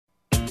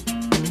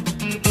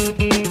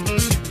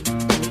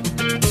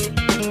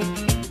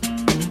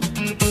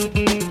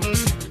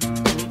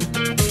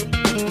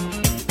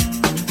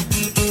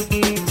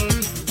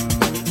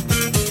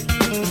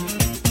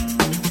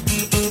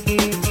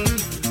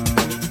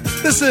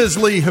This is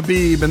Lee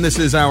Habib, and this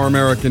is Our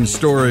American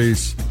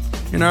Stories.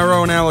 And our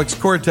own Alex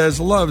Cortez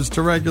loves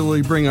to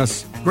regularly bring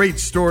us great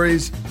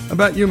stories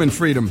about human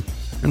freedom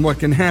and what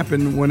can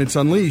happen when it's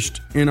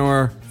unleashed in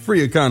our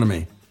free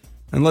economy.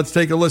 And let's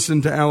take a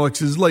listen to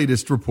Alex's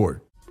latest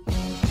report.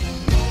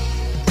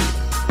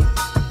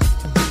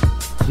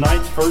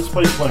 Tonight's first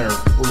place winner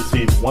will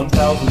receive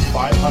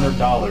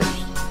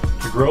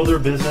 $1,500 to grow their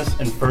business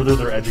and further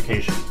their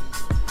education.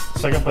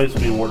 Second place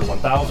will be awarded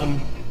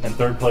 $1,000 and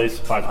third place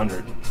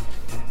 $500.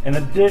 In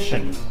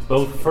addition,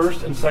 both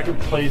first and second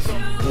place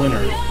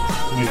winners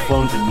will be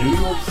flown to New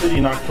York City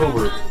in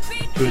October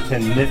to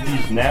attend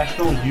Nifty's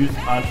National Youth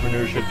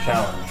Entrepreneurship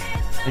Challenge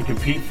and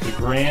compete for the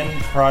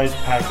grand prize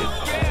package.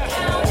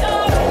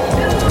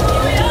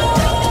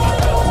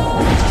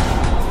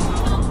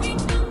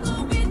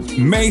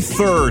 May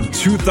 3rd,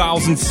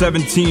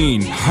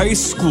 2017, high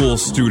school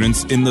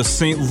students in the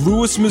St.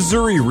 Louis,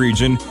 Missouri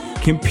region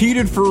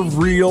competed for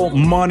real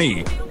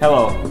money.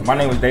 Hello, my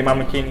name is Damon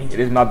McKinney. It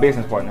is my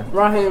business partner,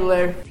 Raheem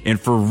Larry. And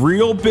for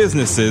real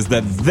businesses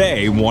that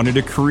they wanted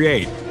to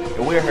create.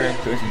 And we're here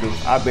to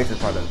introduce our business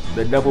product,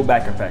 the Double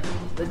Backer Packer.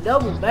 The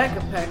Double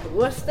Backer Packer,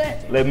 what's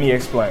that? Let me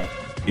explain.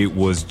 It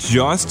was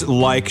just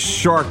like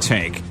Shark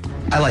Tank.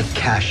 I like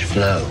cash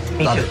flow.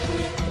 Love it.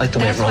 Like the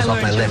way it rolls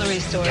off my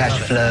lips. Cash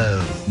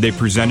flow. They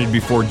presented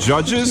before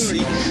judges.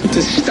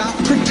 To stop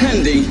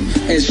pretending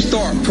and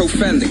start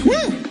profaning.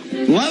 Woo!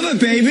 Love it,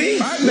 baby.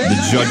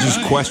 The judges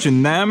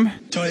questioned them.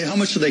 Tony, how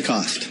much do they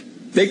cost?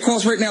 They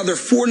cost right now, they're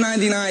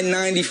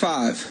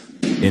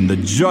 $499.95. And the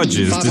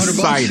judges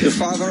decided. They're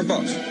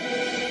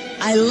 $500.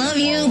 I love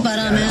you, but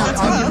I'm out.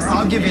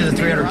 I'll give you the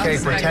 $300K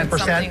for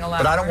 10%,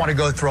 but I don't want to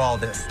go through all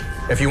this.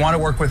 If you want to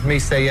work with me,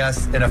 say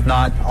yes, and if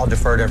not, I'll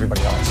defer to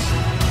everybody else.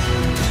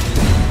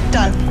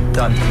 Done.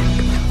 Done.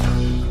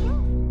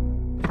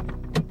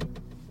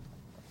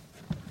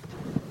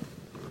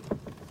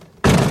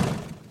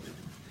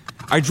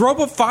 I drove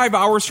up 5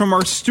 hours from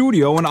our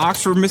studio in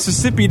Oxford,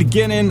 Mississippi to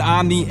get in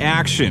on the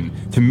action,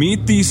 to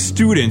meet these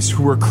students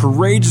who were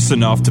courageous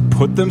enough to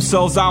put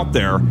themselves out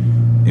there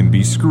and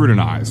be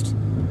scrutinized.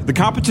 The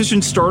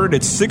competition started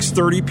at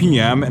 6:30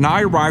 p.m. and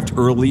I arrived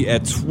early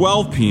at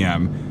 12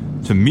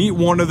 p.m. to meet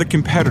one of the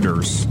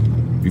competitors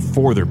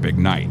before their big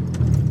night.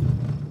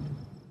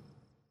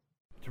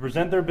 To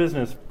present their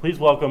business, please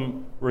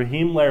welcome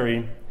Raheem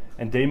Larry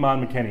and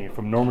Damon McKinney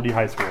from Normandy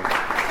High School.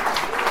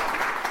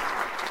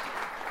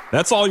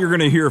 That's all you're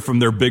going to hear from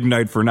their big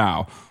night for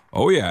now.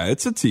 Oh yeah,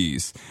 it's a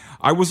tease.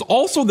 I was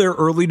also there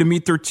early to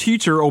meet their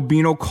teacher,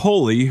 Obino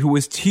Coley, who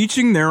was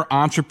teaching their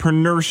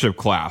entrepreneurship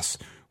class,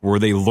 where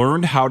they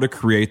learned how to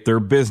create their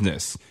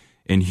business.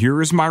 And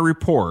here is my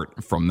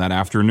report from that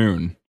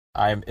afternoon.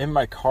 I'm in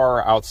my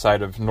car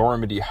outside of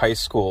Normandy High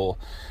School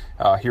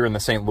here in the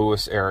St.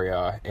 Louis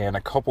area. And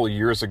a couple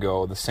years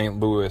ago, the St.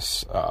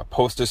 Louis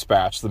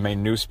Post-Dispatch, the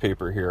main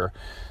newspaper here,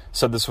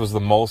 said this was the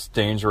most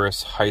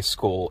dangerous high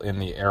school in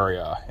the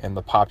area, and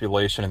the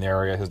population in the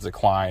area has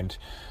declined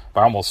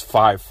by almost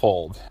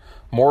fivefold.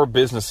 More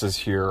businesses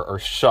here are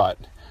shut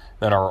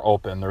than are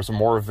open. There's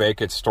more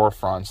vacant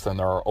storefronts than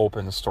there are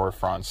open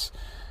storefronts.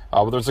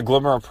 But there's a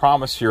glimmer of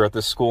promise here at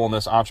this school in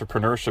this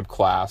entrepreneurship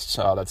class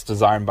that's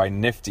designed by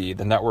Nifty,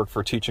 the Network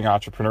for Teaching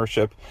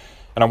Entrepreneurship,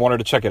 and I wanted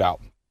to check it out.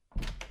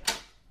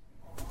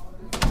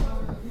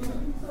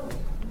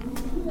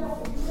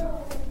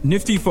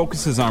 Nifty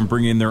focuses on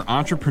bringing their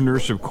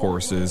entrepreneurship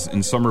courses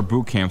and summer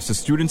boot camps to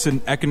students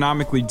in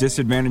economically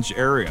disadvantaged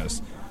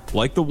areas,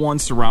 like the one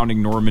surrounding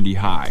Normandy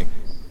High.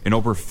 And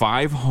over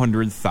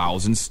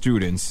 500,000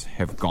 students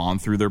have gone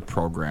through their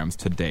programs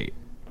to date.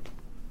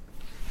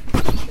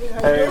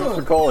 Hey,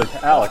 Mr. Coley,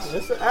 Alex.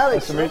 Mr.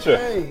 Alex. Nice to meet you.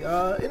 Hey,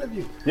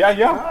 interview.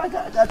 Yeah. I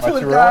got two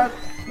of the guys.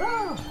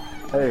 No.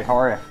 Hey, how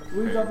are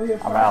you?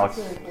 I'm Alex.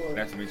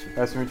 Nice to meet you.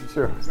 Nice to meet you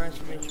too. Nice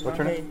to meet you. What's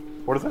your name?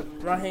 What is it?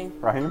 Raheem.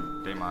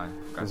 Raheem? Damon.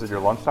 Is it your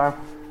lunchtime?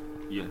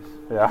 Yes.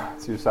 Yeah,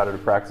 so you decided to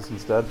practice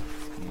instead?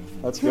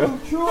 That's good.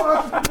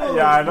 Sure.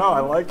 Yeah, I know, I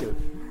like it.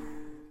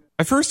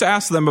 I first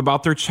asked them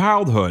about their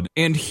childhood,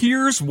 and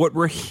here's what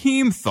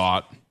Raheem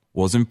thought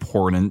was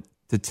important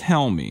to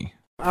tell me.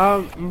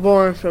 I'm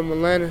born from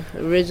Atlanta,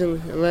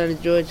 originally Atlanta,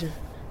 Georgia,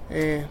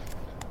 and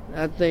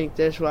I think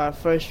that's why I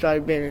first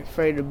started being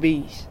afraid of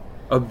bees.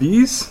 Of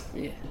bees?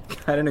 Yeah.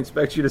 I didn't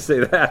expect you to say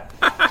that.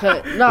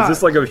 Nah, Is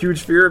this like a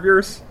huge fear of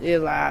yours? Yeah,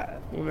 like,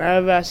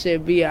 whenever I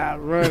said bee, I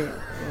run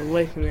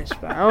away from that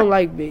spot. I don't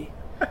like bee.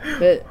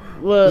 But,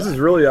 well, This is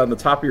really on the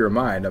top of your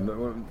mind.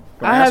 When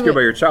I ask you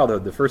about your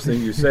childhood, the first thing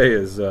you say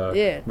is,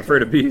 yeah, I'm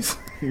afraid of bees.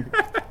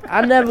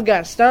 I never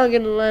got stung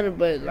in Atlanta,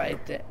 but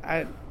like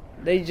that,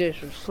 they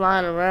just was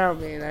flying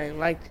around me, and I didn't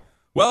like it.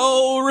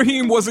 Well,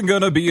 Raheem wasn't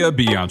going to be a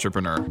bee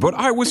entrepreneur, but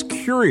I was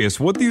curious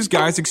what these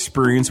guys'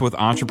 experience with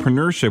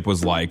entrepreneurship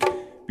was like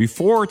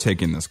before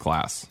taking this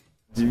class.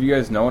 Did you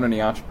guys know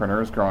any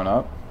entrepreneurs growing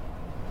up?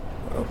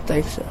 I don't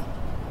think so.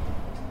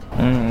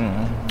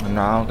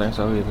 No, I don't think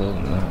so either.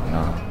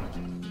 No.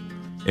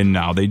 And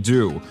now they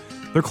do.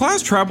 Their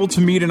class traveled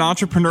to meet an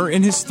entrepreneur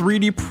in his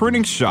 3D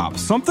printing shop,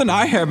 something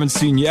I haven't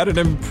seen yet and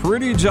I'm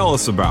pretty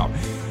jealous about.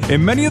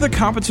 And many of the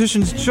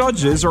competition's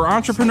judges are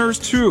entrepreneurs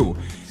too,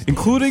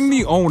 including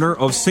the owner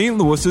of St.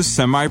 Louis's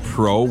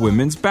semi-pro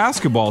women's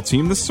basketball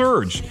team, the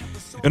Surge.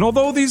 And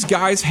although these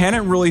guys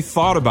hadn't really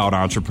thought about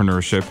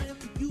entrepreneurship,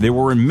 they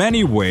were in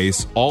many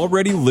ways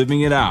already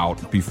living it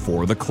out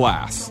before the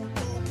class.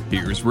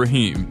 Here's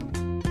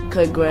Raheem.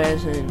 Cut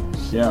grass and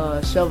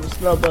shovel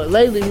snow, but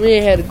lately we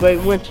ain't had a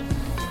great winter.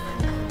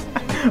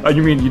 Oh,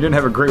 you mean you didn't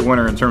have a great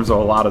winter in terms of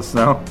a lot of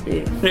snow?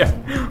 Yeah. Yeah,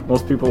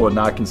 most people would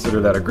not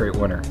consider that a great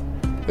winter.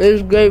 It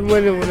was a great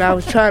winter when I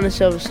was trying to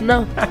shovel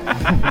snow.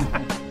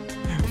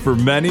 For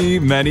many,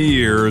 many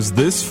years,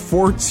 this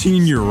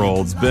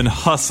 14-year-old's been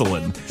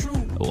hustling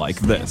like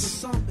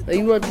this.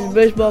 You want this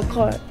baseball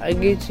card? I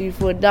give it to you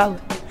for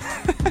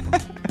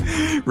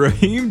 $1.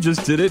 Raheem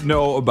just didn't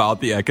know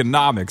about the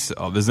economics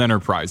of his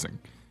enterprising.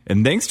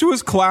 And thanks to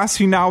his class,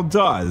 he now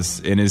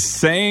does, and is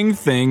saying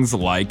things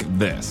like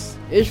this.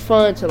 It's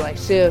fun to like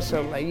sell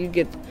something. Like you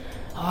get,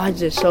 I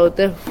just sold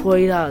that for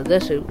 $40.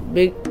 That's a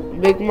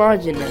big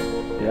margin now.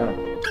 Yeah.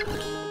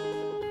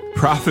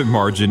 Profit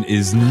margin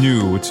is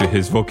new to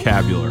his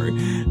vocabulary.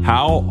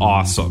 How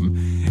awesome.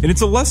 And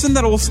it's a lesson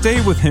that will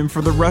stay with him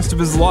for the rest of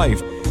his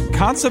life.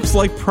 Concepts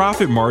like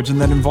profit margin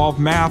that involve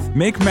math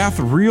make math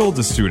real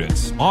to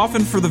students,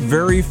 often for the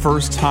very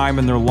first time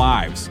in their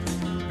lives.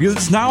 Because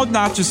it's now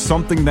not just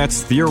something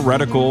that's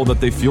theoretical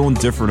that they feel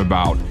indifferent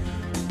about.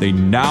 They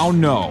now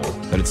know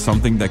that it's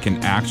something that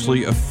can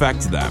actually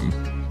affect them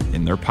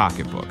in their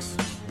pocketbooks.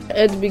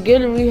 At the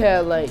beginning, we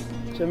had like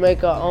to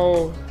make our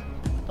own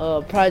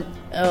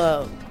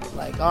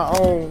like our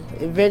own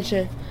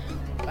invention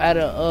out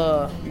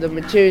of the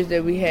materials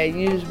that we had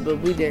used, but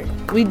we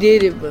didn't. We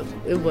did it, but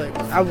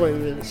I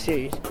wasn't really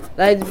serious.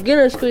 Like at the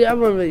beginning of school, I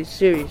wasn't really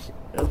serious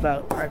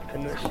about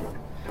entrepreneurship.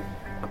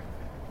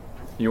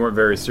 You weren't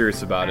very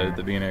serious about it at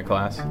the beginning of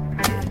class?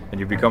 And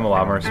you've become a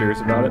lot more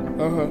serious about it?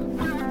 Uh-huh.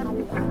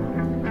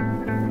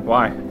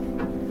 Why?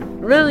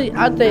 Really,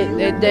 I think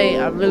that day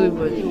I really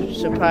was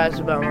surprised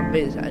about my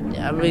business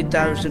idea. I really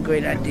thought it was a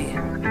great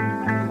idea.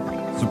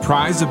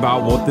 Surprised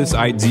about what this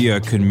idea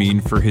could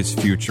mean for his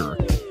future.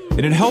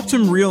 And it helped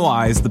him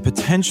realize the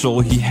potential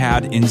he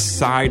had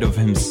inside of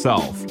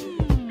himself.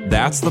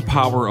 That's the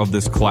power of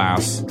this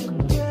class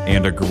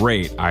and a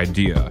great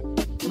idea.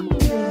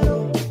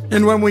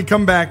 And when we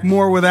come back,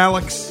 more with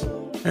Alex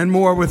and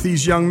more with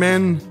these young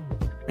men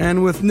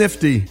and with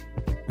Nifty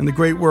and the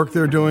great work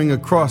they're doing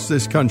across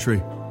this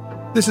country.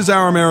 This is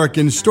Our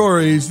American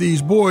Stories,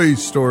 these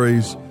boys'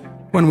 stories,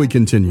 when we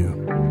continue.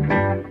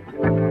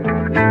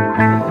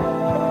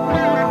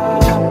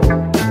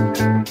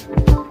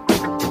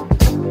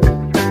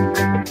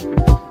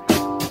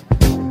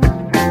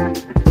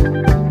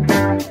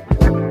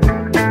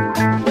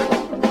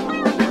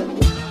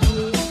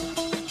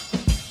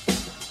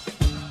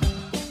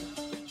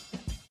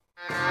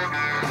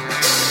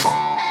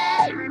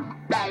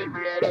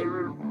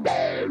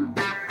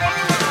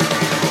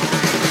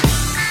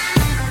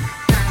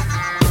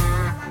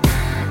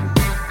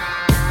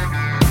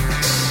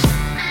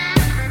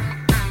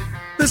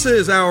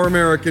 This is Our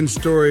American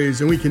Stories,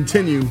 and we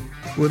continue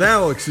with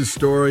Alex's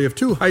story of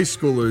two high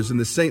schoolers in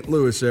the St.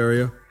 Louis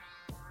area,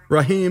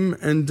 Raheem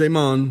and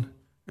Damon.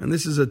 And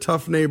this is a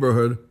tough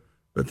neighborhood,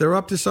 but they're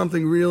up to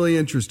something really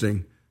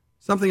interesting,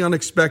 something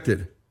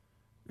unexpected.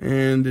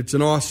 And it's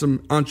an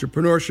awesome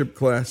entrepreneurship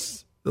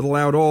class that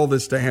allowed all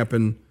this to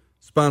happen,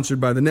 sponsored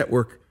by the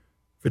Network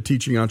for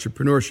Teaching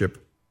Entrepreneurship.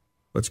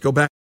 Let's go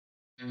back.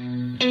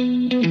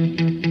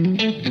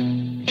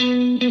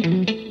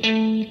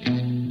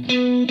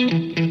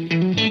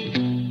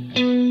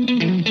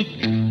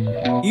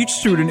 Each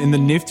student in the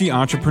Nifty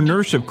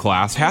Entrepreneurship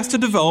class has to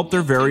develop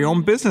their very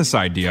own business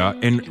idea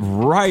and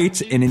write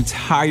an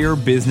entire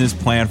business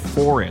plan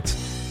for it.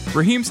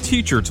 Raheem's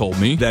teacher told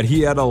me that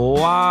he had a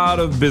lot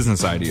of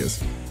business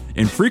ideas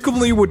and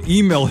frequently would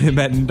email him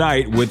at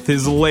night with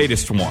his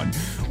latest one,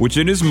 which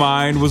in his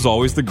mind was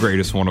always the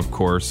greatest one, of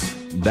course.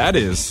 That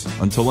is,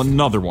 until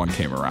another one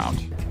came around.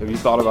 Have you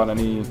thought about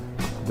any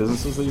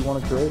businesses that you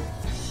want to create?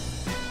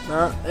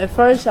 At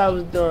first I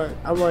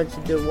wanted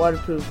to do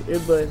waterproof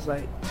earbuds,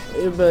 like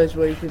earbuds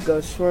where you could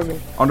go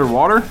swimming.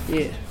 Underwater?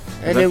 Yeah.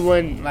 And it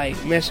wouldn't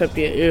like mess up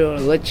your ear or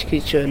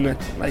electrocute you or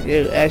nothing. Like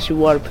it would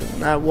actually waterproof,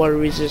 not water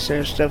resistant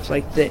and stuff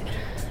like that.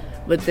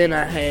 But then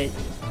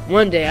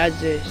one day I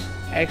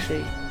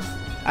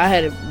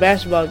had a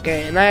basketball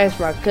game and I asked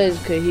my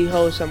cousin could he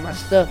hold some of my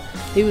stuff.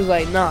 He was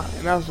like, nah.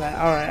 And I was like,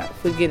 alright,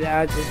 forget it,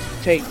 I'll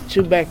just take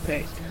 2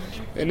 backpacks.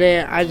 And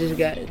then I just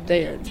got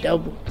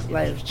double,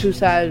 like it was 2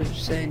 sides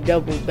saying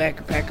double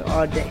backpack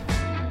all day.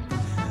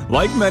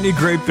 Like many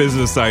great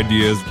business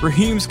ideas,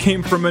 Raheem's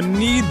came from a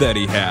need that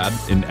he had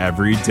in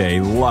everyday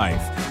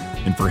life.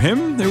 And for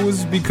him, it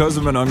was because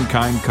of an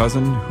unkind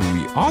cousin who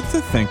he ought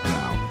to thank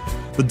now.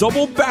 The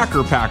double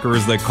backer packer,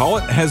 as they call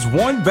it, has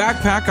one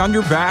backpack on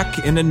your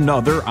back and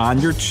another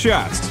on your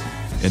chest.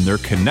 And they're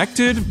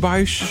connected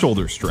by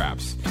shoulder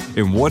straps.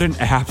 And what an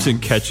apt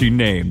and catchy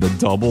name, the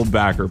double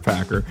backer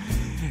packer.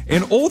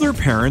 And older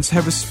parents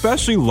have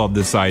especially loved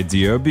this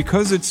idea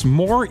because its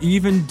more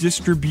even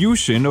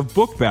distribution of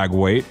book bag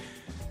weight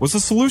was a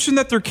solution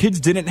that their kids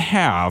didn't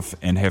have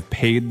and have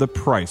paid the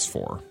price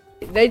for.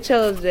 They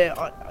tell us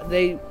that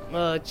they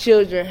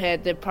children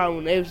had that problem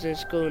when they was in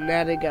school.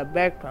 Now they got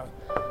back problems.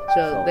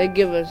 So they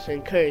give us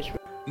encouragement.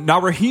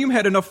 Now, Raheem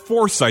had enough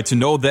foresight to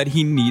know that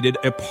he needed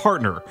a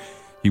partner.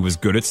 He was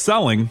good at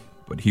selling,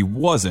 but he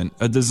wasn't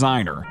a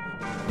designer.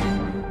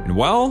 And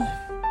well,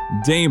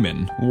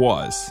 Damon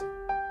was.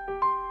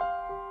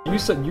 You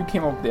said you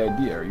came up with the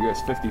idea. Are you guys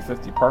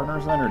 50-50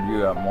 partners then, or do you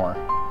have more?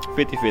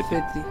 50-50.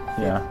 50.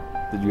 Yeah.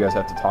 Did you guys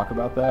have to talk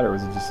about that, or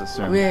was it just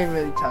assumed? We ain't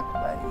really talked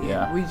about it.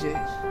 Yeah. We just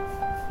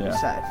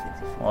decided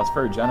 50-50. Well, it's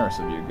very generous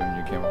of you, given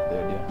you came up with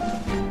the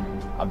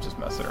idea. I'm just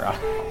messing around.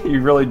 You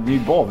really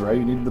need both, right?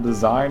 You need the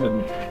design,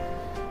 and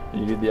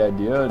you need the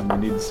idea, and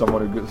you need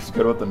someone who's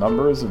good with the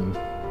numbers. And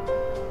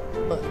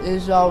But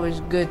it's always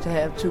good to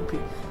have two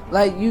people.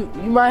 Like, you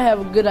might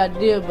have a good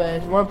idea, but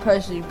as one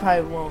person, you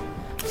probably won't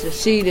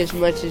succeed as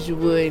much as you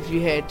would if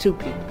you had two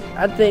people.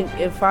 I think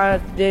if I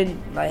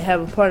didn't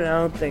have a partner, I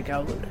don't think I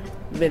would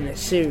have been as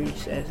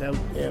serious as I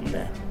am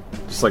now.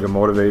 just like a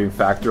motivating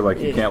factor, like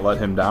you can't let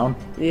him down.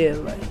 Yeah,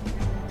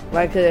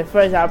 like cause at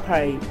first I'll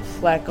probably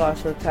slack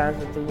off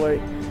sometimes at the work,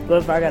 but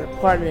if I got a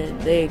partner,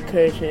 they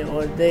encourage me,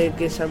 or they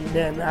get something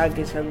done, I'll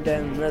get something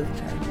done another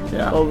time.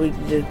 Yeah. Or we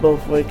can just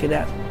both work it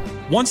out.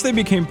 Once they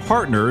became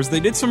partners, they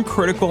did some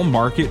critical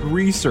market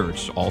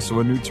research, also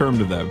a new term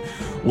to them.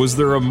 Was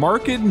there a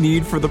market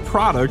need for the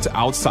product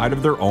outside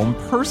of their own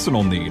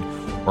personal need,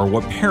 or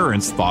what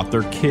parents thought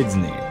their kids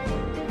need?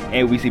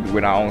 And we see people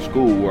in our own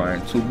school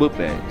wearing 2 book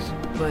bags.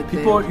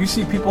 But you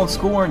see people in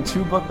school wearing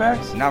 2 book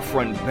bags? Not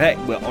front and back,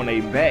 but on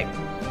their back.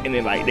 And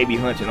then they be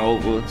hunching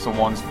over. So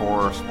one's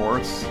for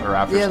sports or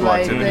after Yeah, school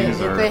activities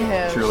if or they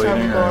have something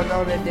cheerleading going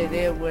on that day,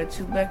 they'll wear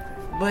 2 backpacks.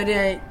 But it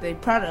ain't they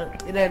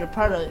product. It ain't a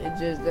product. It's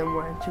just them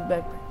wearing 2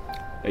 backpacks.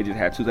 They just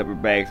have 2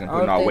 separate bags and I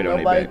putting don't all think weight on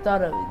their nobody back.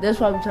 thought of it. That's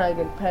why I'm trying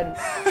to get a patent.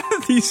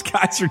 These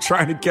guys are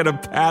trying to get a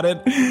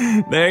patent.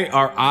 They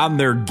are on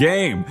their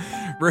game.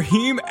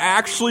 Raheem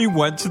actually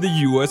went to the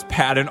U.S.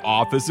 Patent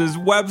Office's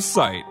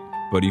website,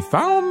 but he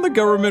found the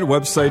government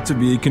website to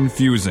be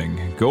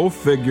confusing. Go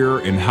figure,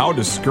 and how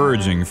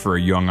discouraging for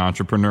a young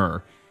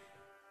entrepreneur.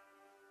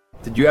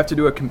 Did you have to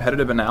do a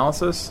competitive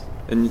analysis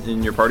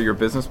in your part of your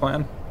business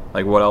plan?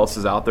 Like what else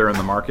is out there in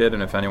the market,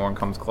 and if anyone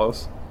comes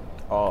close?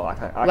 Oh,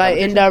 like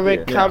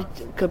indirect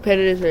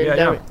competitors and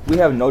indirect. We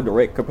have no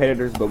direct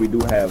competitors, but we do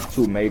have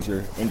 2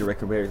 major indirect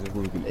competitors,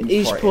 including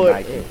Eastport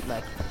and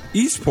Nike.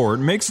 Eastport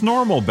makes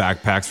normal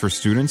backpacks for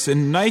students,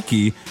 and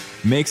Nike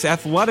makes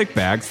athletic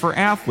bags for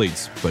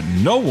athletes, but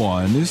no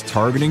one is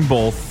targeting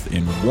both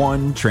in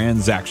one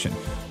transaction.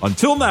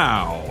 Until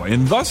now,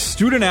 and thus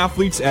student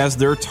athletes as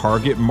their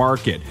target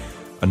market.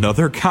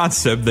 Another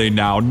concept they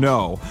now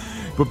know.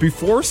 But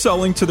before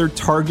selling to their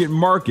target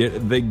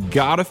market, they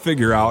gotta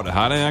figure out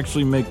how to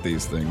actually make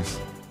these things.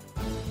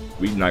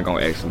 We're not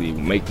gonna actually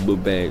make the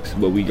book bags,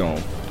 but we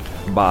gonna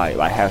buy,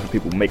 have some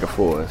people make it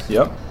for us.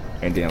 Yep.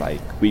 And then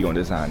we gonna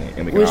design it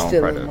and make We're our own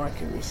still product. in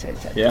market research.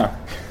 Yeah.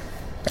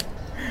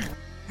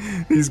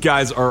 These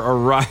guys are a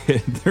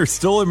riot. They're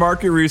still in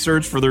market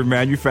research for their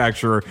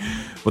manufacturer,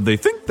 but they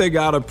think they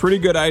got a pretty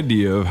good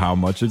idea of how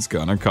much it's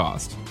gonna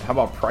cost. How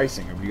about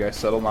pricing? Have you guys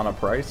settled on a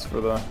price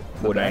for the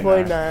bag?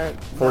 $49.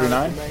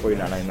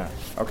 $49.99.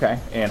 Okay.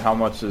 And how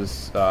much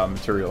is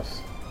materials?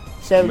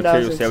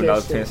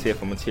 $7.10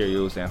 for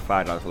materials and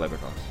 $5 for labor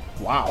costs.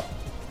 Wow.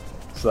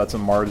 So that's a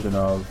margin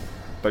of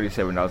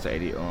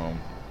 $37.80.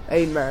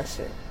 89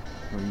 cents.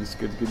 It's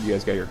good. You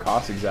guys got your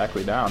costs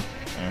exactly down.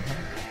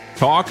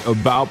 Talk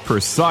about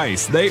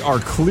precise. They are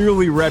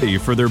clearly ready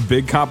for their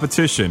big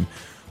competition,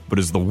 but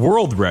is the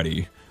world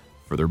ready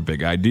for their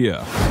big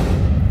idea?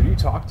 Have you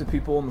talked to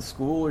people in the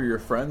school or your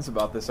friends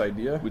about this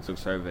idea? We took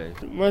surveys.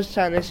 Most of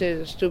the time they say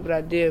it's a stupid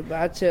idea, but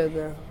I tell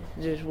them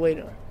just wait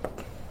on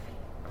it.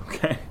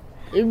 Okay.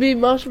 It'd be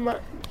most of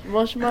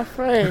my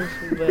friends,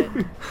 but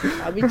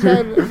I be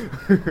telling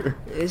them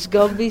it's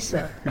gonna be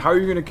something. How are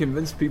you gonna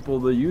convince people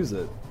to use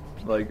it?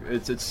 Like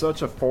it's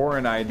such a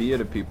foreign idea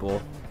to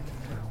people.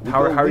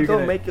 How are you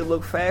gonna make it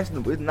look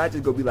fashionable? It's not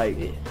just gonna be like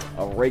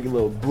a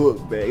regular book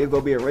bag. It's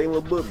gonna be a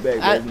regular book bag,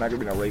 but it's not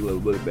gonna be a regular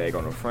book bag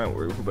on the front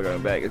where you put it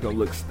on the back. It's gonna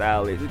look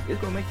stylish. It's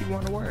gonna make you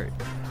want to wear it.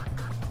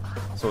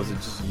 So is it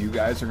just you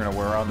guys are gonna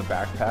wear around the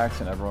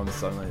backpacks and everyone's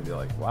suddenly be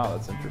like, wow,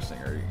 that's interesting?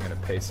 Or are you gonna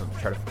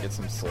try to get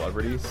some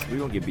celebrities? We're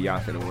gonna get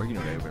Beyonce to work. You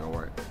know they're gonna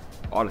work.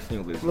 All the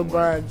singles.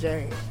 LeBron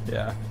James.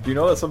 Yeah. Do you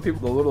know that some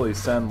people will literally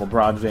send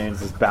LeBron James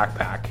his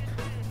backpack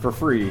for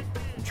free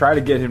and try to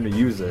get him to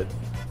use it?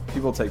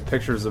 People take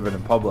pictures of it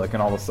in public,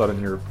 and all of a sudden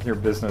your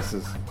business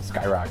is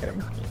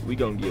skyrocketing. We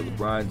gonna get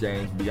LeBron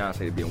James,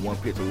 Beyonce to be in one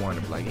picture, one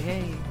to be like,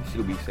 hey,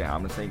 she'll be saying,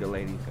 I'm a single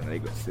lady, and they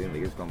gonna see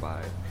niggas gonna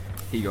buy it.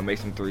 He gonna make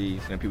some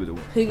threes, and people that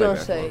he gonna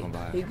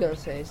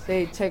say,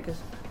 say, take us.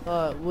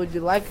 Would you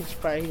like a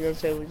Sprite? He gonna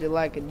say, would you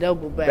like a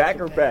double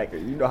backer? Backer.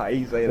 You know how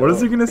he say that. What is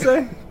he gonna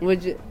say?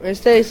 Would you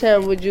instead of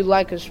saying, would you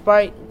like a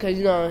Sprite? Because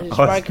you know his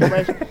Sprite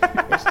commercial.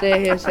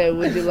 stand here and say,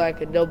 would you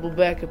like a double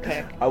backer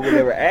pack? I would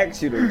never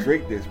ask you to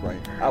drink this, right?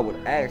 I would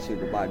ask you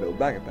to buy a double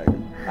backer pack.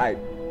 I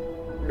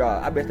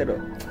bet that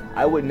up.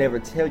 I would never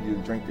tell you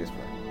to drink this,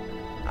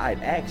 right?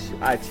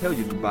 I'd tell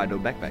you to buy a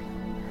double backpack.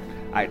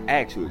 I'd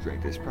ask you to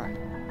drink this, right?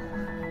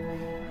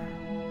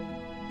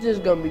 It's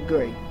just gonna be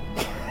great.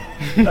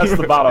 That's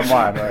the bottom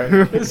line,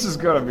 right? This is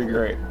gonna be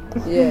great.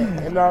 Yeah,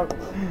 and I'm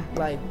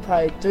like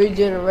probably 3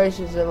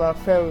 generations of our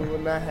family will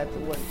not have to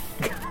wait.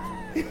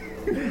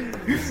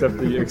 Except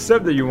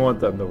that you want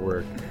them to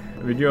work.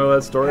 I mean, you know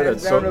that story?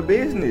 That's down to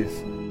business.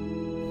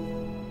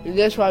 And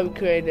that's why we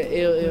created the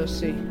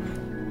LLC.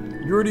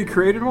 You already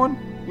created one?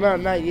 No,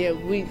 not yet.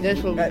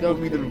 That's what we're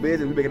going to do. The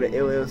business, we make it an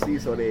LLC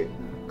so that,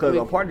 because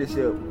our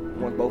partnership,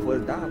 once both of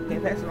us die, we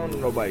can't pass it on to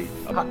nobody.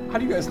 How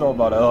do you guys know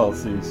about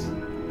LLCs?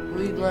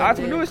 We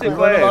entrepreneurship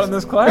class. About in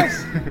this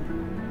class?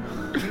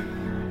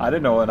 I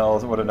didn't know what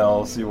an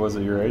LLC was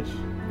at your age.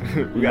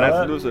 We got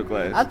entrepreneurship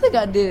class. I think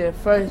I did it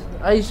first.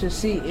 I used to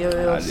see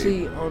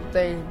LLC on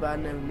things, but I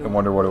never knew. I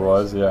wonder what it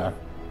was, yeah.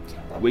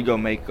 We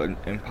gonna make an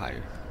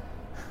empire.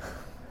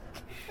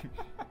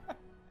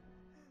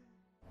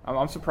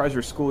 I'm surprised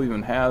your school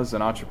even has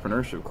an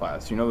entrepreneurship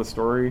class. You know the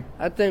story?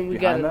 I think we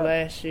got it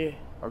last year.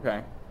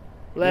 Okay.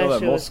 Last you know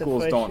that year most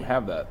schools don't year.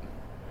 have that.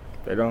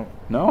 They don't?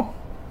 No?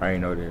 I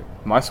didn't know that.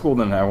 My school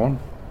didn't have one.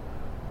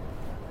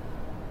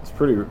 It's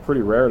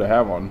pretty rare to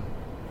have one.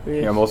 Yeah.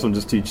 You know, most of them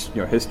just teach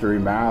history,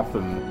 math,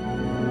 and.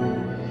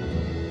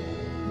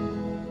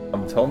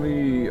 Tell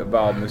me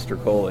about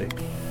Mr. Coley.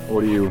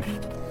 What do you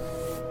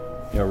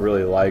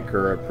really like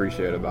or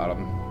appreciate about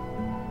him?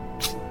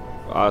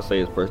 I'll say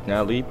his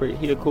personality.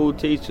 He a cool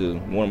teacher.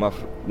 One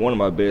of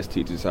my best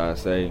teachers, I'd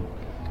say.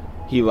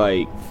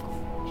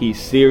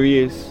 He's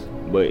serious,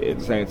 but at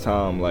the same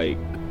time,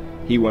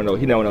 he not one of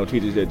those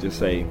teachers that just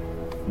say,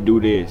 do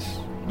this,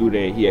 do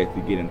that. He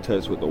actually get in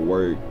touch with the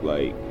work.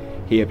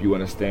 He help you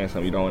understand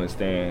something you don't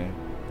understand,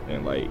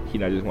 and he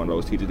not just one of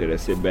those teachers that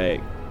sit back,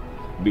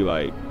 be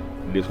like,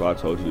 this is what I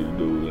told you to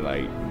do,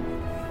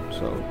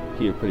 so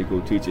he a pretty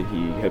cool teacher.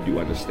 He help you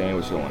understand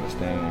what you don't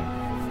understand.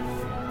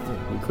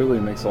 He clearly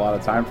makes a lot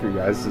of time for you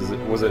guys.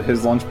 Was it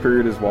his lunch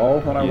period as well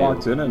when I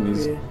walked in, and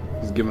he's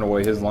giving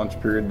away his lunch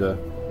period to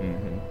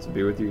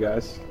be with you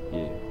guys?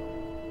 Yeah.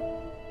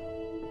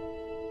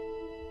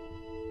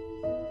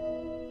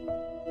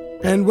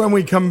 And when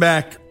we come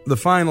back, the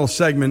final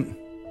segment,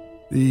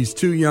 these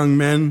 2 young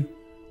men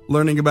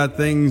learning about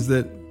things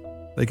that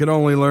they could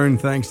only learn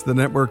thanks to the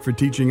Network for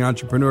Teaching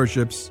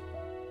Entrepreneurships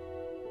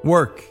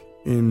work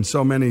in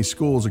so many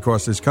schools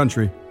across this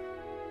country.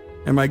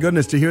 And my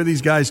goodness, to hear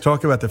these guys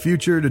talk about the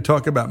future, to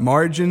talk about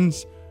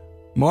margins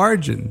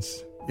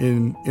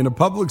in a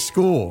public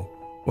school,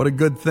 what a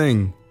good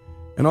thing.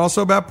 And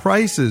also about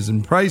prices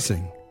and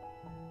pricing.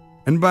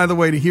 And by the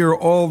way, to hear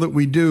all that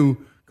we do,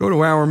 go to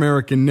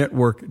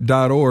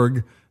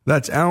OurAmericanNetwork.org.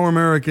 That's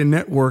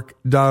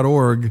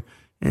OurAmericanNetwork.org.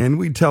 And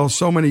we tell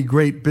so many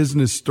great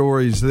business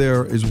stories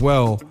there as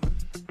well.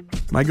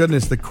 My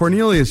goodness, the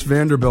Cornelius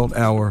Vanderbilt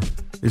Hour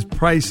is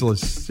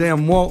priceless.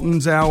 Sam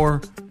Walton's Hour,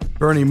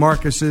 Bernie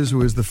Marcus's,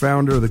 who is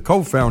the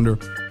co-founder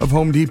of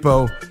Home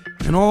Depot,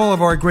 and all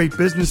of our great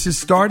businesses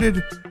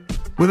started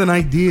with an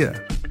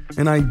idea.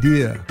 An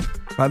idea.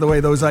 By the way,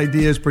 those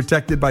ideas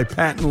protected by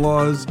patent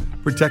laws,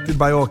 protected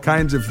by all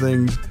kinds of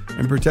things,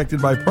 and protected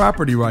by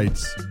property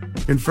rights,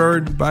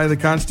 conferred by the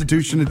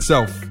Constitution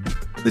itself.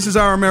 This is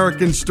Our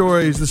American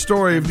Stories. The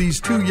story of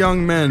these 2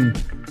 young men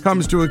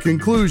comes to a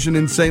conclusion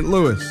in St.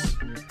 Louis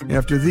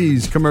after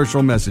these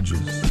commercial messages.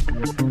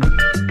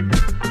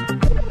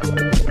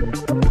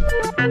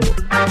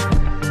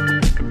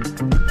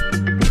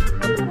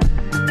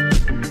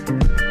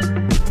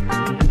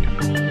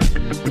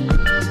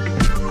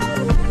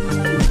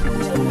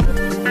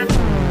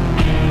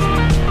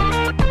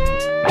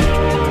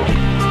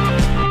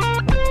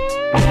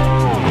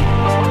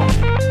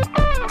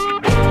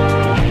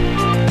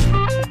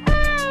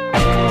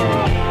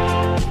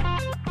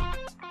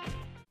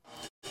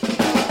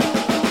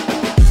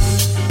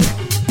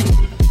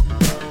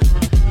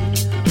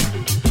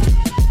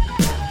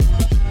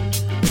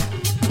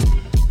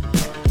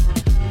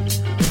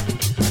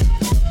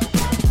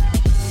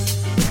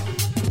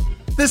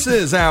 This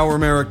is Our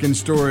American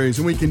Stories,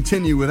 and we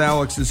continue with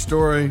Alex's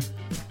story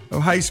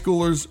of high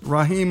schoolers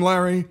Raheem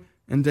Larry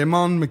and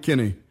Damon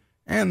McKinney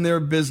and their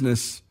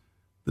business,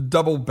 the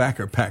Double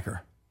Backer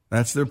Packer.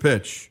 That's their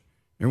pitch.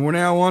 And we're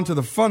now on to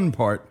the fun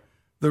part,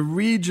 the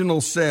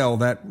regional sale,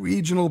 that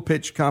regional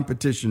pitch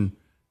competition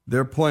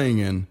they're playing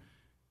in,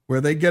 where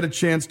they get a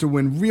chance to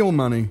win real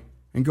money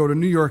and go to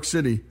New York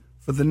City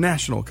for the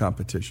national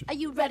competition. Are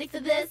you ready for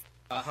this?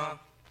 Uh-huh.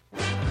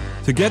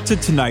 To get to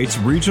tonight's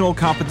regional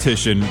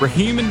competition,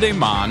 Raheem and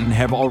Damon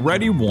have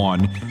already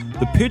won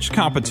the pitch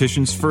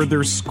competitions for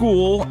their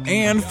school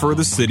and for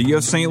the city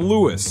of St.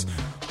 Louis,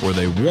 where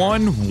they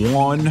won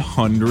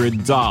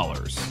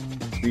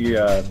 $100. He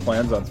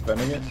plans on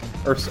spending it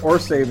or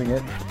saving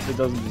it. It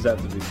doesn't just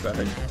have to be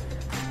spending.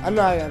 I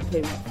know I gotta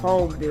pay my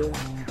phone bill.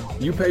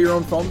 You pay your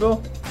own phone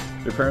bill?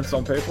 Your parents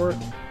don't pay for it?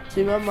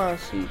 See, my mom,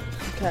 she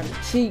kind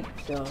of cheap,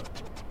 though.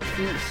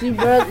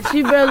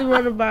 She barely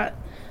went about.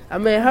 I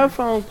mean, her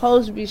phone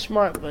supposed to be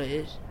smart, but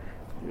it's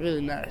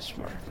really not as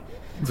smart.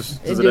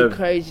 It do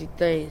crazy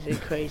things at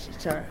crazy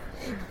times.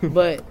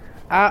 But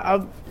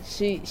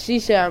she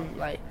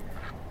said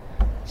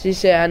she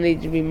said I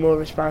need to be more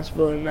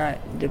responsible and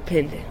not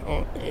dependent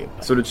on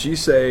everybody. So did she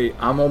say,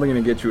 I'm only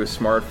going to get you a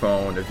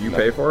smartphone if you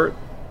pay for it?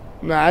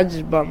 No, I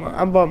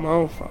bought my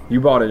own phone. You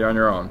bought it on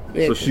your own?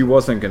 Yeah, so she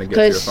wasn't going to get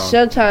you a phone? Because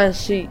sometimes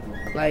she,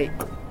 like,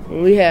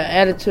 when we have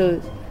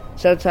attitude,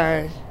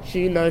 sometimes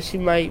she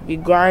might be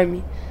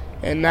grimy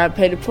and not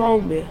pay the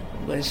phone bill.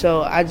 But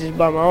so I just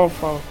bought my own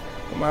phone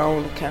on my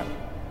own account.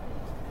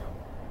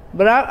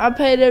 But I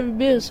paid every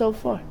bill so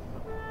far.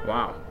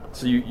 Wow.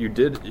 So she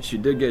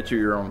did get you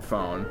your own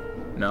phone,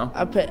 no?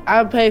 I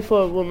paid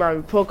for it with my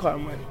report card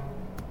money.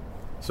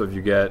 So if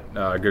you get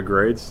good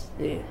grades?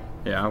 Yeah.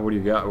 Yeah, what do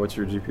you got? What's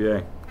your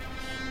GPA?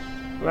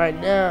 Right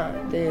now, I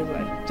think it's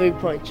like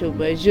 3.2,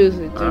 but it's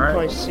usually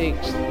 3.6,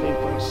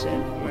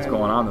 3.7. What's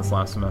going on this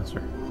last semester?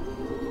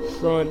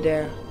 Slowing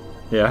down.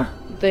 Yeah?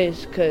 I think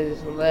it's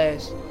because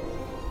last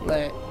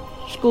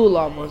school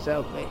almost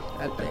out,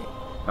 I think.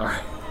 All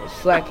right. It's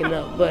slacking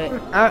up, but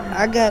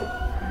I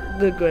got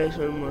good grades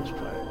for the most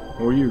part.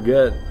 What do you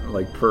get,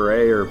 like, per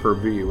A or per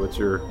B? What's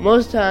your...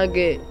 Most of the time I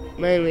get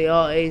mainly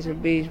all A's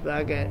and B's, but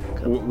I got...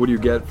 What do you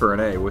get for an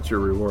A? What's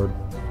your reward?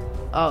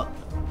 I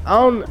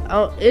don't,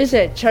 it's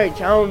at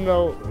church. I don't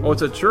know. Oh,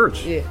 it's at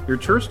church? Yeah. Your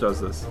church does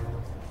this?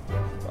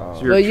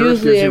 So your but church usually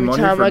gives you every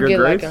money time for I good get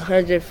grades? like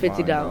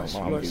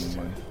 $150 most of the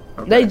time.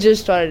 Okay. They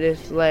just started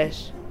this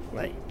last,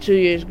 2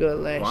 years ago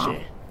last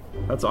year.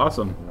 That's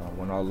awesome.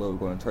 When our little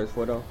going to church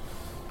for though?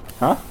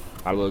 Huh?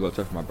 Our little go to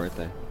church for my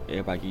birthday.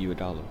 Everybody give you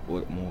 $1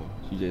 or more.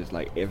 You just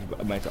like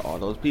imagine all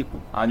those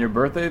people. On your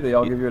birthday, they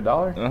all give you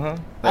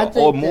 $1?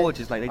 Or more,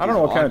 just like they I don't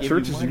know what kind of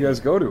churches you guys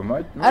go to.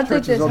 My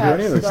churches don't do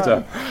any of this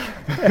stuff.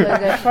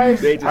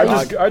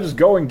 I just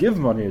go and give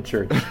money at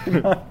church.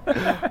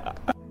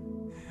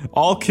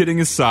 All kidding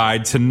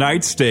aside,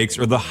 tonight's stakes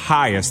are the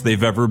highest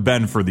they've ever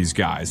been for these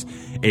guys.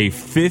 A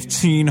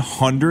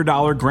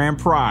 $1,500 grand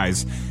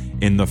prize,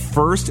 and the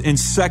first and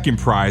second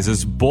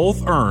prizes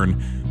both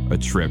earn a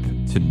trip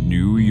to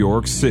New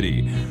York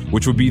City,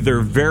 which would be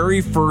their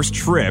very first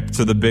trip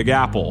to the Big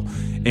Apple,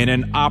 and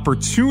an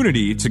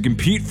opportunity to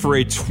compete for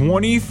a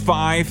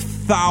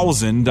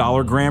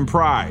 $25,000 grand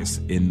prize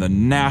in the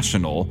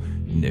National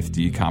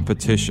Nifty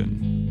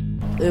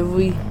competition. If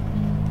we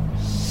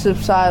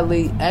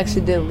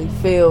accidentally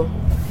fail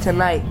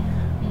tonight,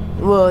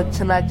 to go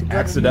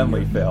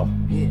accidentally fail?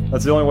 Yeah.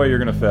 That's the only way you're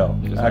going to fail.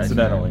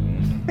 Accidentally.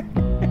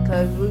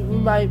 Because we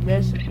might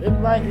miss it.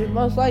 It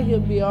most likely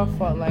it'll be our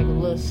fault, like a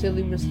little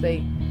silly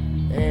mistake,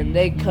 and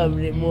they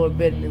covered it more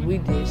better than we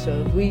did.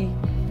 So if we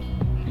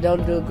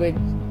don't do a great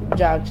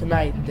job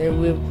tonight, then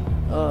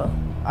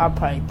I'll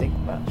probably think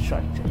about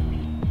Shark Tank.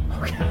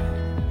 Okay.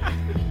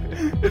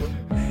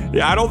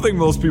 Yeah, I don't think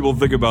most people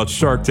think about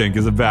Shark Tank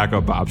as a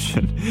backup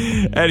option.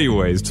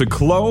 Anyways, to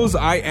close,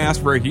 I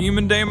asked Raheem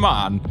and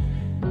Damon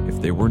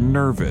if they were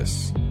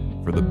nervous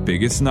for the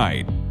biggest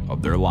night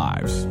of their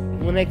lives.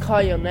 When they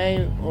call your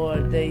name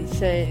or they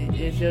say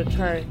it's your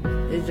turn,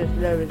 it's just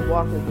nervous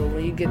walking, but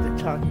when you get to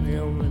talking, they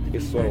don't really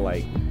It's sort of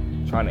like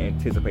trying to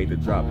anticipate the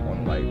drop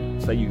on, like,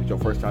 say your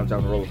first time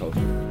driving a roller coaster.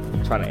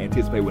 Trying to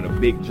anticipate when a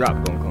big drop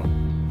gonna come.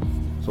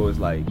 So it's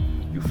like,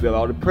 you feel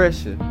all the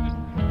pressure,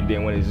 and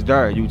then when it's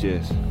dark, you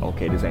just,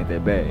 okay, this ain't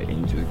that bad,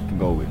 and you just can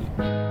go with it.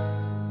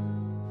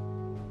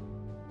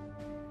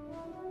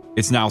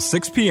 It's now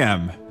 6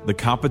 p.m. The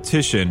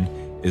competition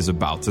is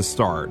about to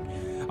start.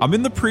 I'm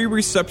in the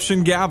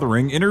pre-reception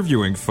gathering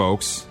interviewing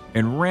folks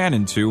and ran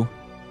into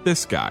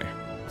this guy.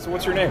 So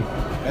what's your name?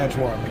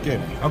 Antoine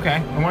McKinney. Okay.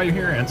 And why are you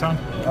here, Anton?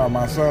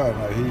 My son,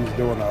 he's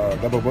doing a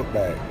double book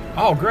bag.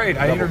 Oh, great.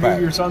 I interviewed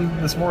bag. your son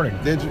this morning.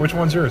 Did you? Which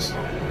one's yours?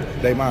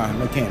 Damon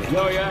McKinney.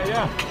 Oh,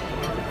 yeah.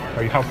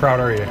 How proud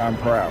are you? I'm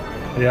proud.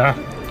 Yeah?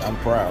 I'm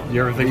proud.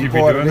 You ever think you'd be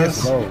doing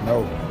this?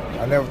 No.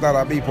 I never thought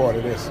I'd be part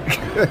of this.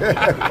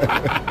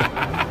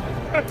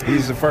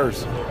 He's the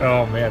first.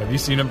 Oh, man. Have you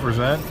seen him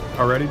present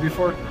already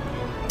before?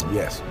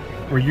 Yes.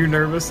 Were you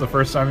nervous the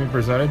first time you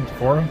presented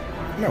for him?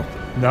 No.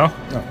 No?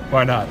 No.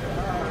 Why not?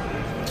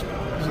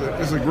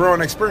 It's a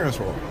growing experience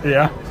for him.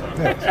 Yeah?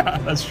 Yes. Yeah,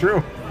 that's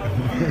true.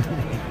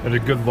 And a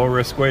good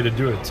low-risk way to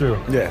do it, too.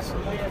 Yes.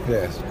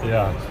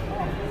 Yeah.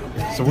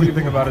 So what do you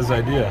think about his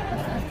idea?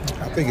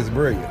 I think it's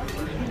brilliant.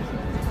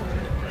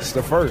 It's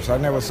the first.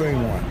 I've never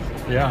seen one.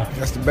 Yeah.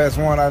 That's the best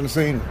one I've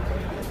seen.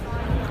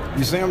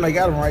 You see them? They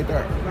got them right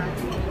there.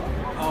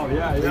 Oh,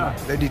 yeah.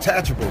 They're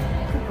detachable.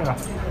 Yeah.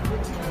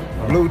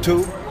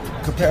 Bluetooth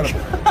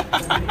compatible.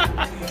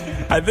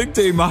 I think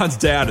Damon's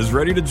dad is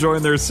ready to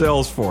join their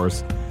sales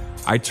force.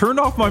 I turned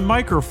off my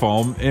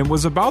microphone and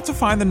was about to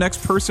find the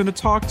next person to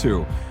talk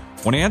to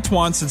when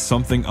Antoine said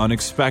something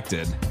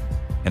unexpected,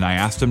 and I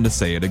asked him to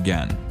say it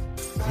again.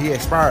 He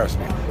inspires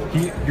me.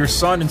 Your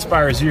son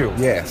inspires you?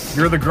 Yes.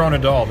 You're the grown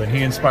adult and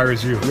he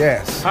inspires you?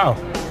 Yes. How?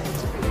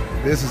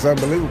 This is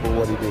unbelievable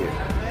what he did.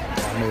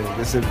 I mean,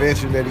 this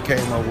invention that he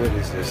came up with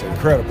is just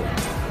incredible.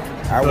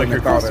 I like wouldn't you're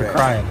have thought close of to that.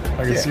 crying.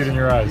 I can see it in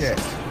your eyes.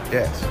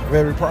 Yes.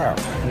 Very proud.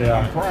 Yeah.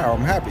 I'm proud.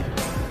 I'm happy.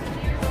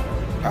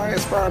 It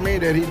inspired me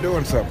that he's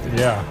doing something.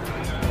 Yeah.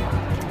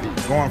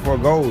 He's going for a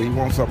goal. He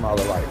wants something out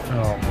of life.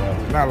 Oh,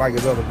 man. He's not like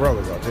his other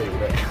brothers, I'll tell you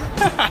that.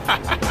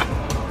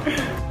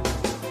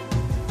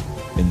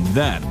 And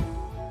then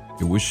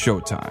it was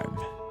showtime.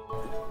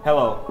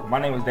 Hello, my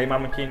name is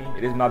Damon McKinney.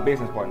 It is my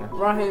business partner.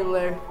 Raheem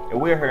Larry. And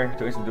we're here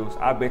to introduce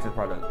our business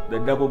product, the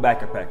Double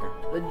Backer Packer.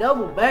 The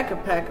double backer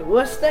packer.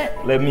 What's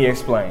that? Let me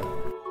explain.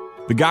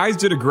 The guys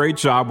did a great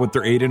job with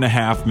their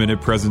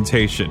 8.5-minute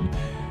presentation,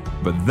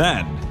 but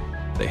then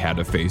they had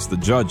to face the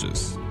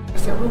judges.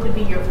 So who would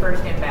be your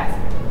first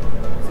ambassador?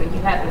 So you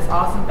have this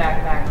awesome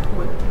backpack.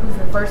 Who's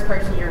the first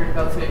person you're going to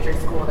go to at your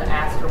school to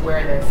ask to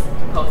wear this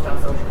to post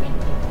on social media?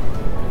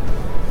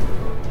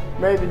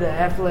 Maybe the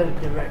athletic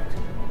director.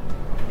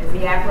 Is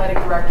the athletic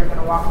director going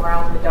to walk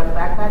around with a double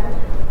backpacker?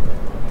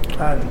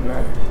 I don't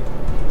know.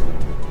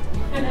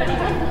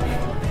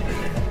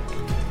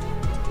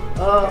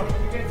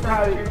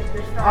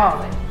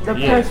 The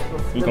principal.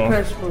 The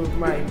principal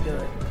might do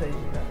it.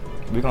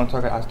 We're going to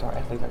target our star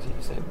athletes, like you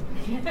said.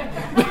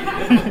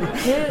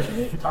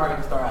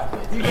 Target star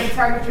athletes. You're going to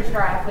target your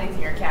star athletes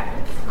and your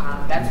captains.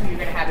 That's who you're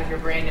going to have as your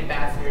brand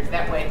ambassadors.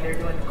 That way they're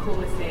doing the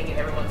coolest thing and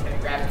everyone's going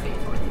to gravitate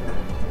towards them.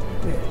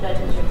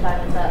 Judges, your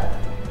time is up.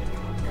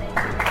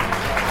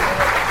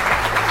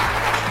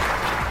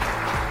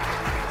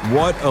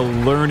 What a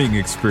learning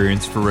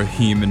experience for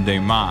Raheem and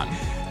Damon.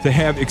 To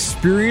have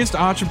experienced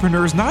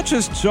entrepreneurs not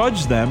just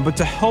judge them, but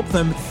to help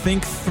them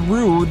think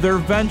through their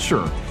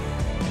venture.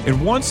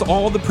 And once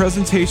all the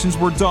presentations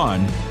were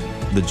done,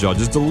 the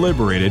judges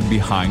deliberated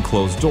behind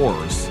closed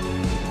doors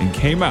and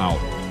came out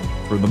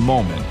for the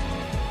moment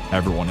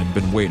everyone had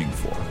been waiting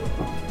for.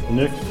 The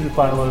next two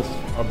finalists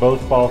are both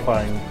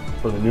qualifying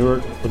for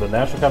the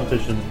national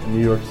competition in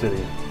New York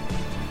City.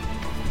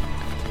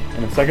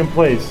 And in second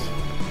place,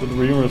 with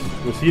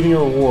receiving a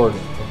reward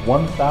of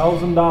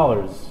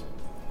 $1,000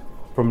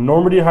 from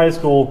Normandy High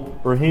School,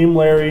 Raheem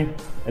Larry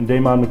and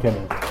Damon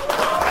McKinney.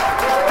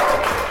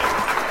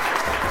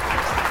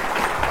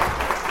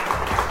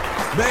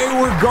 They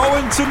were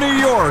going to New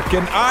York,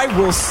 and I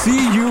will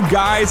see you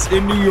guys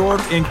in New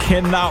York and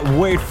cannot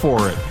wait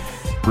for it.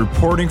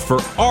 Reporting for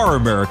Our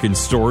American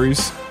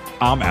Stories,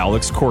 I'm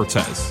Alex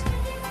Cortez.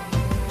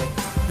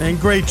 And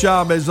great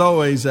job as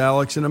always,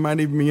 Alex. And it might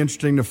even be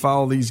interesting to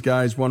follow these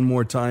guys one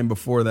more time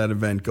before that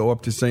event. Go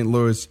up to St.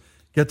 Louis,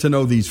 get to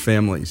know these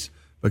families.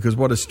 Because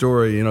what a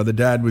story. You know, the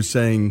dad was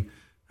saying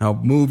how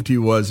moved he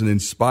was and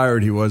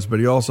inspired he was, but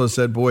he also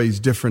said, boy, he's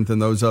different than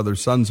those other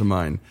sons of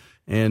mine.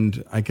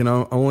 And I can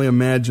only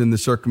imagine the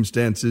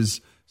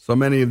circumstances so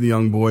many of the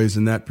young boys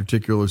in that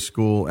particular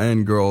school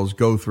and girls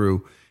go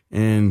through.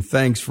 And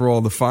thanks for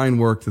all the fine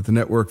work that the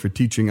Network for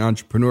Teaching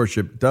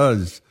Entrepreneurship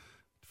does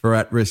for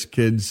at-risk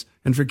kids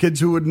and for kids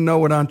who wouldn't know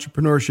what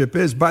entrepreneurship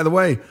is. By the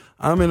way,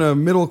 I'm in a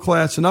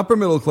middle-class and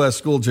upper-middle-class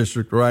school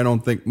district where I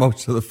don't think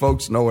most of the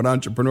folks know what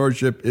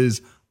entrepreneurship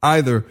is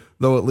either,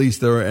 though at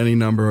least there are any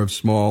number of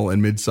small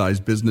and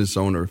mid-sized business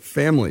owner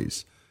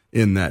families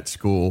in that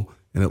school,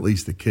 and at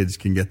least the kids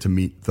can get to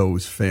meet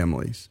those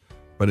families.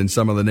 But in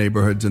some of the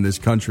neighborhoods in this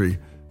country,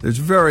 there's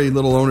very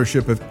little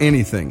ownership of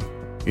anything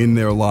in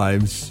their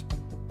lives.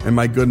 And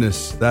my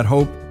goodness, that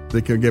hope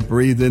that can get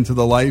breathed into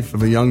the life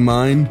of a young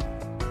mind,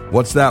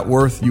 what's that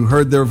worth? You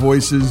heard their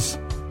voices,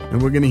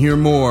 and we're going to hear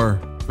more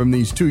from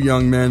these two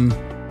young men.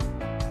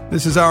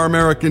 This is Our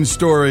American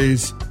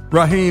Stories,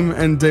 Raheem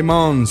and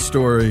Damon's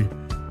story,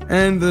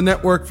 and the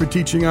Network for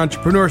Teaching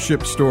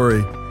Entrepreneurship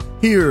story,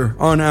 here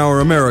on Our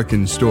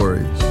American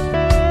Stories.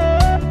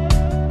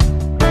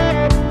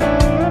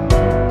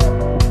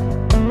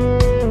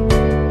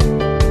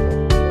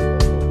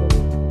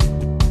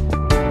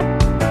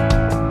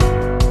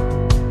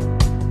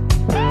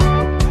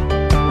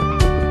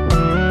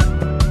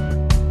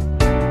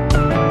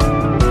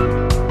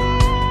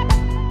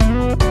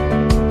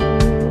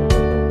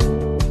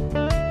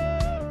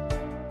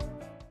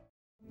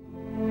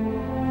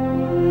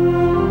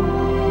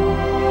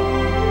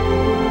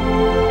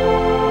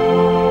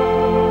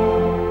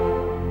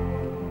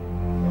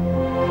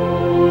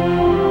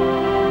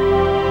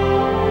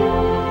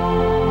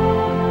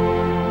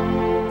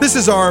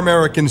 This is Our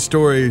American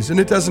Stories, and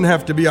it doesn't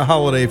have to be a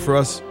holiday for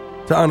us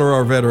to honor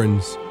our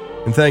veterans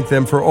and thank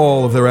them for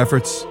all of their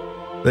efforts.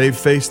 They've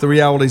faced the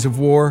realities of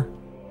war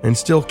and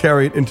still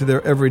carry it into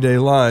their everyday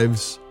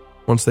lives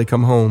once they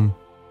come home.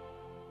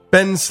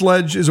 Ben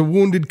Sledge is a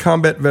wounded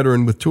combat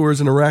veteran with tours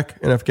in Iraq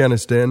and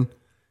Afghanistan.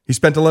 He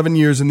spent 11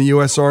 years in the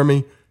U.S.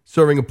 Army,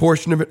 serving a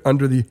portion of it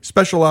under the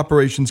Special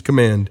Operations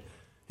Command.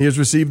 He has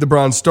received the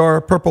Bronze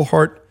Star, Purple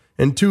Heart,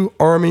 and 2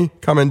 Army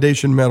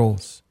Commendation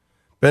Medals.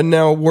 Ben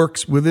now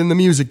works within the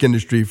music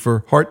industry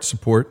for Heart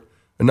Support,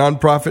 a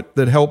nonprofit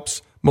that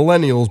helps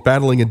millennials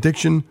battling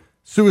addiction,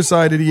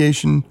 suicide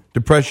ideation,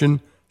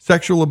 depression,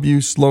 sexual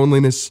abuse,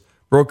 loneliness,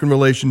 broken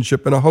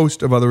relationship, and a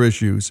host of other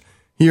issues.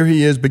 Here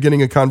he is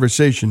beginning a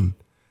conversation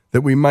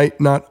that we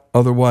might not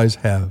otherwise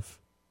have.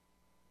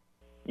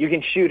 You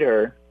can shoot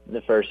her,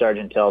 the first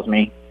sergeant tells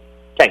me.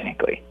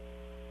 Technically.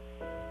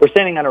 We're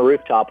standing on a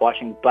rooftop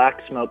watching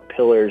black smoke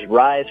pillars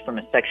rise from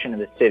a section of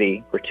the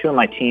city where two of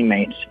my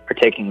teammates are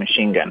taking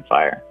machine gun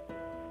fire.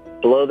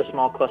 Below, the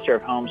small cluster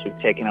of homes we've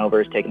taken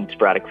over is taking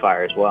sporadic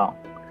fire as well.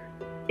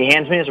 He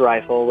hands me his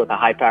rifle with a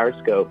high-powered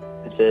scope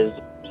and says,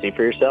 "See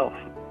for yourself."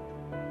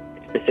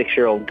 It's the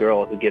 6-year-old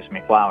girl who gives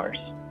me flowers.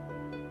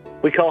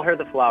 We call her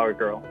the Flower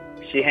Girl.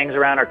 She hangs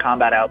around our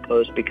combat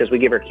outpost because we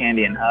give her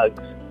candy and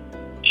hugs.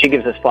 She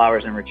gives us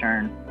flowers in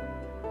return.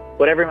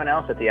 What everyone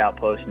else at the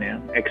outpost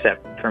knew,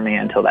 except for me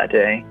until that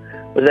day,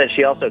 was that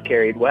she also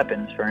carried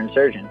weapons for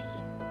insurgents.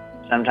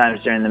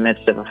 Sometimes during the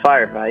midst of a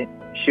firefight,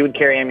 she would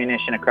carry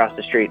ammunition across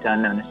the street to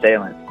unknown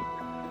assailants.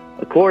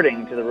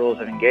 According to the rules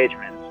of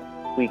engagement,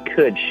 we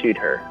could shoot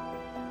her.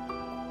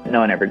 No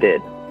one ever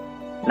did.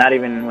 Not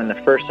even when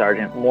the first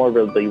sergeant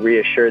morbidly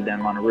reassured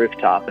them on a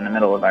rooftop in the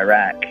middle of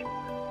Iraq.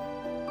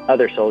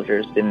 Other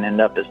soldiers didn't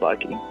end up as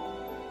lucky.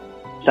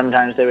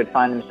 Sometimes they would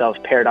find themselves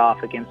paired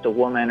off against a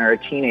woman or a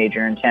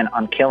teenager intent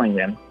on killing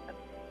them,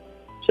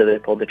 so they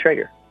pulled the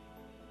trigger.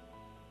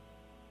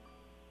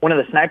 One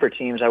of the sniper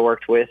teams I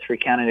worked with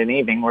recounted an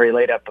evening where he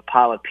laid up a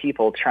pile of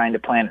people trying to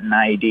plant an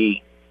IED.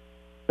 It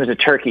was a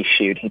turkey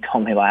shoot, he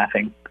told me,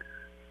 laughing.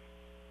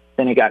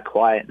 Then he got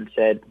quiet and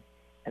said,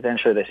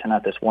 "Eventually they sent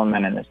out this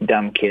woman and this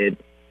dumb kid.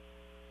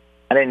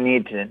 I didn't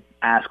need to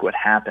ask what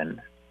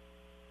happened."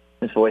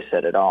 His voice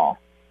said it all.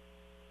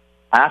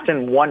 I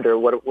often wonder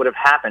what would have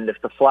happened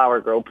if the Flower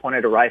Girl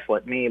pointed a rifle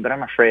at me, but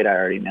I'm afraid I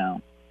already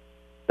know.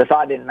 The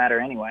thought didn't matter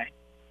anyway.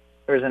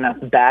 There was enough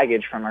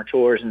baggage from our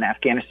tours in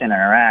Afghanistan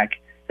and Iraq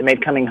that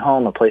made coming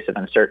home a place of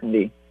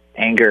uncertainty,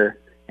 anger,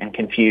 and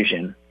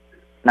confusion.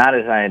 Not,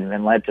 as I had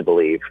been led to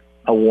believe,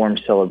 a warm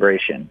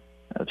celebration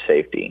of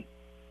safety.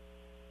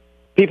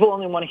 People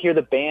only want to hear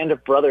the Band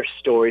of Brothers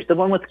stories, the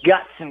one with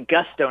guts and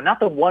gusto, not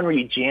the one where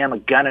you jam a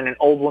gun in an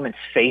old woman's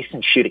face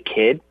and shoot a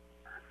kid.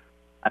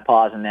 I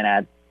pause and then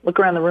add, "Look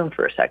around the room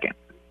for a second."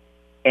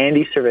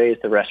 Andy surveys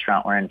the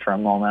restaurant we're in for a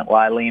moment while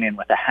I lean in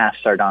with a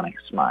half-sardonic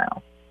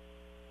smile.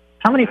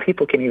 How many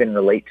people can even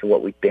relate to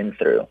what we've been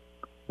through?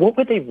 What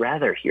would they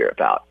rather hear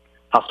about?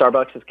 How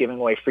Starbucks is giving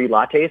away free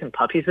lattes and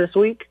puppies this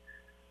week?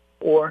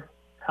 Or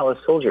how a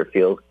soldier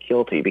feels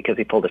guilty because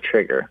he pulled a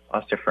trigger,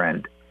 lost a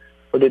friend,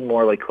 or did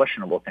morally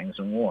questionable things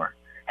in war?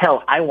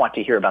 Hell, I want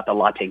to hear about the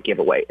latte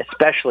giveaway,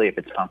 especially if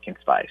it's pumpkin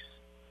spice.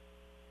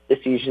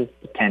 This eases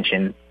the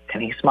tension,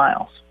 and he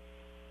smiles.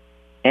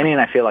 Andy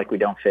and I feel like we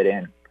don't fit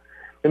in.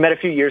 We met a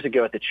few years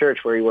ago at the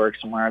church where he works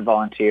and where I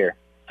volunteer.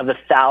 Of the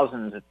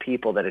thousands of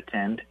people that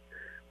attend,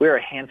 we are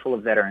a handful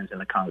of veterans in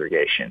the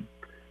congregation.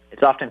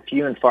 It's often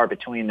few and far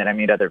between that I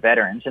meet other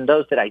veterans, and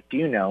those that I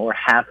do know or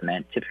have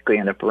met typically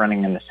end up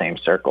running in the same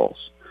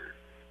circles.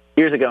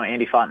 Years ago,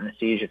 Andy fought in the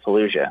siege of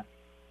Fallujah.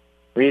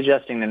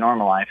 Readjusting to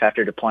normal life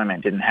after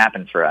deployment didn't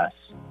happen for us.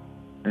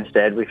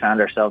 Instead, we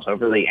found ourselves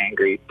overly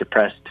angry,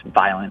 depressed,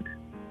 violent,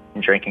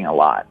 and drinking a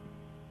lot.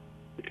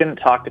 We couldn't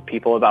talk to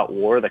people about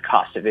war or the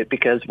cost of it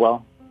because,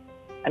 well,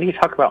 how do you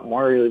talk about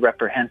morally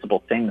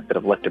reprehensible things that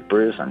have left a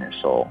bruise on your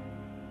soul?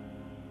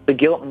 The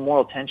guilt and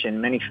moral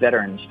tension many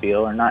veterans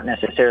feel are not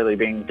necessarily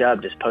being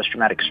dubbed as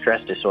post-traumatic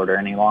stress disorder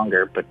any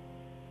longer, but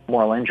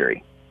moral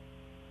injury.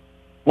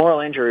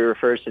 Moral injury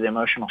refers to the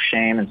emotional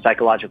shame and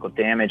psychological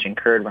damage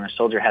incurred when a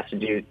soldier has to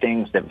do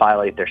things that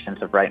violate their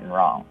sense of right and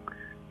wrong.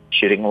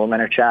 Shooting a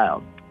woman or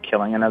child,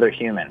 killing another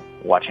human,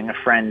 watching a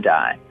friend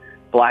die,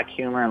 black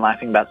humor and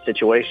laughing about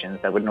situations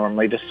that would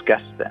normally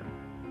disgust them.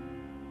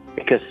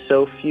 Because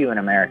so few in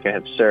America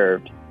have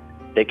served,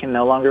 they can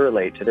no longer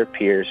relate to their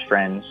peers,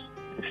 friends,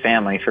 and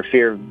family for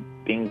fear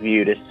of being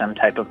viewed as some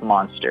type of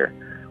monster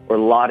or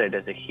lauded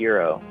as a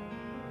hero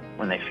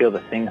when they feel the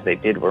things they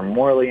did were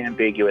morally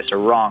ambiguous or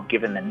wrong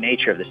given the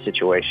nature of the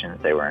situations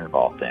they were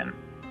involved in.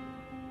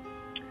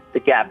 The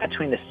gap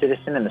between the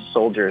citizen and the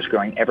soldier is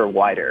growing ever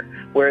wider,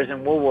 whereas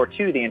in World War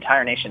II, the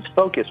entire nation's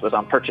focus was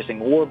on purchasing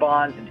war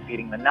bonds and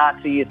defeating the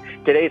Nazis.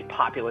 Today's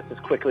populace is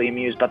quickly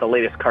amused by the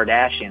latest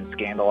Kardashian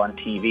scandal on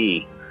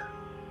TV.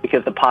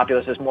 Because the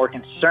populace is more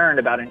concerned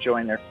about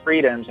enjoying their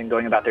freedoms and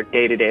going about their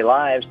day-to-day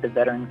lives, the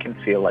veteran can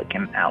feel like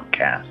an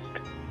outcast,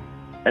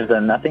 as though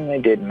nothing they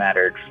did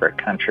mattered for a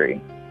country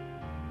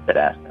that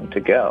asked them to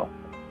go.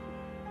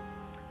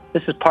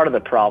 This is part of the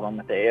problem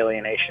with the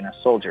alienation a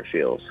soldier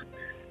feels.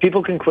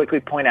 People can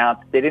quickly point out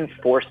that they didn't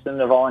force them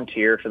to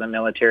volunteer for the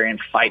military and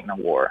fight in a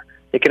war.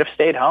 They could have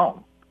stayed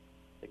home.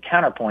 The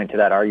counterpoint to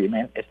that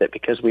argument is that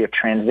because we have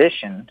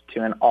transitioned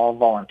to an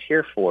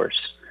all-volunteer force,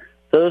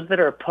 those that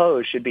are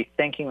opposed should be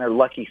thanking their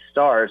lucky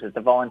stars that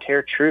the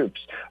volunteer troops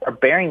are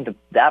bearing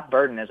that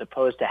burden as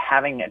opposed to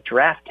having a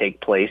draft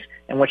take place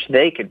in which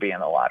they could be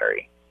in the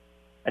lottery.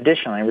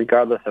 Additionally,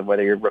 regardless of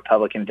whether you're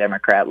Republican,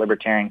 Democrat,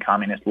 Libertarian,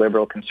 Communist,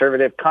 Liberal,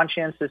 Conservative,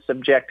 conscientious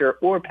objector,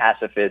 or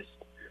pacifist,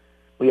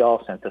 we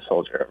all sent the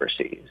soldier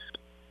overseas.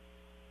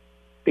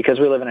 Because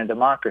we live in a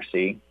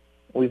democracy,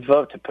 we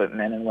vote to put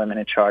men and women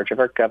in charge of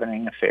our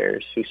governing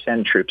affairs who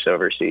send troops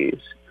overseas.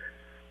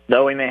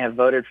 Though we may have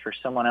voted for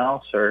someone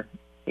else or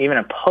even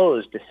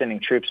opposed to sending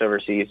troops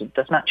overseas, it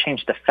does not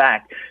change the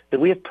fact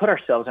that we have put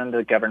ourselves under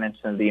the governance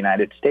of the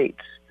United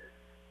States.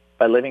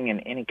 By living in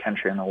any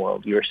country in the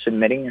world, you are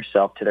submitting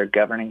yourself to their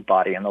governing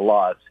body and the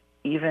laws,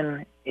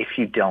 even if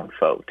you don't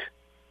vote.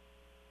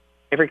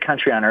 Every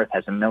country on earth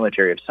has a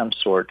military of some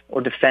sort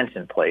or defense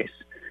in place,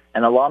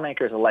 and the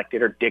lawmakers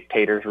elected or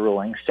dictators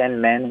ruling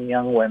send men and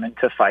young women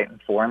to fight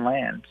in foreign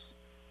lands,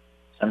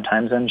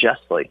 sometimes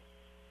unjustly.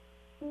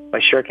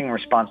 By shirking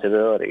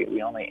responsibility,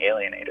 we only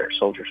alienate our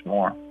soldiers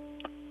more.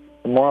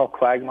 The moral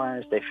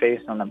quagmires they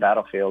face on the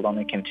battlefield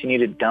only continue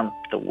to dump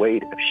the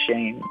weight of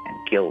shame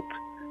and guilt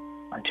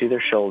onto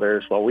their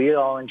shoulders while we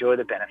all enjoy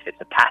the benefits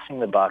of passing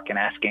the buck and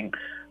asking,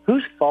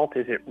 whose fault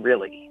is it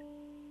really?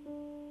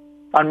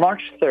 On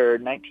March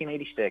 3rd,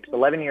 1986,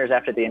 11 years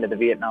after the end of the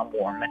Vietnam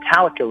War,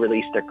 Metallica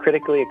released their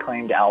critically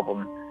acclaimed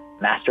album,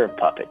 Master of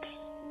Puppets.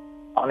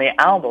 On the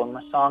album,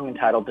 a song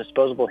entitled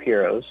Disposable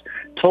Heroes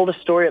told a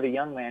story of a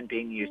young man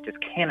being used as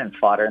cannon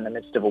fodder in the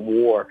midst of a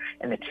war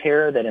and the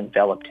terror that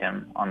enveloped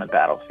him on the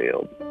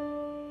battlefield.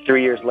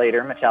 3 years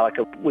later,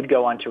 Metallica would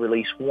go on to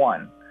release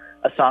One,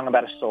 a song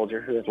about a soldier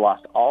who has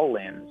lost all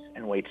limbs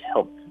and waits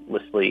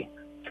helplessly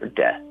for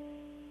death.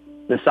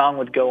 The song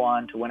would go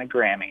on to win a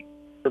Grammy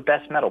for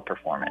Best Metal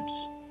Performance.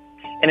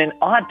 In an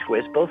odd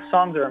twist, both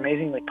songs are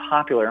amazingly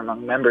popular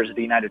among members of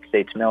the United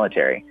States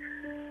military.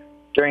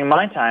 During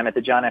my time at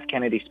the John F.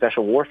 Kennedy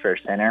Special Warfare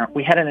Center,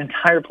 we had an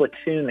entire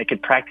platoon that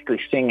could practically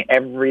sing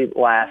every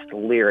last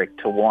lyric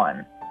to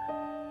One.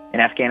 In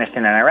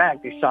Afghanistan and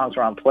Iraq, these songs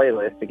were on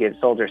playlists to get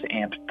soldiers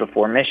amped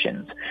before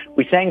missions.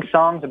 We sang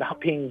songs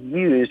about being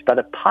used by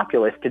the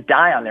populace to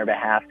die on their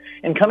behalf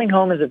and coming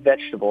home as a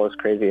vegetable, as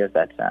crazy as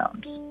that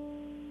sounds.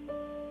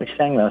 We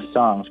sang those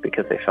songs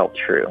because they felt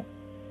true.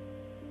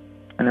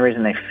 And the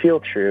reason they feel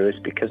true is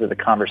because of the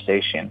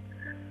conversation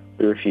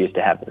we refuse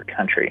to have with the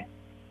country.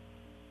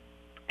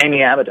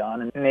 Amy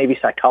Abaddon, a Navy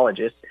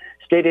psychologist,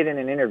 stated in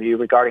an interview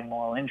regarding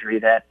moral injury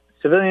that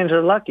civilians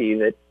are lucky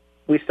that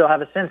we still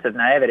have a sense of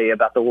naivety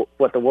about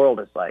what the world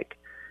is like.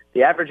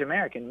 The average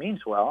American means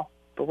well,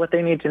 but what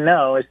they need to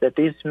know is that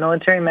these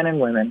military men and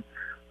women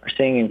are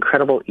seeing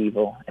incredible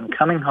evil and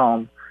coming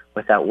home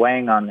without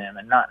weighing on them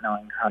and not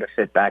knowing how to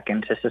fit back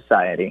into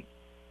society.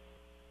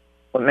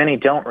 What many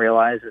don't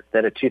realize is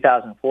that a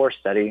 2004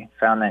 study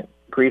found that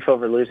grief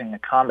over losing a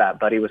combat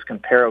buddy was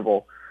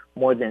comparable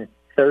more than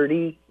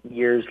 30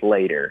 years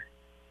later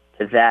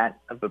to that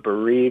of a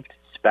bereaved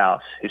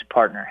spouse whose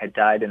partner had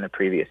died in the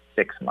previous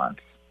 6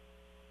 months.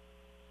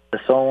 The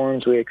soul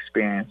wounds we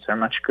experience are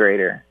much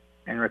greater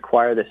and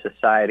require the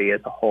society as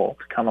a whole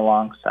to come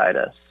alongside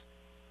us,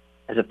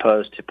 as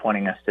opposed to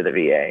pointing us to the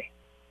VA.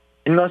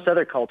 In most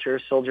other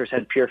cultures, soldiers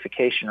had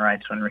purification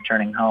rites when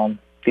returning home.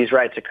 These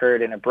rites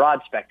occurred in a broad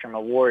spectrum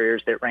of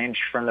warriors that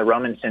ranged from the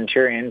Roman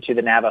centurion to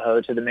the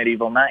Navajo to the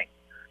medieval knight.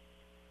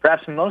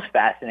 Perhaps most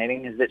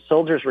fascinating is that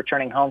soldiers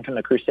returning home from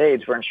the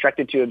Crusades were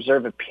instructed to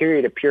observe a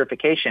period of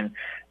purification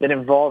that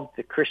involved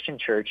the Christian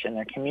church and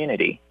their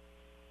community.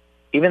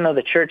 Even though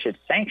the church had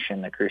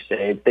sanctioned the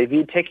Crusades, they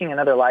viewed taking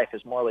another life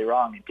as morally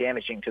wrong and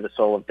damaging to the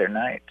soul of their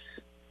knights.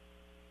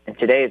 In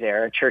today's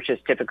era, churches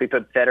typically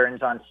put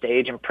veterans on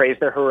stage and praise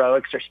their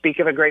heroics or speak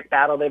of a great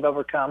battle they've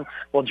overcome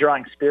while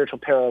drawing spiritual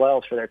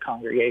parallels for their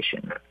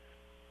congregation.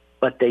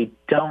 But they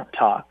don't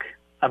talk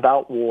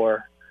about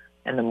war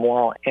and the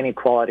moral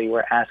inequality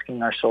we're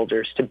asking our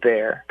soldiers to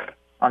bear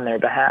on their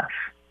behalf.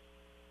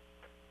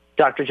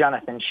 Dr.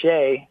 Jonathan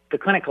Shea, the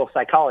clinical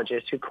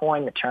psychologist who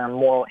coined the term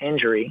moral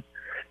injury,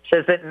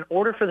 says that in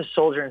order for the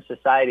soldier and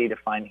society to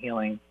find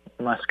healing,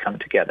 we must come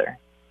together.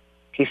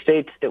 He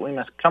states that we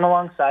must come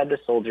alongside the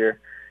soldier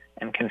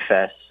and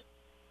confess,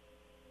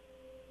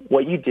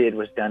 what you did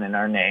was done in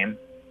our name,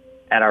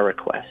 at our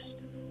request.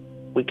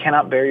 We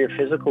cannot bear your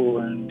physical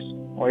wounds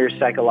or your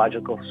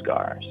psychological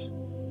scars,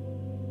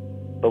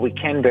 but we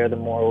can bear the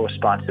moral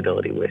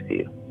responsibility with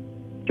you.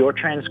 Your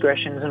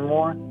transgressions and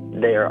more,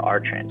 they are our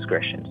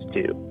transgressions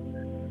too.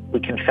 We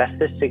confess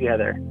this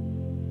together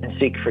and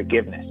seek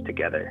forgiveness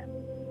together.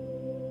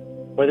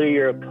 Whether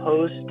you're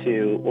opposed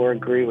to or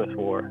agree with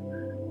war,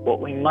 what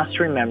we must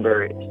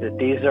remember is that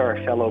these are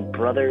our fellow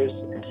brothers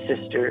and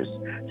sisters,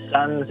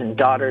 sons and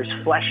daughters,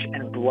 flesh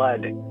and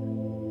blood,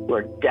 who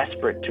are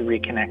desperate to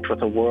reconnect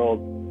with a world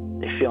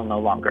they feel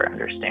no longer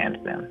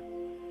understands them.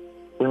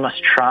 We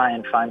must try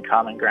and find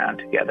common ground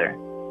together.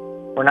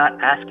 We're not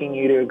asking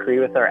you to agree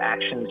with our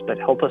actions, but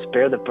help us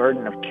bear the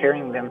burden of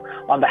carrying them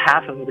on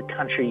behalf of the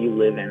country you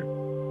live in.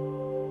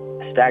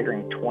 A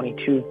staggering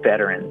 22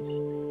 veterans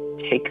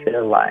take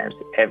their lives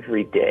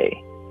every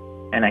day,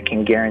 and I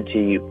can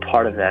guarantee you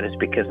part of that is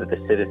because of the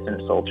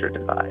citizen-soldier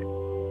divide.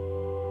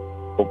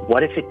 But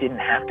what if it didn't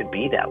have to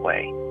be that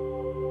way?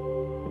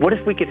 What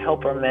if we could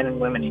help our men and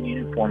women in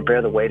uniform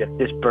bear the weight of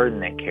this burden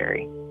they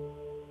carry?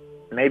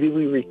 Maybe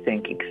we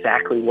rethink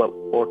exactly what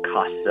war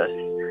costs us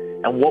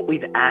and what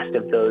we've asked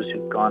of those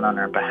who've gone on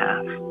our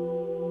behalf.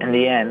 In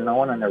the end, no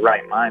one in their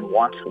right mind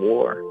wants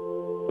war.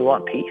 We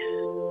want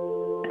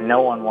peace, and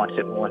no one wants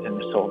it more than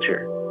the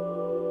soldier.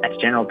 As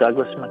General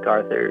Douglas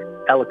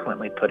MacArthur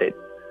eloquently put it,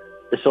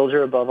 the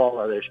soldier above all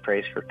others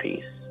prays for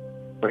peace,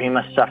 for he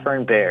must suffer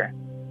and bear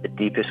the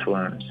deepest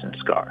wounds and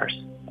scars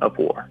of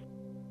war.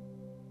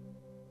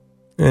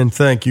 And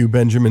thank you,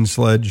 Benjamin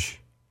Sledge.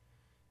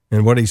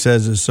 And what he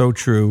says is so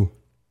true.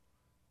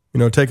 You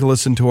know, take a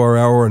listen to our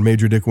hour on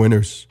Major Dick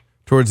Winters.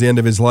 Towards the end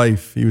of his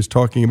life, he was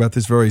talking about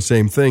this very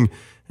same thing,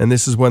 and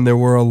this is when there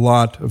were a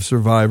lot of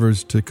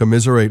survivors to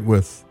commiserate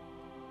with.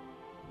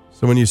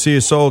 So when you see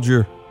a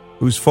soldier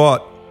who's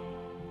fought,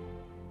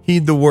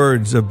 heed the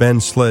words of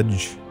Ben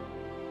Sledge.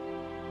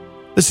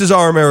 This is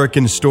Our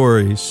American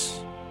Stories,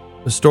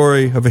 the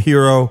story of a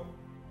hero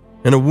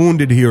and a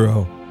wounded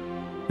hero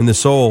in the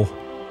soul.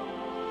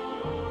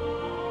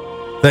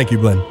 Thank you,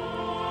 Glenn.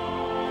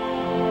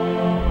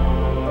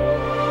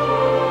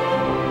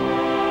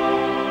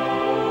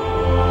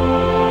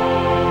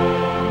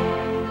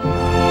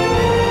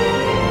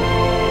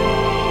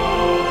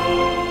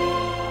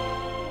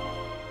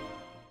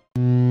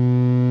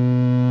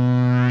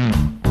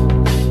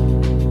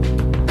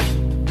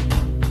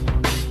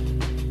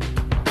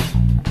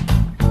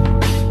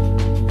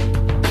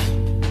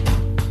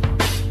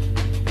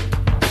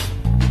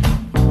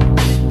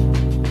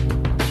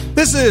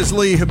 This is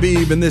Lee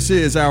Habib, and this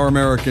is Our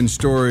American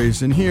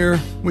Stories. And here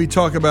we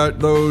talk about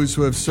those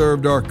who have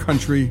served our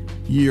country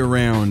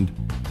year-round,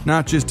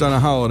 not just on a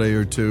holiday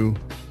or two.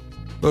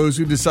 Those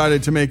who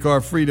decided to make our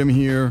freedom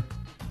here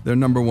their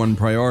number one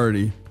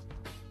priority.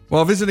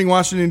 While visiting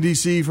Washington,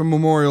 D.C. for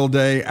Memorial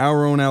Day,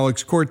 our own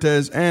Alex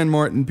Cortez and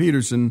Martin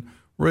Peterson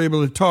were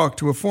able to talk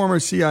to a former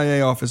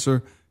CIA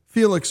officer,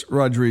 Felix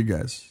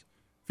Rodrguez.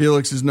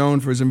 Felix is known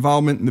for his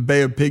involvement in the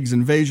Bay of Pigs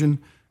invasion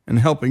and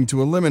helping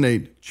to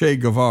eliminate Che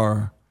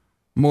Guevara.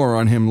 More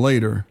on him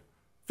later.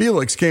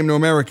 Felix came to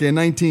America in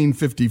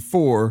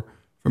 1954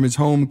 from his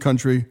home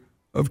country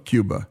of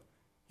Cuba.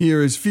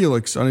 Here is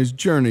Felix on his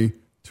journey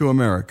to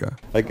America.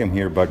 I came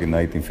here back in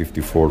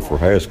 1954 for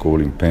high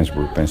school in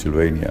Pennsburg,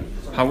 Pennsylvania.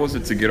 How was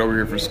it to get over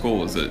here for school?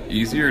 Was it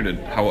easier?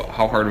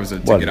 How hard was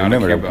it to get out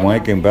of Cuba? When I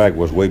came back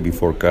was way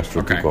before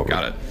Castro took over.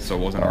 Got it. So it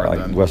wasn't hard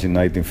then. It was in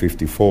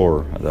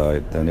 1954.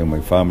 I knew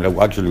my family.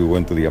 Actually, we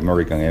went to the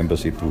American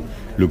Embassy to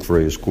look for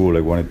a school.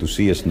 I wanted to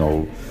see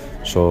snow.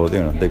 So,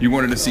 you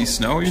wanted to see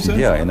snow, you said?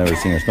 Yeah, I never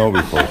seen snow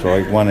before. So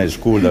I wanted a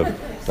school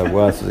that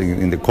was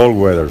in the cold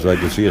weather so I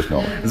could see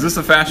snow. Is this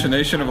a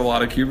fascination of a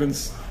lot of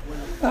Cubans?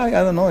 I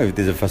don't know if it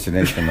is a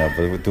fascination or not,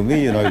 but to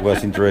me, it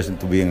was interesting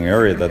to be in an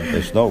area that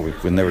there's snow.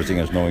 We've never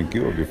seen snow in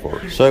Cuba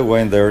before. So I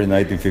went there in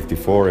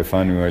 1954. I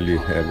finally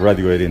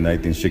graduated in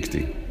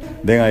 1960.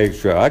 Then I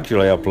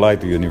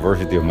applied to the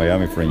University of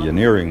Miami for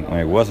engineering, and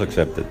I was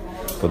accepted.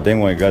 But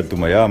then when I got to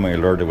Miami, I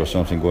learned there was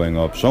something going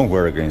up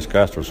somewhere against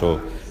Castro, so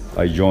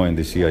I joined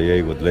the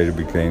CIA, what later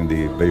became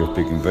the Bay of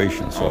Pig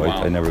invasion. So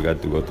I never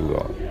got to go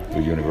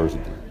to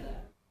university.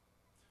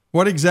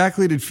 What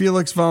exactly did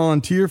Felix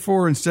volunteer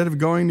for instead of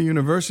going to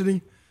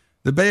university?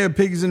 The Bay of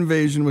Pigs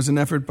invasion was an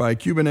effort by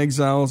Cuban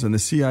exiles and the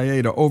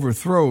CIA to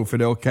overthrow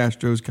Fidel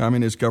Castro's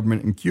communist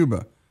government in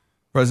Cuba.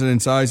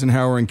 Presidents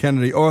Eisenhower and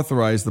Kennedy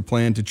authorized the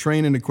plan to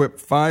train and equip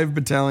 5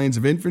 battalions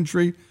of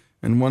infantry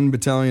and 1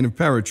 battalion of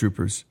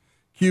paratroopers.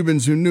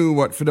 Cubans who knew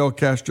what Fidel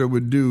Castro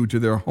would do to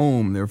their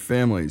home, their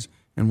families,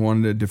 and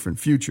wanted a different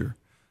future.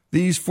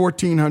 These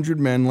 1,400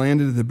 men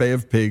landed at the Bay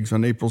of Pigs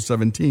on April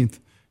 17th,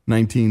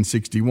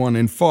 1961,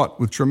 and fought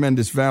with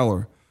tremendous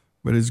valor.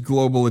 But as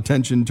global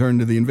attention turned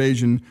to the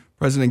invasion,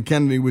 President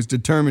Kennedy was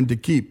determined to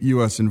keep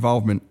U.S.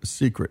 involvement a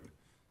secret.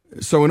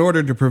 So in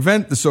order to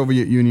prevent the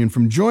Soviet Union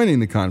from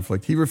joining the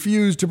conflict, he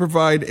refused to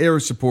provide air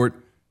support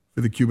for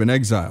the Cuban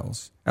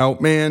exiles.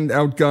 Outmanned,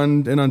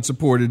 outgunned, and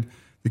unsupported,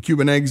 the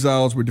Cuban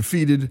exiles were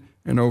defeated,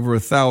 and over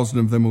 1,000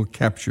 of them were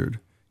captured.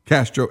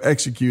 Castro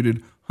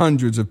executed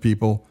hundreds of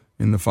people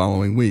in the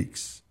following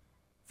weeks.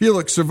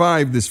 Felix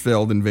survived this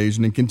failed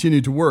invasion and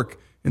continued to work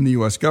in the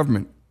U.S.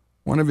 government.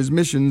 One of his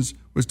missions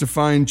was to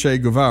find Che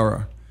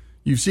Guevara.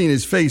 You've seen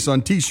his face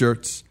on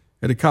T-shirts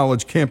at a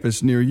college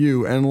campus near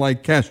you, and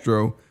like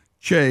Castro,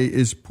 Che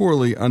is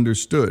poorly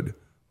understood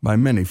by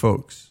many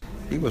folks.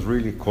 He was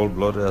really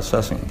cold-blooded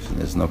assassin.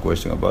 There's no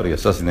question about it. He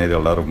assassinated a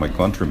lot of my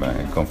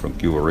countrymen. I come from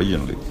Cuba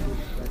originally.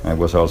 I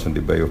was also in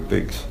the Bay of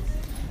Pigs.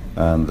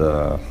 And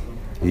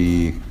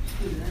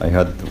I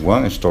had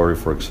one story,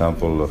 for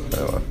example,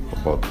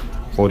 about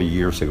 40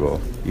 years ago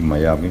in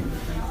Miami,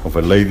 of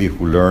a lady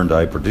who learned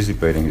I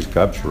participated in his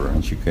capture,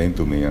 and she came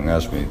to me and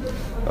asked me,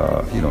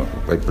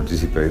 if I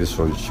participated.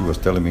 So she was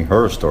telling me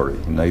her story.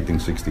 In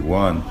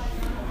 1961,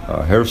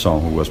 her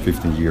son, who was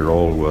 15 years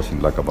old, was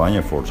in La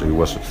Cabaña Fort, so he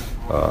was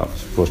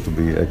supposed to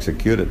be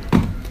executed.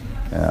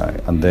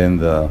 And then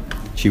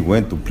she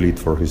went to plead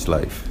for his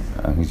life.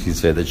 And he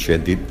said that she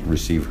did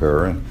receive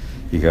her, and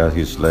he had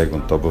his leg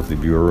on top of the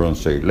bureau and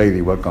said,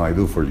 "Lady, what can I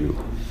do for you?"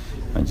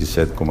 And she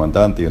said,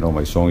 "Comandante,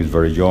 my son is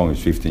very young,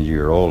 he's 15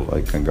 years old.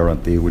 I can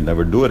guarantee he will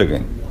never do it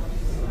again."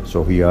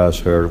 So he asked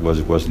her what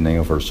was the name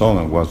of her son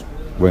and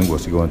when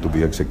was he going to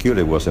be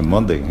executed. It was a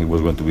Monday. He was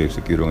going to be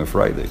executed on a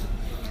Friday.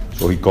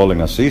 So he called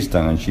an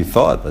assistant, and she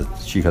thought that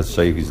she had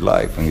saved his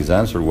life. And his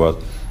answer was,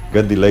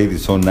 "Get the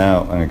lady's son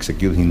now and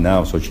execute him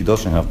now so she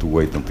doesn't have to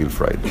wait until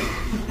Friday."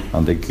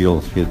 And they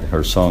killed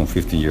her son,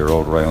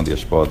 15-year-old, right on the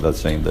spot that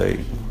same day,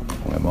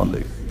 on a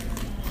Monday.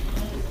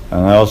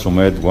 And I also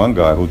met one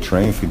guy who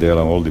trained Fidel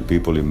and all the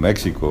people in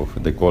Mexico.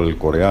 They call it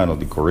Coreano,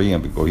 the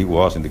Korean, because he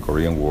was in the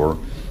Korean War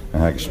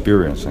and had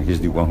experience. And he's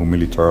the one who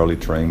militarily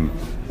trained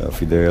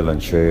Fidel and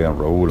Che and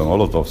Raul and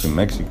all of those in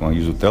Mexico. And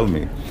he used to tell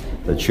me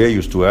that Che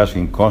used to ask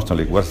him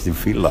constantly, what does it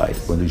feel like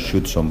when you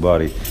shoot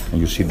somebody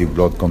and you see the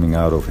blood coming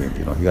out of him?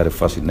 You know, he had a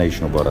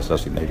fascination about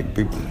assassinating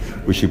people,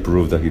 which he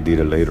proved that he did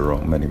it later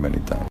on many, many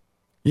times.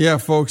 Yeah,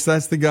 folks,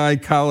 that's the guy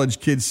college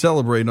kids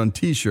celebrate on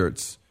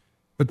T-shirts.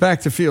 But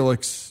back to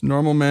Felix.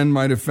 Normal men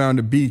might have found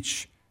a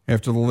beach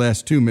after the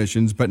last 2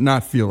 missions, but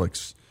not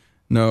Felix.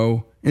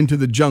 No, into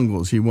the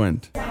jungles he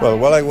went. Well,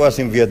 while I was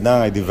in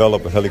Vietnam, I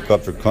developed a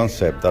helicopter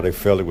concept that I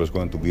felt it was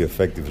going to be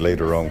effective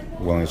later on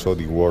when I saw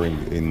the war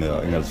in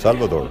El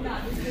Salvador.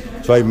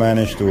 So I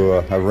managed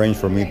to arrange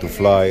for me to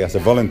fly as a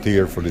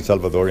volunteer for the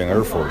Salvadorian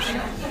Air Force.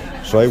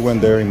 So I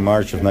went there in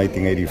March of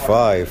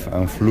 1985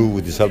 and flew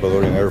with the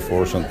Salvadorian Air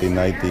Force until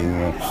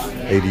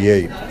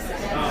 1988.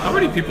 How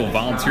many people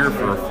volunteer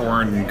for a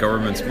foreign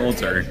government's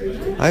military?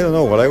 I don't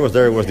know. While I was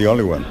there, I was the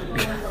only one.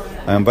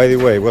 And by the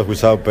way, it was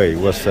without pay. It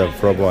was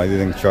probably I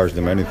didn't charge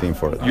them anything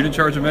for it. You didn't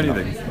charge them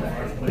anything?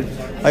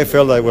 I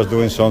felt I was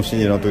doing something,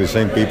 to the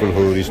same people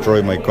who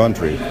destroyed my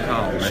country.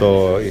 Oh,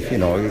 so, it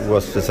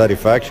was a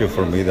satisfaction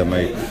for me that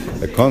my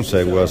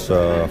concept was,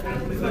 was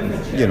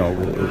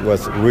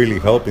really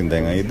helping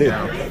them, and it did.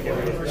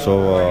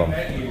 So,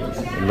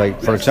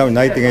 for example, in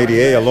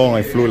 1988 alone,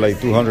 I flew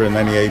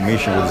 298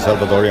 missions with the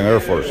Salvadorian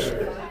Air Force.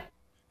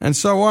 And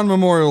so on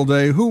Memorial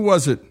Day, who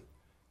was it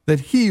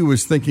that he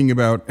was thinking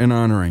about and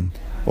honoring?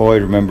 Oh, I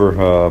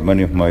remember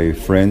many of my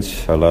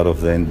friends, a lot of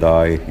them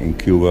died in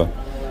Cuba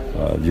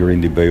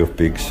during the Bay of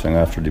Pigs and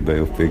after the Bay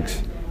of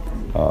Pigs.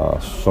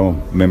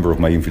 Some member of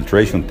my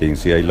infiltration team,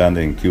 I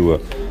landed in Cuba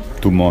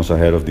 2 months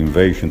ahead of the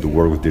invasion to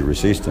work with the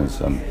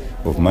resistance. And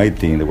of my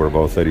team, there were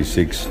about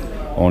 36.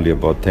 Only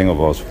about 10 of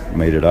us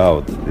made it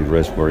out. The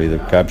rest were either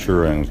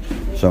captured and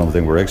some of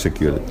them were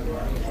executed.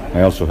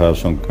 I also have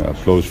some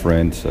close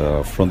friends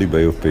from the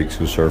Bay of Pigs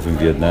who served in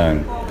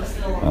Vietnam,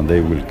 and they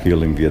were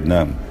killed in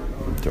Vietnam,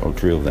 all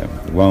 3 of them.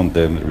 One of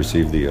them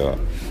received the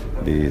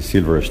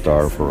Silver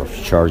Star for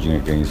charging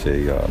against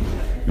a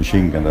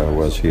machine gun that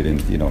was hitting,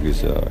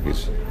 his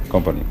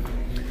company.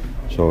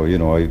 So,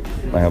 I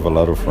have a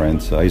lot of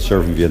friends. I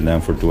served in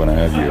Vietnam for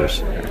 2.5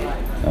 years.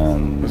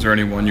 Was there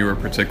anyone you were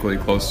particularly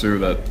close to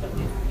that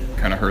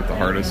kind of hurt the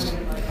hardest?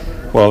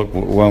 Well,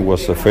 one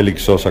was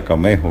Felix Sosa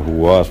Camejo, who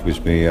was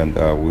with me, and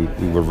we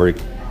were very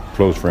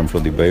close friends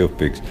from the Bay of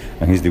Pigs,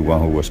 and he's the one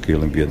who was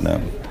killed in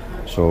Vietnam.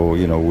 So,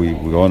 we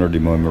honor the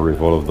memory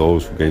of all of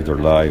those who gave their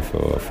life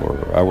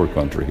for our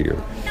country here.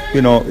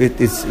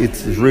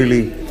 It's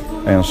really,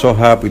 I am so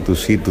happy to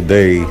see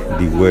today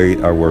the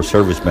way our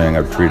servicemen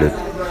are treated.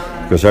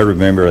 Because I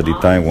remember at the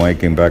time when I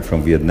came back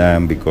from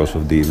Vietnam because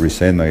of the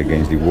resentment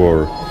against the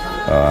war,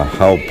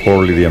 how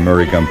poorly the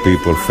American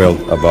people felt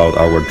about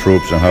our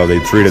troops and how they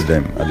treated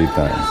them at the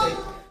time.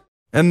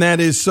 And that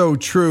is so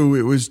true.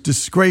 It was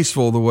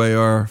disgraceful the way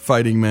our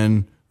fighting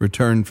men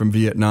returned from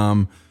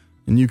Vietnam.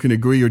 And you can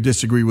agree or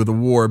disagree with the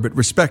war, but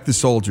respect the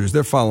soldiers.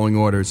 They're following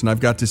orders. And I've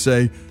got to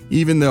say,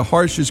 even the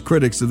harshest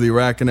critics of the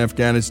Iraq and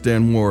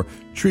Afghanistan war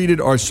treated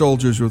our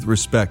soldiers with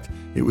respect.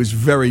 It was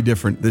very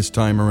different this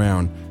time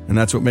around. And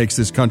that's what makes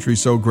this country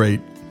so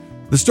great.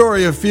 The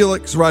story of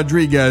Felix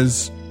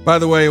Rodrguez, by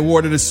the way,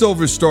 awarded a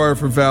Silver Star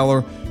for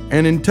valor,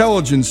 an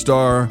Intelligence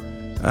Star,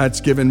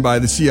 that's given by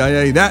the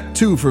CIA, that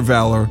too for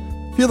valor.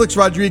 Felix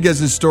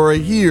Rodriguez's story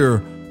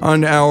here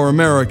on Our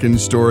American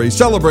Story,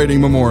 celebrating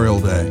Memorial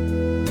Day.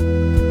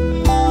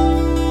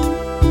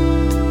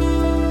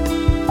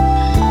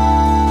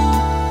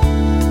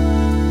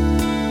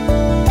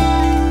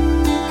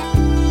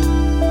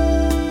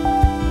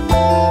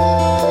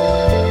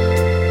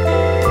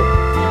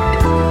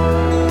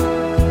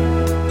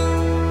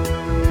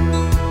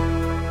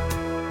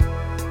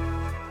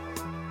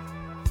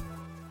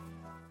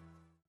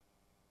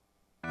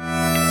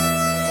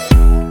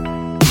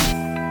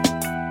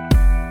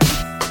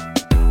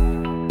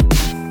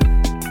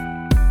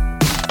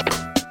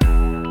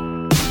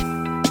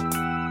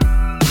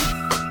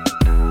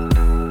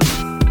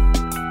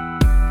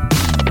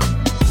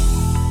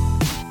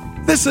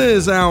 This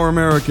is Our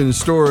American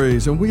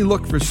Stories, and we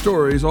look for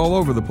stories all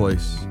over the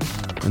place.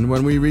 And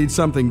when we read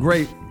something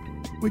great,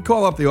 we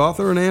call up the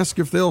author and ask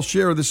if they'll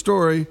share the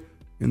story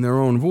in their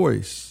own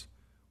voice.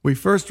 We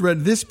first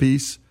read this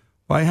piece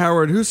by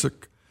Howard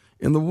Husock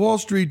in the Wall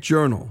Street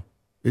Journal.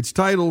 It's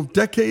titled,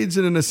 "Decades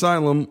in an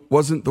Asylum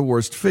Wasn't the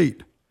Worst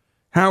Fate."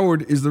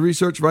 Howard is the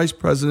research vice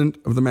president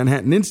of the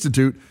Manhattan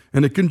Institute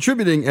and a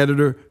contributing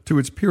editor to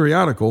its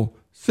periodical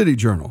City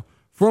Journal,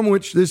 from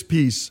which this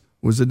piece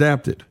was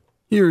adapted.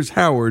 Here's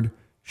Howard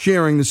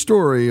sharing the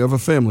story of a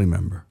family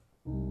member.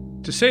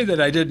 To say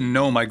that I didn't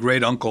know my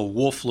great-uncle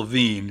Wolf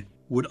Levine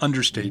would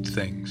understate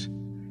things.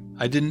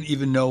 I didn't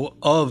even know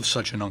of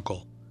such an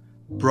uncle,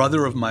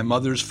 brother of my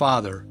mother's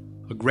father,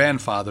 a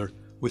grandfather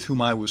with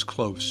whom I was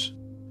close.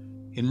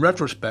 In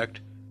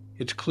retrospect,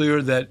 it's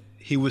clear that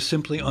he was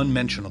simply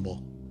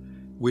unmentionable.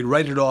 We'd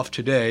write it off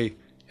today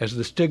as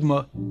the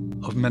stigma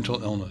of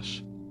mental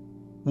illness.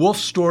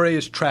 Wolf's story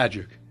is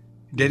tragic,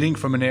 dating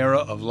from an era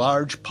of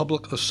large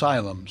public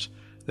asylums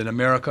that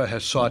America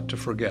has sought to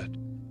forget.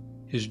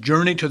 His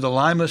journey to the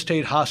Lima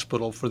State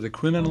Hospital for the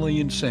Criminally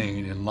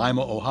Insane in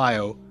Lima,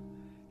 Ohio,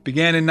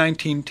 began in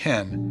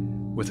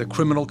 1910 with a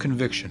criminal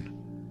conviction,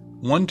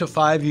 1 to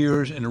 5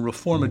 years in a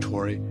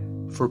reformatory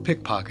for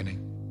pickpocketing.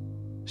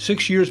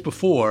 6 years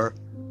before,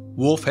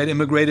 Wolf had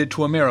immigrated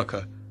to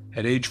America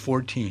at age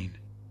 14.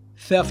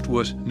 Theft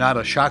was not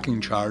a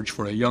shocking charge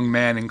for a young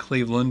man in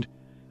Cleveland,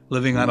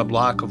 living on a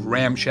block of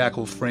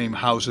ramshackle frame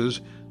houses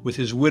with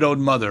his widowed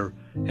mother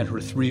and her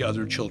 3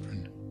 other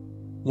children.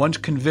 Once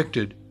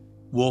convicted,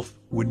 Wolf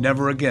would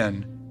never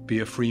again be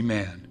a free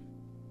man.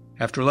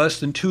 After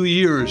less than 2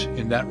 years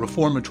in that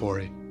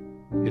reformatory,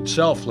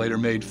 itself later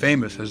made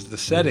famous as the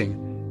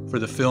setting for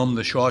the film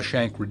The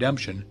Shawshank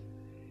Redemption,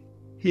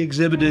 he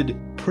exhibited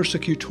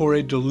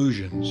persecutory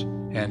delusions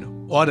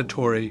and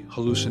auditory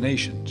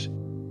hallucinations.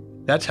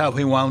 That's how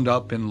he wound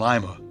up in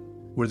Lima,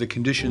 where the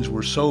conditions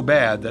were so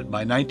bad that by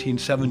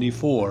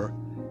 1974,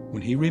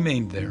 when he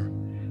remained there,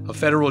 a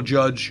federal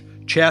judge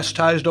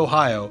chastised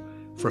Ohio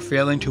for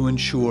failing to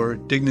ensure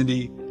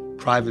dignity,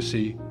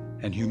 privacy,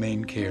 and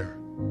humane care.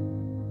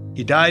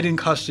 He died in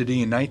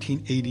custody in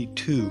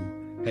 1982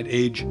 at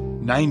age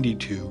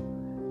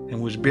 92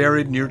 and was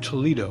buried near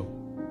Toledo,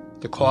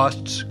 the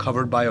costs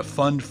covered by a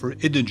fund for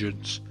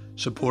indigents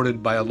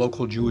supported by a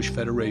local Jewish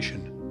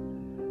federation.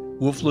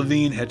 Wolf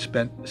Levine had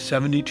spent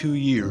 72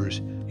 years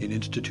in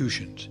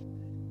institutions.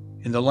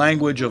 In the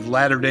language of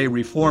latter-day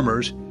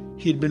reformers,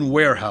 he had been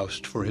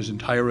warehoused for his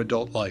entire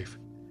adult life.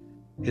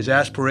 His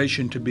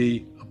aspiration to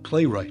be a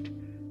playwright,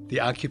 the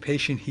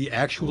occupation he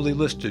actually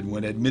listed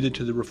when admitted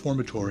to the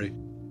reformatory,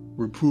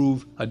 would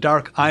prove a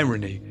dark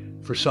irony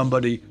for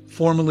somebody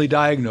formerly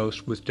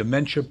diagnosed with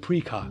dementia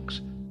praecox,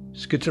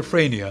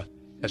 schizophrenia,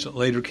 as it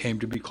later came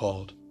to be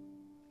called.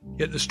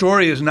 Yet the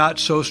story is not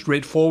so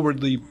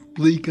straightforwardly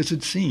bleak as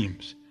it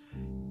seems,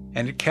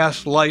 and it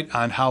casts light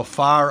on how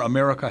far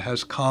America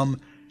has come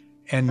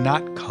and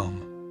not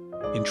come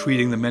in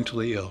treating the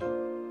mentally ill.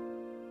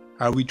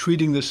 Are we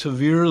treating the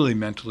severely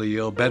mentally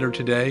ill better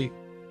today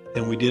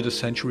than we did a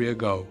century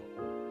ago?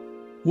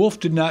 Wolf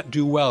did not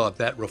do well at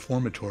that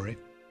reformatory.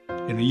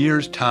 In a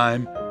year's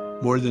time,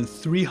 more than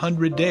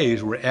 300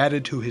 days were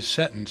added to his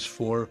sentence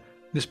for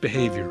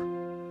misbehavior.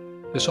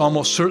 This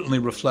almost certainly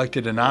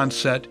reflected an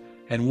onset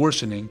and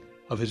worsening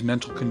of his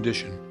mental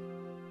condition.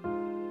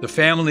 The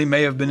family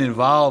may have been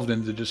involved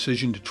in the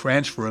decision to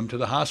transfer him to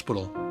the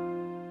hospital.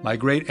 My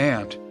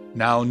great-aunt,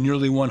 now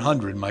nearly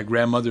 100, my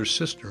grandmother's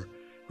sister,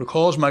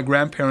 recalls my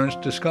grandparents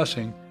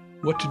discussing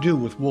what to do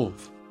with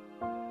Wolf.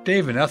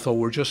 Dave and Ethel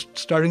were just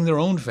starting their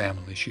own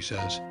family, she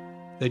says.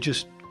 They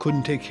just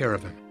couldn't take care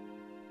of him.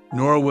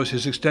 Nor was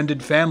his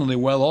extended family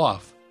well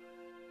off.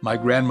 My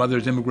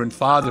grandmother's immigrant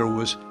father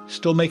was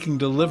still making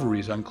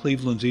deliveries on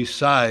Cleveland's east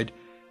side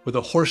with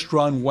a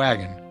horse-drawn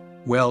wagon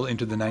well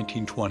into the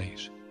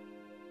 1920s.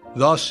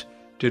 Thus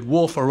did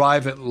Wolf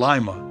arrive at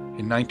Lima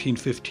in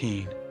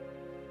 1915.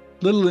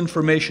 Little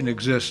information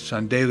exists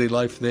on daily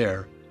life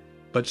there,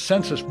 but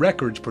census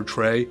records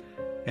portray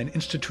an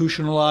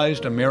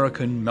institutionalized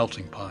American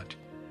melting pot.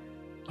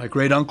 My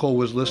great-uncle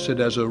was listed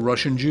as a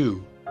Russian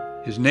Jew.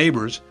 His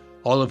neighbors,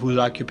 all of whose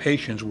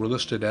occupations were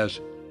listed as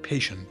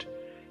patient,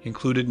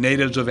 included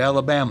natives of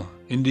Alabama,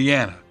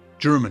 Indiana,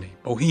 Germany,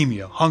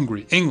 Bohemia,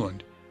 Hungary,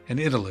 England, and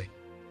Italy.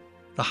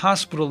 The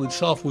hospital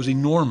itself was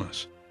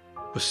enormous.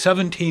 With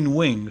 17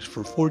 wings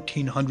for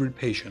 1,400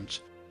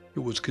 patients, it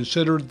was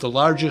considered the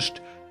largest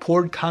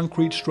poured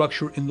concrete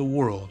structure in the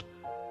world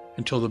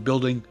until the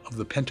building of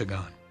the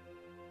Pentagon.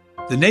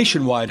 The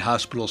nationwide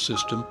hospital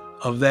system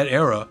of that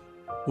era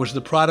was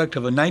the product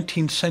of a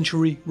 19th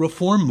century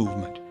reform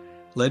movement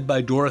led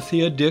by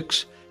Dorothea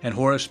Dix and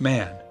Horace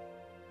Mann.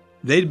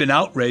 They'd been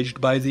outraged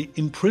by the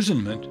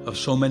imprisonment of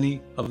so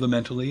many of the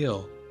mentally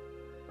ill.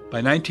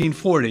 By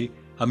 1940,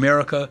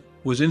 America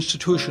was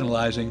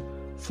institutionalizing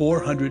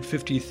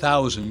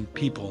 450,000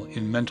 people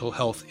in mental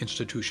health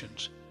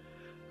institutions.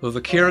 Though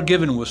the care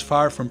given was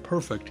far from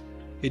perfect,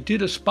 it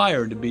did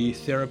aspire to be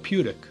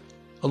therapeutic.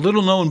 A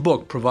little-known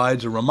book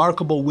provides a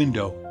remarkable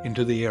window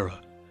into the era.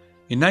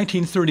 In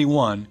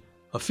 1931,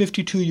 a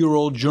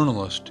 52-year-old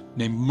journalist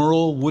named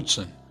Merle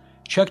Woodson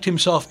checked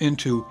himself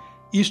into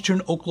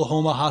Eastern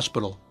Oklahoma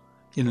Hospital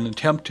in an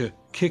attempt to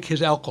kick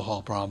his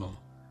alcohol problem.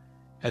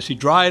 As he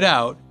dried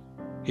out,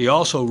 he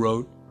also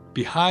wrote,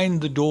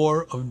 "Behind the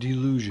Door of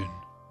Delusion,"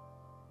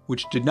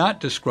 which did not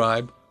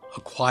describe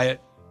a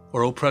quiet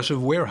or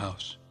oppressive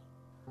warehouse.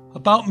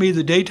 About me,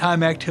 the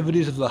daytime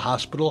activities of the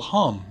hospital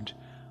hummed.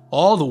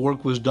 All the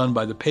work was done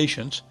by the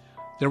patients.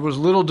 There was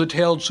little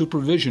detailed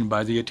supervision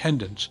by the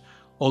attendants,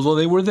 although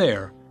they were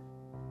there,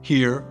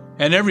 here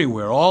and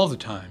everywhere, all the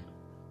time.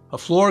 A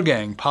floor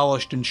gang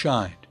polished and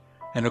shined,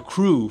 and a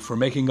crew for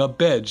making up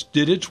beds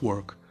did its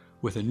work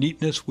with a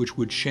neatness which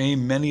would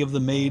shame many of the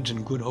maids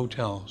in good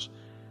hotels.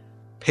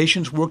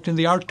 Patients worked in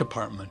the art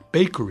department,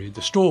 bakery,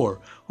 the store,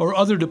 or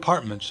other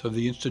departments of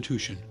the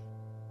institution.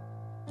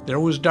 There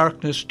was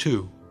darkness,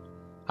 too.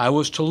 I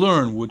was to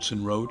learn,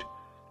 Woodson wrote,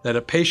 that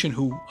a patient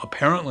who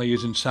apparently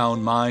is in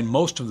sound mind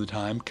most of the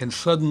time can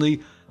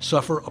suddenly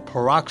suffer a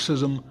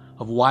paroxysm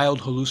of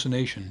wild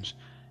hallucinations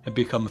and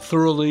become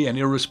thoroughly and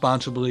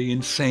irresponsibly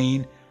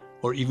insane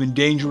or even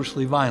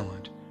dangerously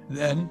violent,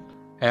 then,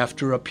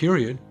 after a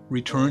period,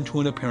 return to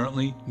an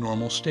apparently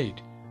normal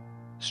state.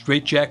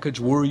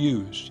 Straitjackets were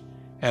used,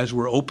 as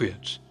were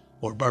opiates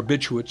or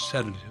barbiturate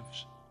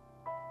sedatives.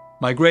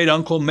 My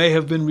great-uncle may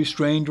have been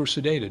restrained or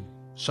sedated.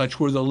 Such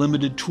were the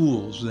limited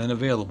tools then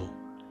available.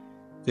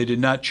 They did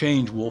not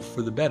change Wolf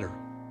for the better.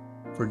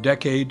 For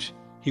decades,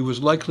 he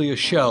was likely a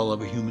shell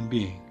of a human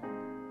being.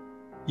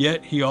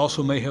 Yet he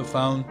also may have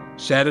found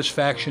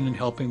satisfaction in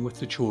helping with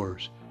the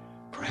chores,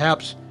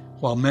 perhaps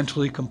while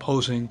mentally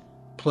composing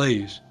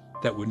plays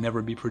that would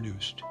never be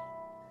produced.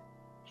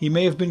 He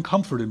may have been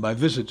comforted by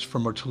visits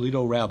from a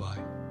Toledo rabbi.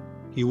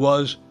 He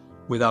was,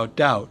 without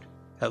doubt,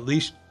 at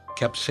least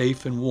kept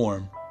safe and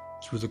warm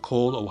through the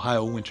cold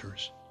Ohio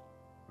winters.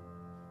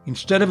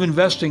 Instead of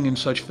investing in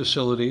such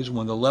facilities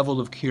when the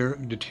level of care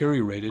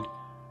deteriorated,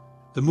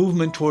 the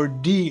movement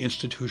toward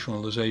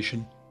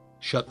deinstitutionalization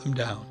shut them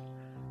down.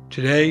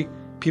 Today,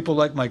 people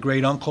like my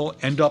great-uncle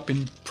end up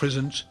in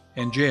prisons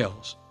and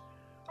jails.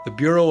 The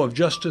Bureau of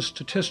Justice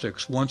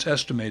Statistics once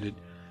estimated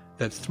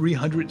that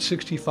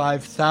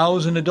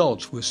 365,000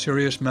 adults with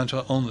serious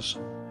mental illness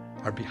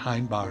are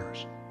behind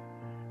bars.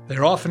 They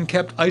are often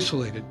kept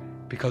isolated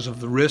because of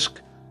the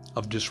risk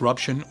of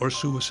disruption or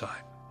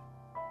suicide.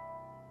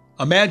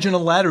 Imagine a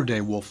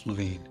latter-day Wolf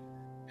Levine.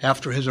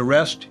 After his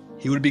arrest,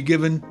 he would be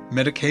given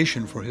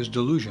medication for his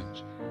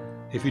delusions.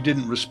 If he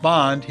didn't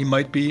respond, he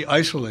might be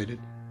isolated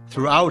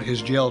throughout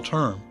his jail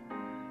term.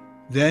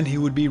 Then he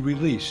would be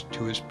released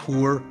to his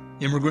poor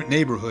immigrant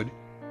neighborhood,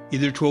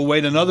 either to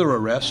await another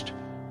arrest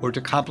or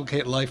to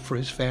complicate life for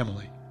his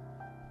family.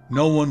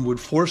 No one would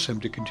force him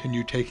to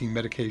continue taking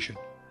medication.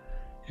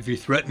 If he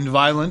threatened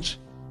violence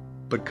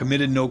but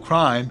committed no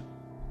crime,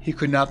 he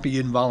could not be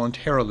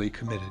involuntarily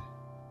committed.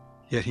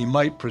 Yet he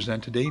might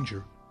present a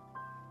danger.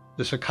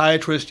 The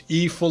psychiatrist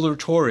E. Fuller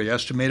Torrey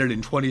estimated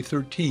in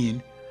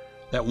 2013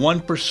 that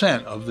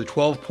 1% of the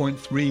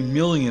 12.3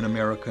 million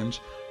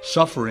Americans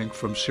suffering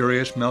from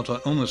serious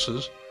mental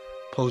illnesses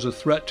pose a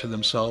threat to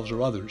themselves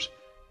or others.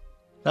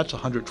 That's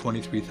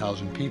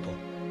 123,000 people,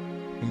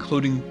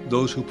 including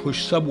those who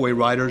push subway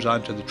riders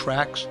onto the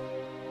tracks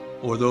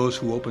or those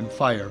who open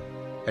fire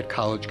at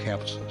college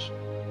campuses.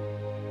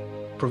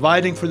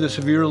 Providing for the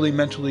severely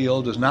mentally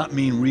ill does not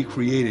mean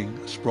recreating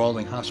a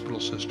sprawling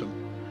hospital system.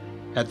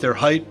 At their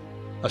height,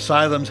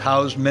 asylums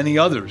housed many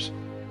others,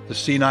 the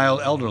senile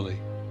elderly,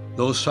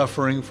 those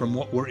suffering from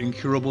what were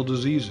incurable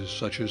diseases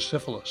such as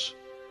syphilis.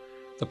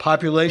 The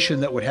population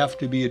that would have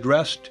to be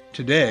addressed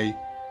today,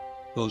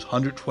 those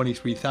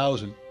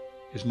 123,000,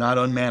 is not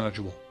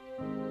unmanageable.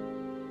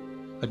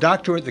 A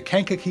doctor at the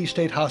Kankakee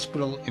State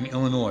Hospital in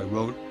Illinois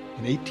wrote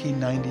in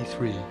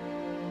 1893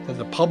 that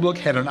the public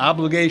had an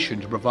obligation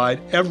to provide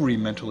every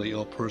mentally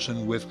ill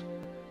person with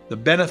the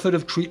benefit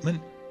of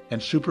treatment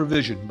and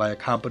supervision by a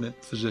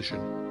competent physician.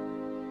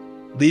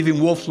 Leaving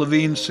Wolf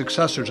Levine's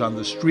successors on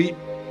the street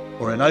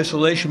or in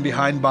isolation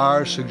behind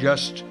bars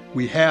suggests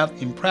we have,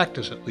 in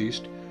practice at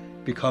least,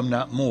 become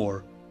not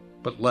more,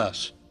 but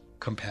less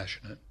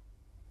compassionate.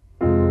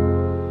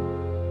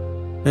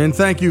 And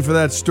thank you for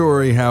that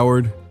story,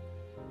 Howard.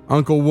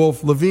 Uncle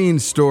Wolf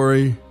Levine's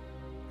story,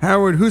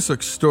 Howard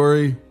Husock's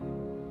story,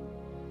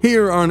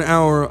 here on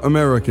Our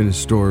American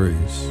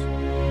Stories.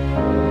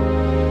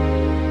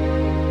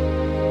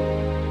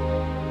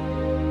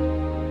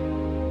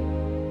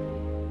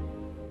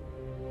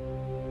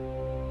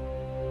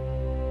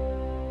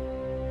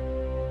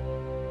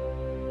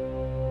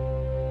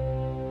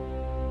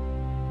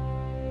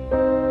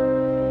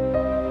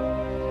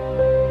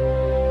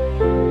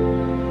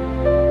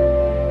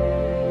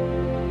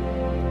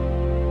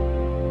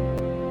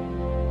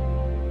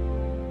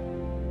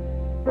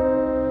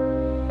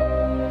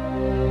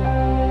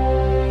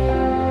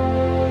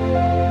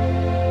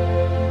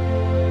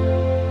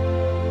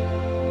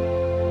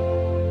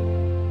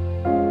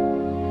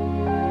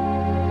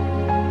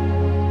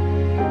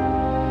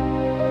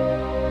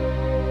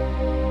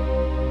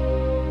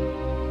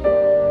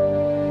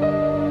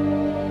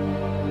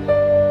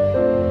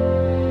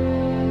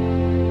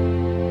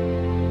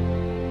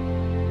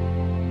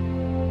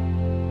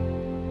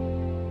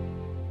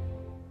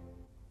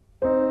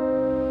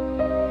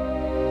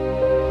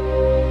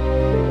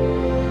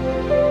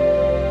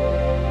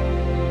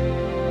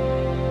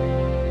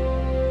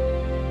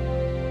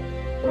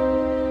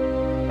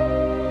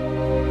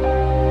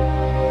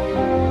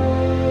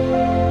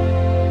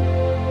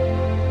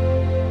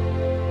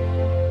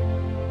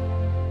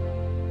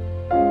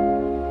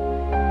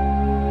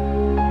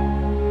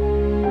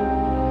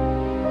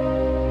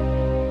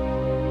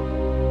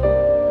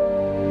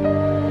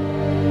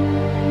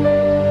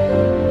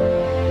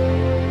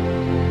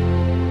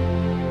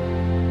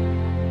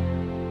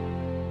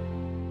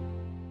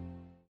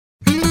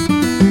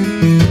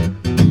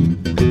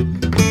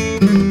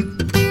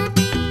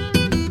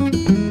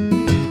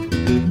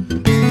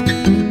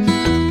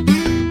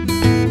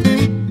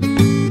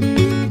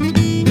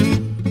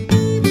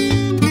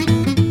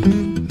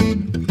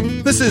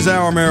 This is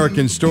Our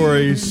American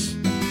Stories,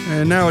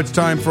 and now it's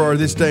time for our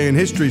This Day in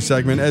History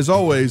segment, as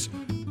always,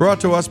 brought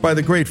to us by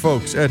the great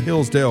folks at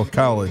Hillsdale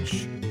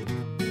College.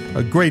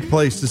 A great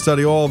place to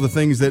study all the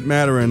things that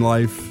matter in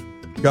life: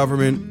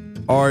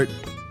 government, art,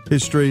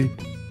 history,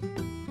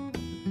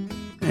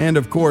 and,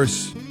 of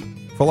course,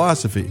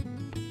 philosophy.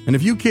 And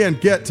if you can't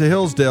get to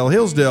Hillsdale,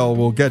 Hillsdale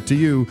will get to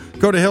you.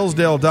 Go to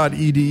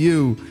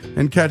hillsdale.edu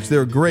and catch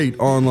their great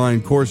online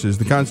courses.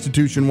 The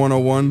Constitution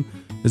 101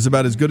 is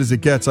about as good as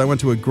it gets. I went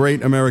to a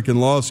great American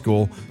law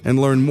school and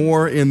learned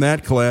more in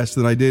that class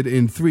than I did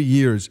in 3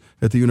 years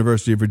at the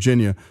University of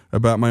Virginia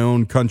about my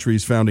own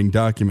country's founding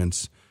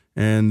documents.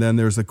 And then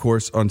there's the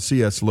course on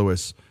C.S.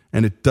 Lewis.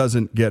 And it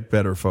doesn't get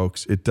better,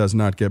 folks. It does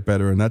not get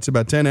better. And that's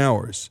about 10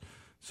 hours.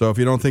 So if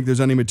you don't think there's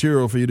any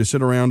material for you to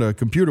sit around a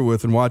computer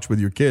with and watch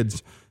with your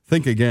kids,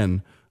 think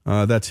again.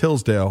 That's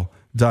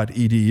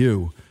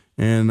hillsdale.edu.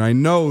 And I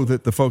know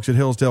that the folks at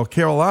Hillsdale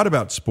care a lot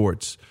about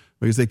sports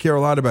because they care a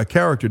lot about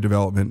character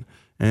development.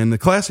 And the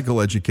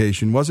classical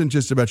education wasn't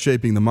just about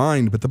shaping the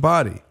mind, but the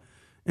body.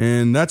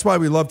 And that's why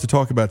we love to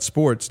talk about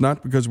sports,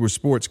 not because we're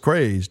sports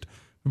crazed,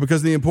 but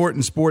because the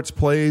importance sports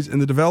plays in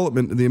the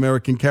development of the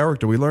American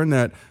character. We learned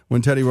that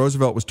when Teddy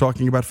Roosevelt was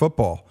talking about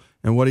football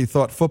and what he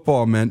thought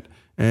football meant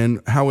and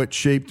how it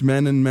shaped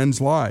men and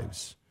men's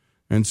lives.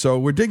 And so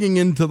we're digging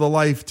into the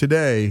life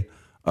today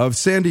of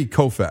Sandy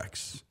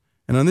Koufax.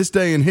 And on this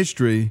day in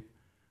history,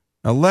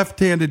 a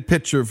left-handed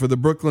pitcher for the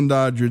Brooklyn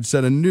Dodgers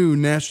set a new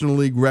National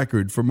League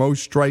record for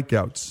most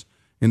strikeouts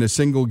in a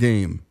single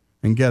game.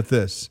 And get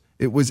this,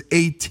 it was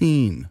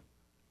 18.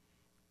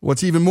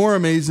 What's even more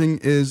amazing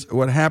is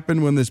what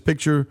happened when this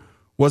pitcher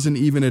wasn't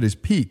even at his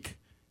peak.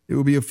 It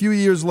would be a few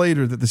years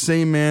later that the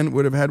same man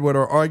would have had what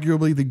are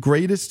arguably the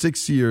greatest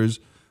 6 years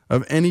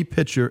of any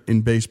pitcher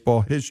in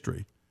baseball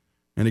history.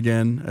 And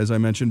again, as I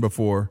mentioned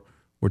before,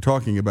 we're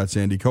talking about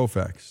Sandy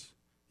Koufax.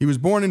 He was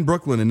born in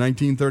Brooklyn in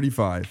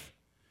 1935.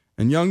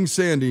 And young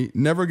Sandy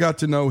never got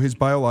to know his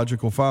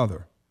biological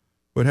father,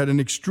 but had an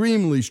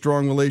extremely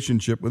strong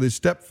relationship with his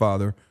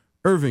stepfather,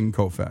 Irving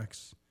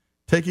Koufax.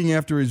 Taking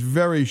after his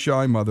very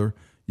shy mother,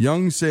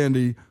 young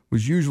Sandy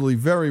was usually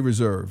very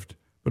reserved,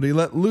 but he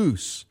let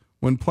loose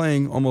when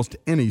playing almost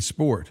any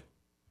sport.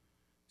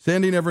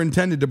 Sandy never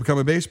intended to become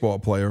a baseball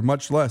player,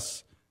 much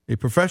less a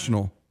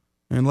professional,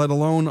 and let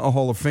alone a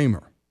Hall of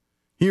Famer.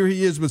 Here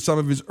he is with some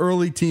of his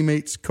early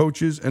teammates,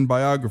 coaches, and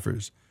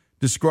biographers,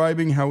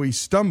 describing how he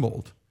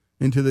stumbled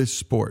into this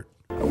sport.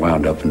 I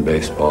wound up in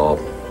baseball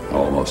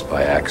almost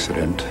by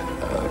accident.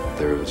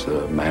 There was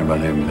a man by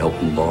the name of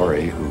Milton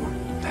Laurie who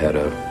had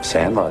a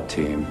sandlot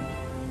team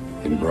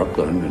in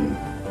Brooklyn, and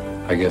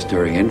I guess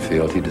during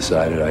infield he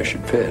decided I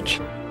should pitch.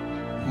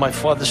 My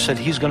father said,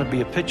 he's going to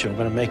be a pitcher. I'm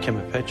going to make him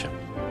a pitcher.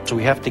 So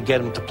we have to get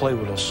him to play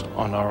with us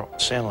on our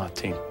sandlot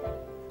team.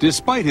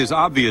 Despite his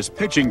obvious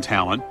pitching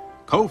talent,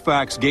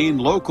 Koufax gained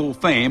local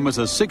fame as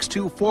a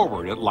 6'2"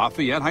 forward at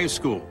Lafayette High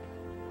School.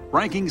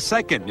 Ranking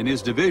second in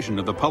his division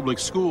of the public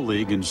school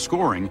league in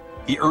scoring,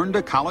 he earned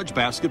a college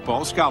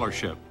basketball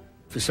scholarship.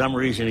 For some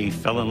reason, he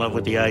fell in love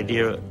with the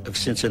idea of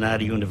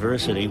Cincinnati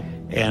University,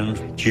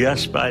 and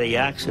just by the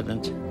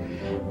accident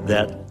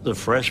that the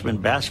freshman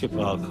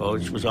basketball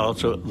coach was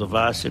also the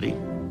varsity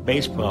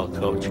baseball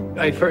coach.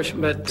 I first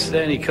met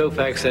Sandy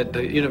Koufax at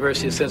the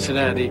University of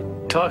Cincinnati.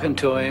 Talking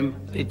to him,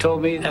 he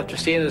told me after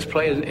seeing us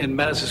play in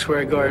Madison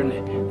Square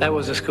Garden, that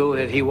was a school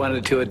that he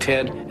wanted to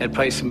attend and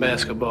play some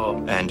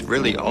basketball. And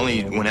really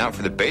only went out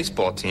for the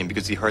baseball team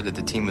because he heard that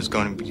the team was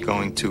going to be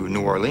going to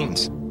New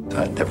Orleans.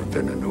 I'd never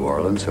been to New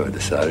Orleans, so I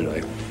decided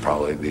I'd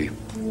probably be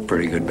a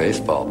pretty good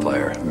baseball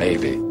player,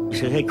 maybe. He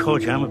said, "Hey,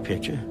 Coach, I'm a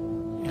pitcher."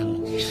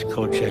 And he said,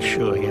 "Coach, yeah,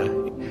 sure, yeah."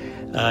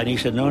 And he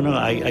said, no,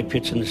 I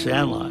pitch in the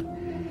sandlot.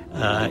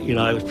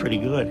 I was pretty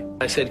good.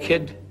 I said,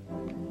 "Kid,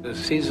 the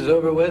season's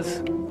over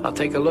with, I'll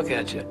take a look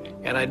at you."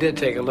 And I did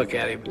take a look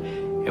at him.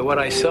 And what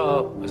I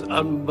saw was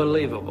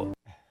unbelievable.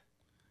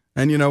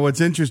 And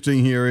what's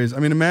interesting here is,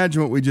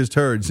 imagine what we just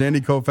heard. Sandy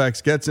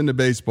Koufax gets into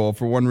baseball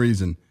for one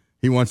reason.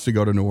 He wants to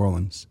go to New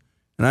Orleans.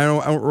 And I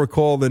don't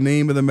recall the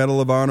name of the Medal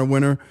of Honor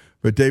winner,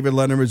 but David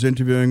Letterman was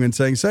interviewing him and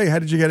saying, "Say, how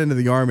did you get into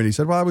the Army?" And he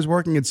said, "Well, I was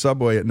working at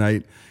Subway at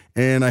night,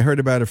 and I heard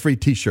about a free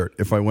T-shirt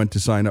if I went to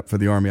sign up for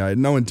the Army. I had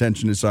no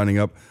intention of signing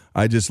up.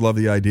 I just love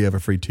the idea of a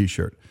free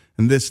T-shirt."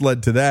 And this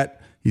led to that.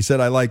 He said,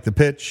 "I liked the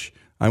pitch.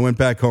 I went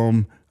back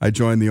home. I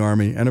joined the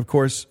Army." And, of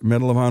course,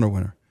 Medal of Honor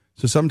winner.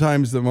 So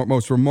sometimes the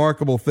most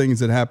remarkable things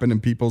that happen in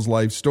people's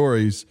life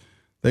stories,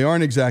 they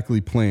aren't exactly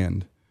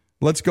planned.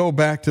 Let's go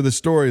back to the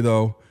story,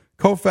 though.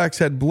 Koufax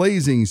had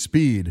blazing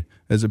speed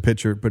as a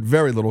pitcher, but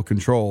very little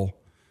control.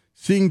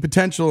 Seeing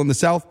potential in the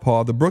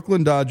southpaw, the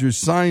Brooklyn Dodgers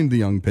signed the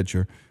young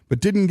pitcher, but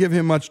didn't give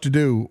him much to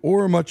do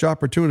or much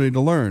opportunity to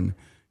learn.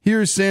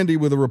 Here's Sandy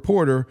with a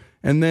reporter,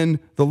 and then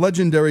the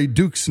legendary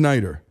Duke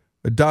Snider,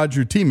 a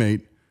Dodger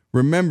teammate,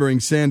 remembering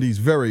Sandy's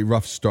very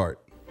rough start.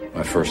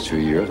 My first 2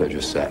 years, I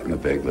just sat in the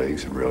big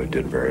leagues and really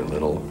did very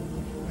little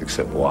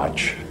except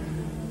watch.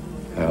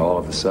 And all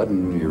of a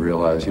sudden, you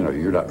realize,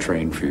 you're not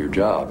trained for your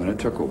job, and it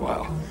took a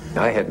while.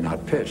 I had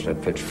not pitched.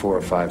 I'd pitched 4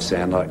 or 5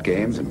 sandlot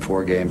games and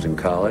 4 games in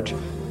college.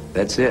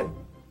 That's it.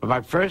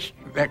 My first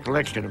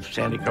recollection of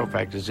Sandy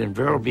Koufax is in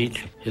Vero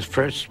Beach, his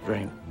first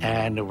spring,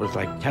 and it was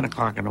like 10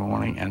 o'clock in the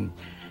morning, and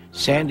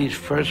Sandy's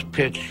first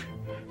pitch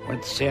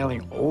went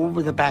sailing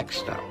over the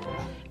backstop,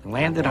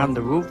 landed on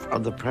the roof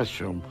of the press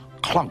room,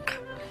 clunk,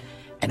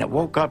 and it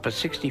woke up a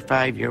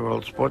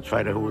 65-year-old sports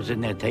writer who was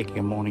in there taking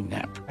a morning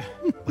nap.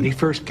 When he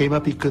first came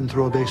up, he couldn't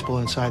throw a baseball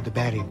inside the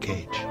batting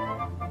cage.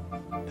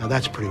 Now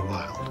that's pretty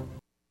wild.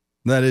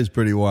 That is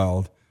pretty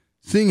wild.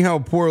 Seeing how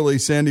poorly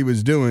Sandy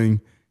was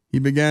doing, he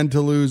began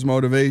to lose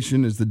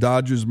motivation as the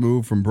Dodgers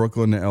moved from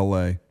Brooklyn to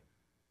L.A.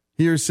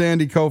 Here's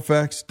Sandy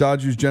Koufax,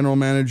 Dodgers general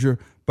manager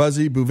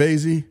Buzzy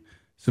Buvesi,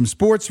 some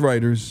sports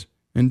writers,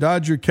 and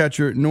Dodger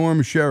catcher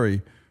Norm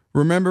Sherry,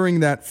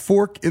 remembering that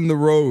fork in the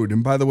road.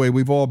 And by the way,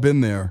 we've all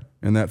been there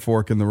in that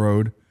fork in the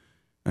road.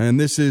 And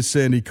this is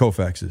Sandy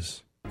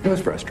Koufax's. It was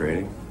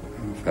frustrating.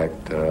 In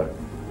fact,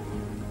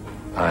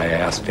 I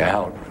asked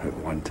out at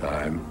one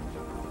time.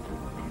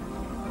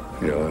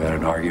 I had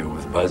an argument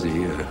with Buzzy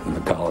in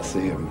the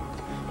Coliseum.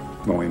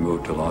 When we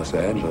moved to Los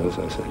Angeles,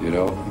 I said,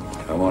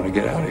 I want to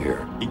get out of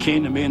here. He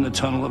came to me in the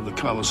tunnel of the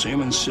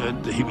Coliseum and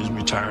said that he was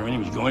retiring, he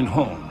was going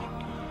home.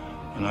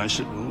 And I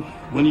said, well,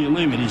 when are you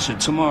leaving? He said,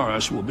 tomorrow. I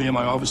said, we'll be in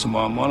my office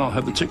tomorrow morning, I'll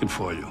have the ticket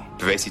for you.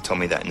 Buvesi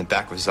told me that in the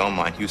back of his own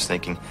mind, he was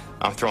thinking,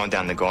 I'm throwing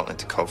down the gauntlet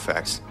to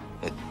Koufax.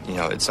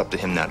 It's up to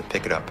him now to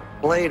pick it up.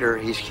 Later,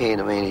 he came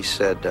to me and he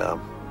said,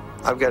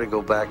 I've got to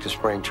go back to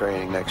spring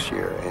training next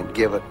year and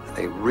give it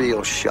a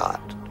real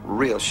shot.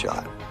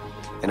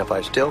 And if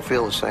I still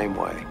feel the same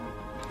way,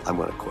 I'm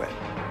going to quit.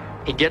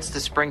 He gets to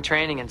spring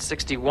training in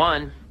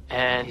 61,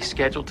 and he's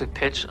scheduled to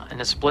pitch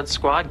in a split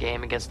squad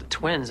game against the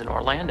Twins in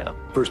Orlando.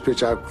 First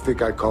pitch, I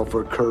think I called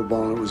for a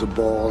curveball, and it was a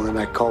ball, and then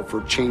I called for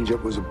a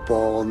changeup, was a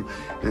ball, and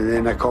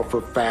then I called for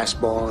a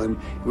fastball, and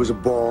it was a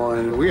ball,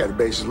 and we had the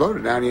bases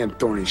loaded. Now he hadn't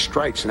thrown any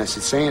strikes, and I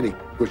said, Sandy,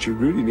 what you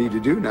really need to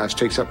do now is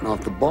take something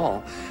off the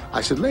ball. I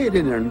said, lay it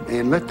in there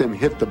and let them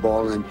hit the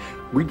ball, and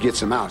we'd get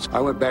some outs. I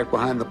went back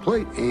behind the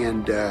plate,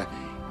 and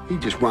he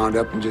just wound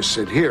up and just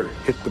said, here,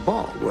 hit the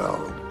ball.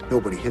 Well,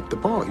 nobody hit the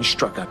ball. He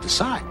struck out the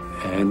side.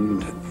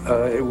 And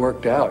it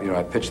worked out.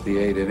 I pitched the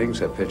 8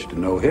 innings. I pitched a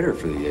no-hitter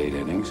for the 8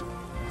 innings.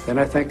 And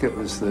I think it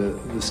was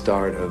the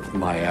start of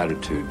my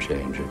attitude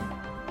changing.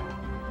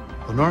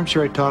 Well, Norm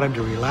Sherry taught him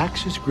to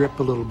relax his grip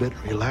a little bit,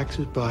 relax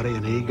his body,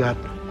 and he got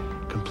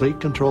complete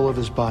control of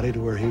his body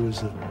to where he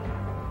was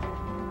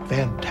a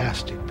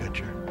fantastic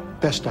pitcher.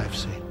 Best I've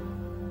seen.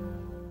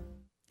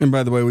 And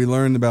by the way, we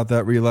learned about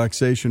that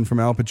relaxation from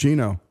Al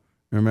Pacino.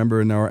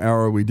 Remember in our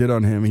hour we did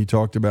on him, he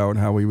talked about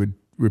how he would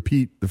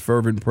repeat the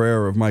fervent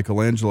prayer of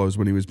Michelangelo's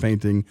when he was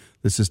painting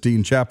the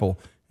Sistine Chapel,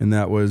 and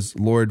that was,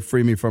 Lord,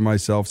 free me from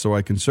myself so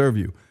I can serve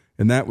you.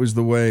 And that was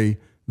the way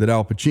that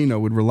Al Pacino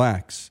would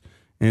relax.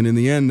 And in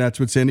the end, that's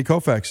what Sandy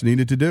Koufax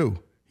needed to do.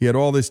 He had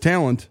all this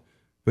talent,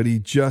 but he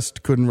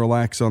just couldn't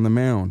relax on the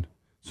mound.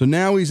 So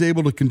now he's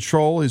able to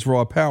control his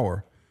raw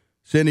power.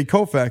 Sandy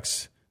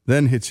Koufax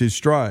then hits his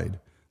stride.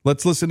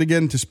 Let's listen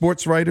again to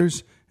sports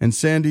writers and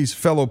Sandy's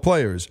fellow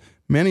players,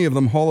 many of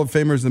them Hall of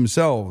Famers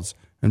themselves,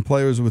 and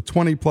players with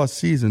 20-plus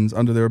seasons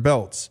under their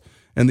belts.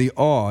 And the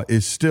awe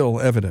is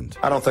still evident.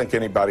 I don't think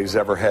anybody's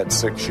ever had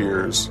 6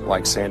 years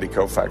like Sandy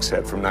Koufax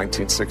had from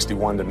 1961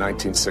 to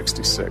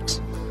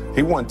 1966.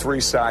 He won 3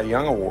 Cy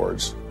Young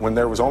Awards when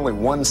there was only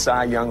 1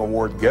 Cy Young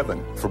Award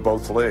given for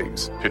both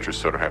leagues. Pitchers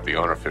sort of have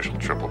the unofficial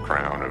triple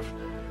crown of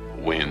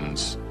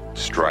wins,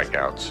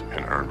 strikeouts,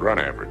 and earned run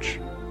average.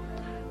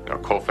 Now,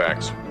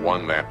 Koufax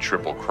won that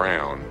triple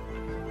crown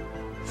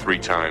 3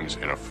 times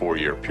in a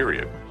 4-year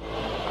period.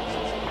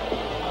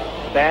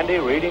 Sandy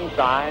reading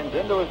signs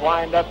into his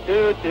windup,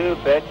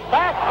 2-2 pitch,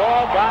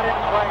 fastball, got him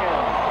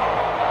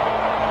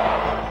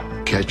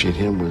swinging. Catching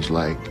him was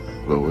like,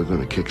 well, we're going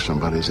to kick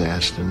somebody's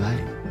ass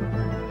tonight.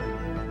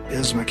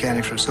 His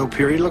mechanics were so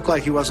pure. He looked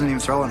like he wasn't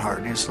even throwing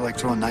hard. He was like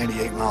throwing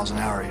 98 miles an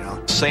hour,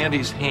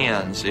 Sandy's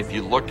hands, if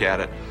you look at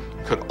it,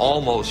 could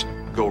almost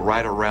go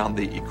right around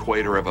the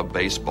equator of a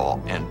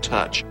baseball and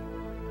touch.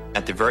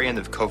 At the very end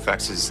of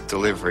Koufax's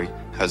delivery,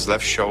 his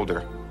left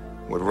shoulder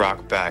would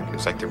rock back. It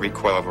was like the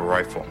recoil of a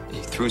rifle.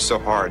 He threw so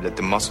hard that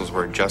the muscles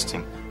were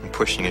adjusting and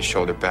pushing his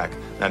shoulder back.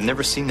 And I've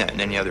never seen that in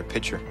any other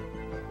pitcher.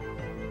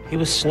 He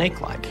was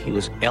snake-like. He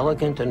was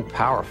elegant and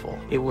powerful.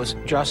 It was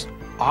just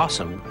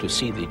awesome to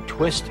see the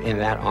twist in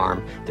that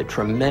arm, the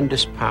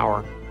tremendous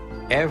power.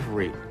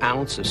 Every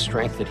ounce of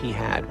strength that he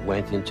had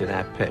went into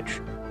that pitch.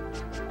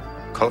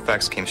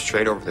 Koufax came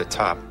straight over the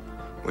top,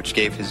 which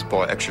gave his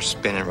ball extra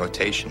spin and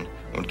rotation,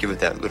 and would give it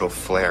that little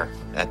flare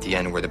at the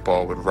end where the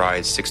ball would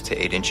rise 6 to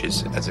 8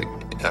 inches as it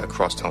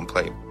crossed home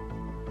plate.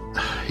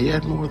 He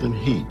had more than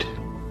heat.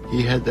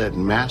 He had that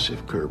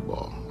massive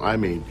curveball. I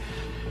mean,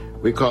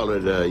 we call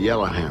it a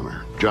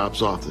yellowhammer.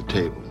 Drops off the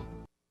table.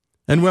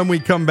 And when we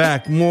come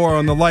back, more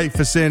on the life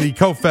of Sandy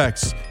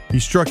Koufax. He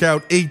struck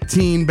out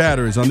 18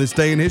 batters on this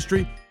day in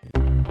history.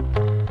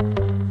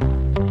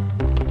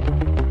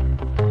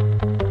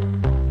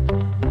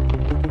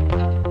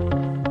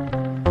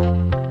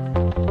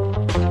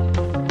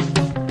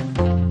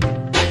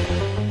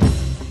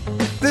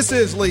 This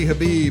is Lee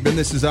Habib, and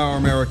this is Our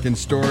American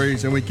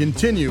Stories, and we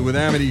continue with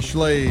Amity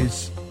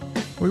Schlaze.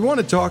 We want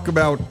to talk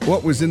about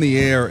what was in the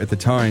air at the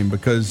time,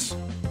 because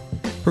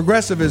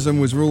progressivism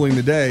was ruling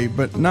the day,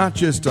 but not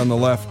just on the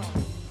left,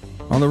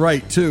 on the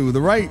right, too.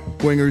 The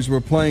right-wingers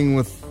were playing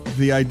with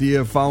the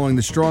idea of following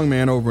the strong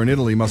man over in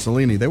Italy,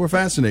 Mussolini. They were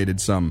fascinated,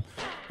 some.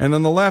 And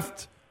on the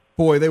left,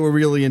 boy, they were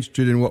really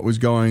interested in what was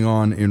going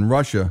on in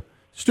Russia.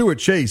 Stuart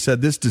Chase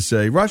had this to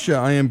say: Russia,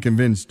 I am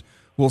convinced,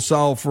 will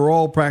solve for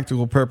all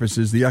practical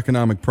purposes the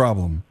economic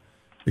problem.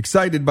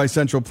 Excited by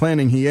central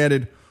planning, he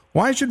added,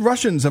 why should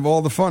Russians have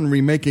all the fun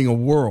remaking a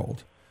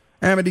world?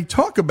 Amity,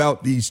 talk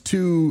about these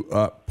two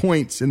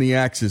points in the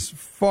axis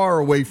far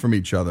away from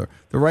each other.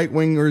 The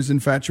right-wingers'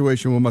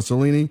 infatuation with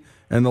Mussolini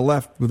and the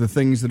left with the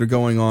things that are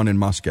going on in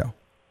Moscow.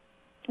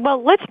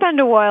 Well, let's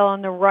spend a while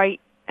on the right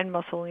and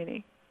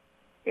Mussolini.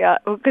 Yeah,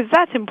 because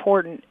that's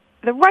important.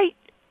 The right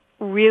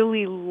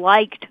really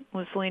liked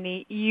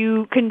Mussolini.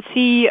 You can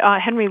see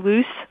Henry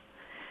Luce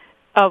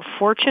of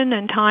Fortune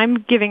and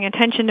Time giving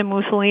attention to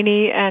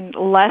Mussolini and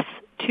less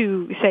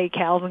to, say,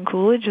 Calvin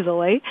Coolidge of the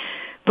late,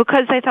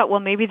 because they thought, well,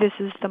 maybe this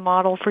is the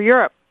model for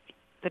Europe.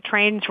 The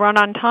trains run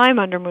on time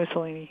under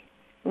Mussolini.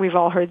 We've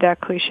all heard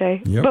that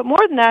cliche. Yep. But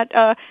more than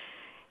that,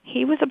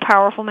 he was a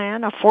powerful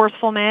man, a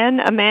forceful man,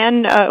 a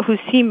man who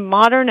seemed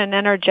modern and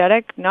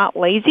energetic, not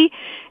lazy,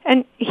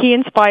 and he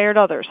inspired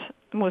others.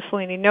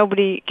 Mussolini,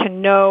 nobody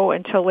can know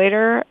until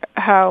later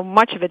how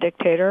much of a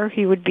dictator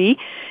he would be.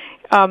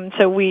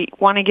 So we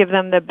want to give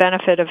them the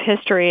benefit of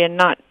history and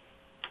not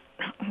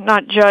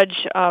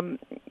judge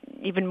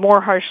even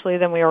more harshly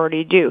than we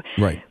already do.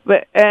 Right.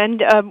 But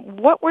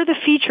what were the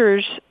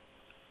features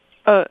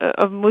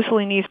of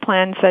Mussolini's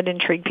plans that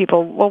intrigued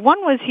people? Well,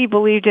 one was he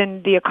believed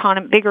in the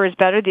economy, bigger is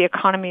better, the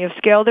economy of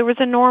scale. There was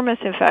enormous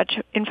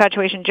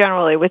infatuation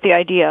generally with the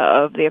idea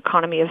of the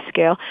economy of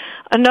scale.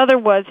 Another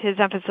was his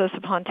emphasis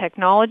upon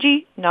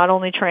technology, not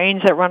only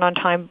trains that run on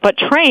time, but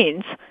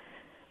trains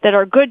that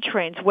are good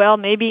trains. Well,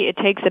 maybe it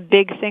takes a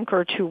big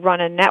thinker to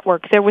run a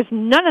network. There was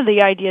none of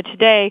the idea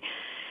today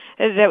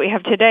that we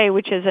have today,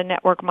 which is a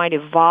network might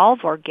evolve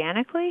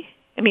organically.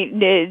 I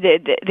mean,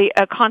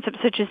 a concept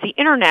such as the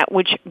Internet,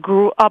 which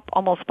grew up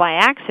almost by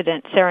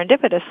accident,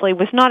 serendipitously,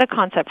 was not a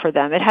concept for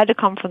them. It had to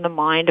come from the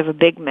mind of a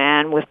big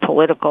man with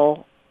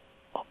political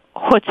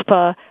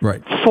chutzpah,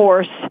 right,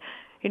 force,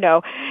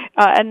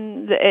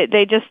 and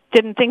they just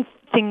didn't think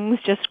things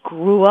just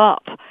grew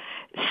up.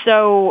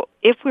 So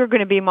if we're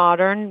going to be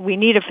modern, we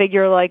need a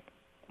figure like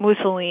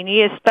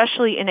Mussolini,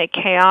 especially in a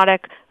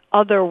chaotic,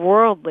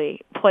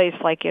 otherworldly place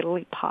like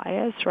Italy.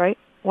 Pious, right?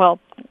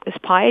 Well, is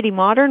piety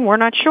modern? We're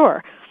not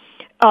sure.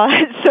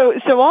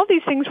 So all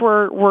these things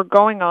were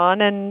going on,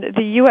 and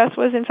the U.S.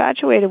 was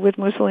infatuated with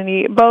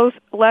Mussolini, both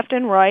left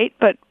and right,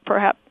 but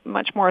perhaps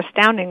much more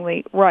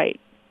astoundingly right.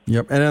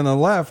 Yep, and on the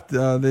left,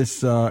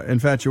 this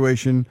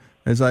infatuation,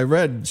 as I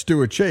read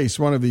Stuart Chase,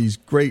 one of these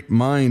great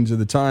minds of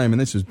the time, and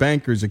this is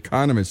bankers,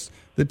 economists,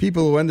 the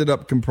people who ended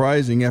up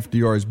comprising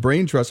FDR's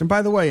brain trust. And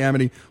by the way,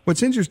 Amity,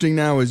 what's interesting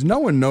now is no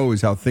one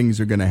knows how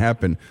things are going to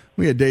happen.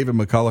 We had David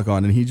McCulloch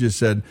on, and he just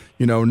said,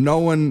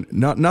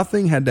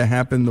 nothing had to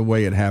happen the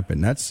way it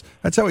happened. That's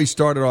how he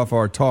started off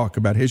our talk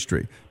about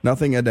history.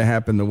 Nothing had to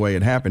happen the way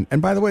it happened.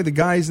 And by the way, the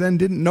guys then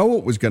didn't know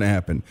what was going to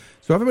happen.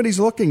 So everybody's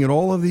looking at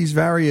all of these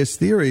various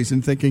theories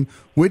and thinking,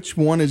 which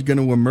one is going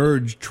to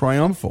emerge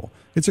triumphal?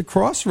 It's a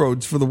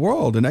crossroads for the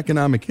world in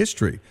economic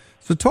history.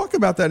 So talk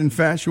about that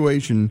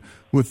infatuation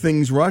with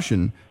things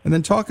Russian, and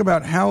then talk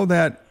about how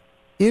that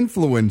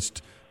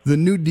influenced the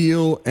New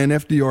Deal and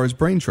FDR's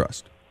brain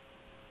trust.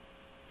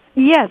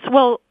 Yes,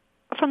 well,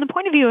 from the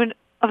point of view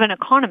of an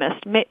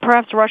economist,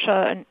 perhaps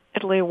Russia and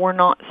Italy were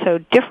not so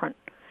different,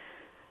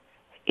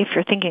 if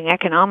you're thinking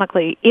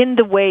economically, in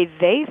the way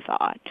they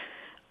thought.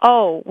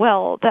 Oh,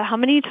 well, how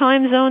many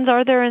time zones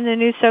are there in the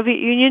new Soviet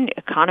Union?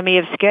 Economy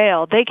of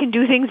scale. They can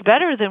do things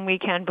better than we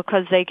can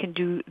because they can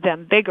do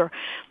them bigger.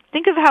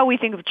 Think of how we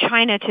think of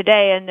China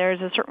today, and there's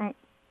a certain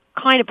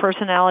kind of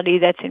personality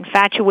that's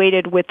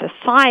infatuated with the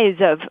size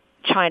of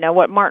China,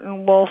 what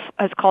Martin Wolf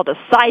has called a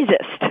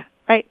sizist,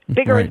 right?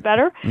 Bigger is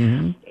better.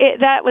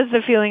 Mm-hmm. That was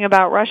the feeling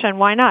about Russia, and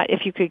why not?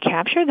 If you could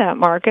capture that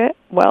market,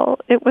 well,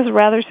 it was a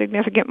rather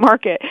significant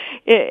market.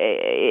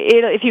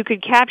 If you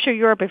could capture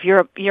Europe, if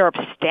Europe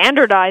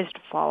standardized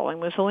following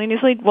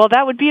Mussolini's lead, well,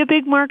 that would be a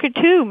big market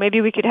too.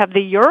 Maybe we could have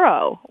the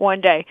euro one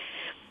day.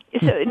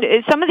 So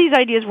some of these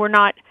ideas were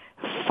not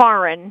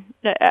foreign.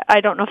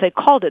 I don't know if they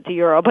called it the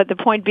euro, but the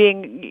point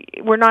being,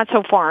 we're not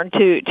so foreign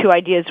to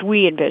ideas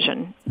we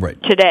envision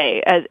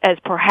today as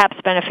perhaps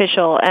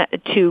beneficial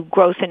to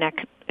growth in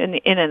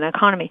an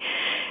economy.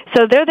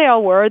 So there they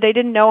all were. They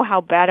didn't know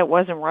how bad it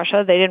was in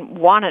Russia. They didn't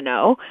want to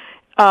know.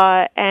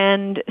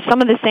 And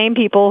some of the same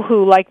people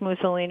who, like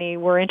Mussolini,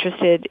 were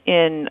interested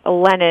in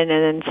Lenin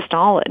and in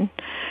Stalin.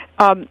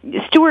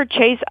 Stuart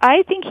Chase,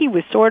 I think he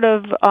was sort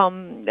of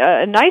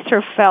a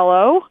nicer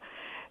fellow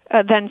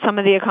than some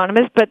of the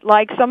economists, but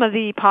like some of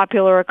the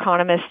popular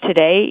economists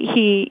today,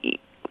 he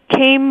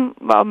came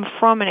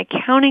from an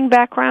accounting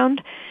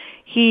background.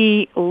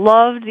 He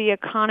loved the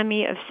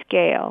economy of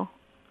scale.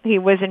 He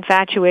was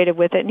infatuated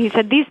with it. And he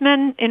said, these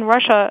men in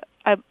Russia,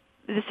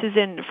 this is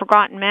in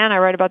Forgotten Man, I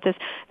write about this,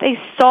 they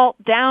salt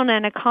down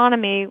an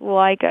economy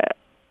like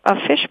a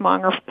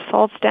fishmonger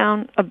salts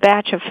down a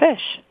batch of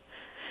fish.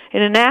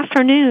 In an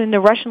afternoon,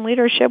 the Russian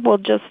leadership will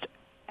just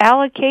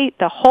allocate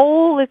the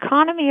whole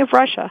economy of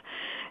Russia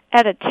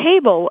at a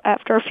table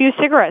after a few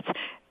cigarettes.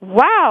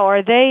 Wow,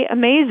 are they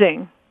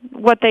amazing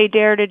what they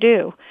dare to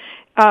do.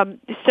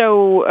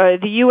 So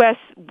the U.S.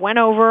 went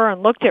over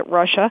and looked at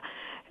Russia.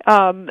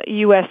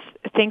 U.S.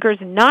 thinkers,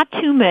 not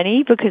too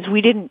many, because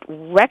we didn't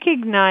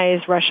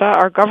recognize Russia.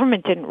 Our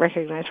government didn't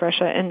recognize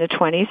Russia in the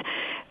 20s,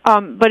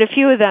 but a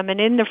few of them.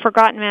 And in The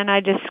Forgotten Man,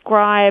 I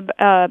describe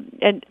a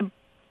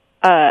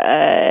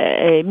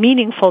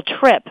meaningful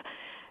trip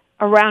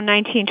around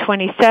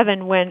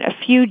 1927 when a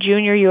few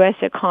junior U.S.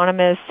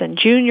 economists and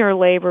junior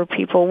labor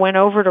people went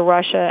over to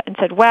Russia and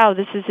said, wow,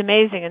 this is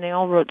amazing. And they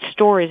all wrote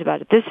stories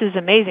about it. This is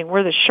amazing.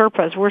 We're the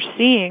Sherpas. We're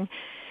seeing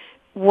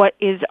what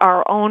is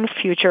our own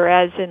future,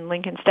 as in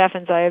Lincoln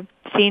Steffens. I have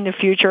seen the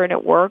future and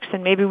it works,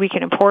 and maybe we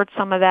can import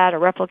some of that or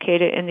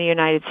replicate it in the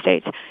United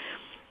States.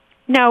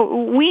 Now,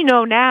 we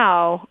know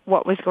now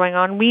what was going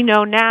on. We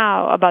know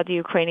now about the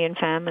Ukrainian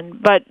famine,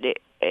 but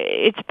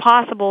it's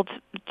possible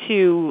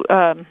to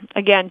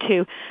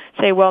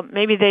say, well,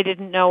 maybe they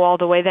didn't know all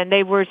the way then.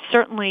 They were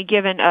certainly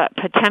given a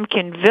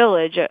Potemkin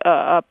village,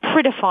 a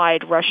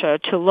prettified Russia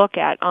to look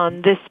at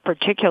on this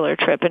particular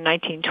trip in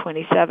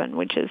 1927,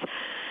 which is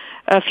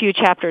a few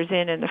chapters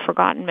in The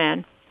Forgotten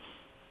Man.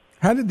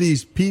 How did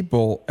these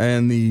people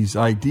and these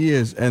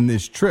ideas and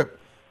this trip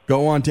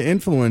go on to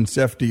influence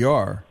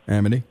FDR,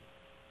 Amity?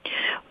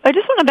 I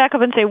just want to back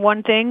up and say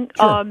one thing.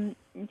 Sure.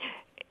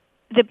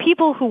 The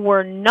people who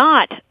were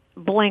not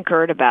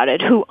blinkered about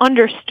it, who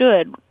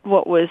understood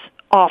what was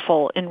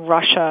awful in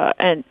Russia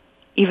and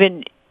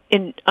even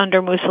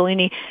under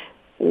Mussolini,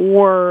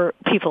 were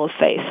people of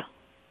faith.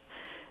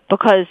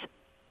 Because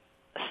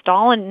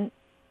Stalin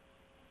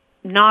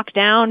knocked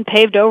down,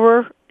 paved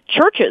over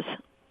churches.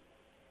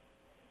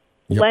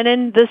 Yep.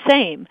 Lenin the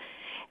same.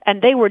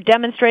 And they were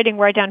demonstrating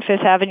right down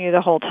Fifth Avenue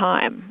the whole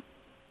time.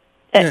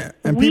 And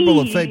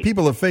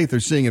people of faith are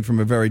seeing it from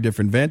a very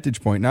different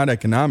vantage point, not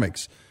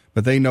economics,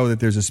 but they know that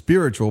there's a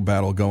spiritual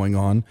battle going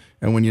on,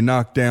 and when you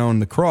knock down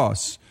the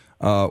cross,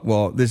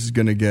 this is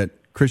going to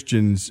get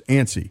Christians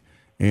antsy.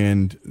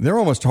 And they're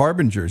almost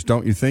harbingers,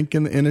 don't you think,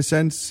 in a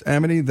sense,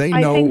 Amity? They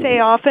know. I think they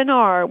often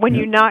are. When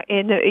you not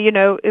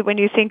when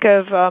you think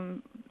of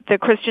the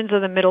Christians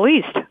of the Middle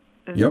East,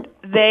 yep.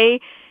 They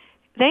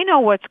know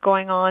what's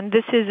going on.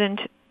 This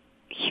isn't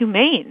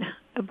humane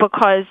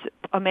because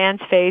a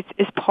man's faith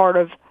is part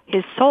of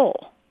his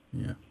soul.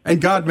 Yeah.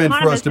 And God meant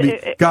for us to be.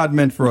 God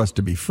meant for us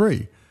to be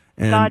free.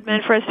 And God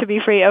meant for us to be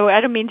free. Oh,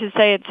 I don't mean to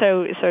say it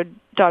so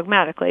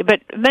dogmatically,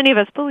 but many of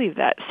us believe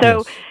that.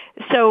 So. Yes.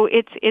 So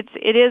it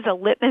is a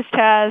litmus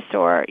test,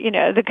 or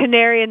the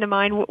canary in the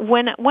mine.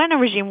 When a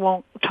regime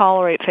won't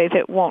tolerate faith,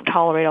 it won't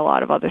tolerate a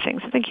lot of other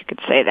things. I think you could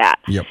say that.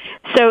 Yep.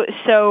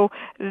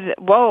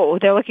 Whoa,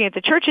 they're looking at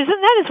the churches,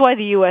 and that is why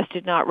the U.S.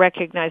 did not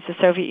recognize the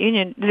Soviet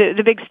Union.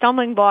 The big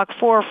stumbling block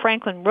for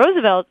Franklin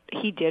Roosevelt,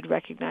 he did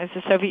recognize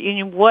the Soviet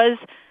Union, was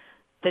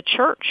the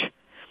church,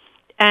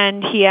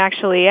 and he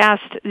actually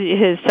asked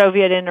his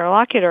Soviet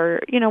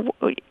interlocutor,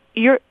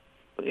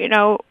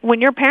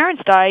 when your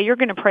parents die, you're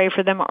going to pray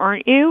for them,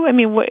 aren't you? I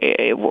mean,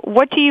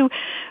 why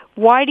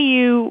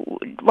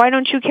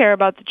don't you care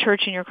about the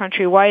church in your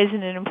country? Why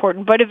isn't it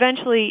important? But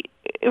eventually,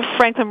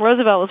 Franklin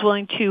Roosevelt was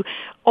willing to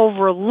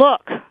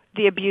overlook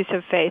the abuse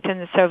of faith in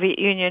the Soviet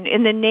Union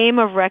in the name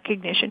of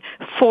recognition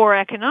for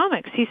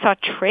economics. He saw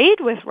trade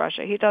with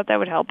Russia. He thought that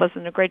would help us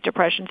in the Great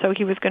Depression, so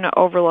he was going to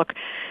overlook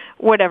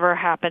whatever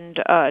happened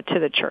to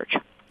the church.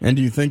 And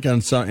do you think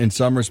in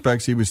some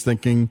respects he was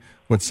thinking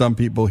what some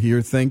people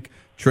here think?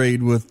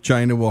 Trade with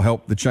China will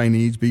help the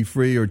Chinese be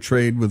free, or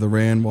trade with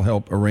Iran will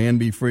help Iran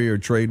be free, or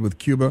trade with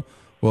Cuba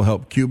will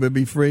help Cuba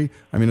be free?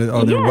 I mean,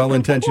 are there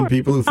well-intentioned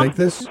people who think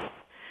this?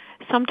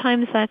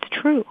 Sometimes that's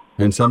true.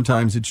 And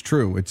sometimes it's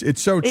true.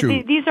 It's so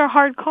true. These are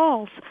hard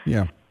calls.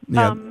 Yeah.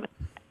 And,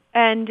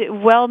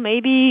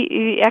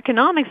 maybe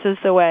economics is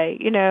the way,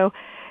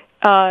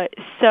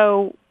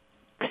 So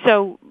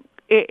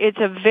it's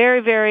a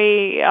very,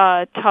 very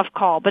tough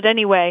call. But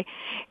anyway,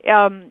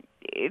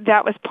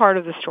 that was part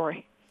of the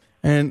story.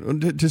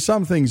 And to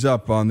sum things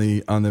up on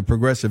the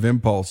progressive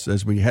impulse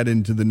as we head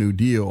into the New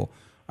Deal,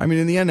 I mean,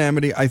 in the end,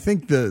 Amity, I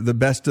think the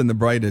best and the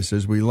brightest,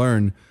 as we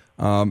learn,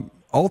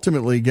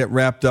 ultimately get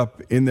wrapped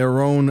up in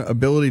their own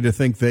ability to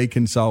think they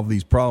can solve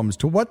these problems.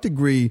 To what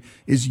degree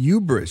is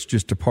hubris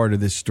just a part of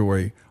this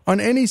story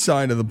on any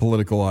side of the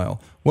political aisle?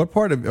 What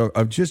part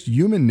of just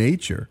human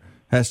nature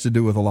has to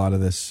do with a lot of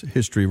this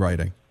history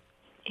writing?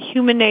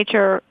 Human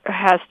nature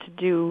has to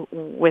do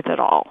with it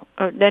all.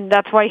 And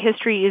that's why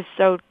history is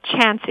so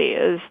chancy,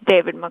 as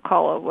David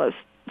McCullough was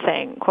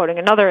saying, quoting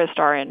another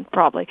historian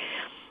probably.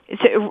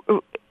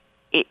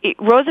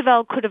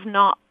 Roosevelt could have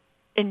not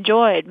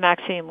enjoyed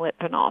Maxim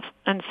Litvinov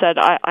and said,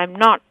 I'm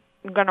not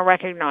going to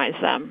recognize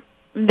them.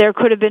 There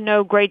could have been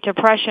no Great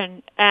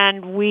Depression,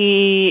 and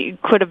we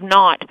could have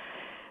not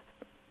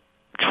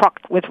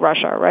trucked with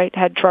Russia, right?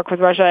 Had trucked with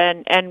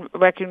Russia and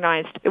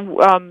recognized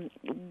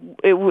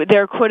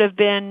there could have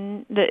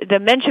been the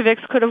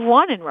Mensheviks could have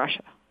won in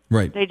Russia.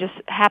 Right. They just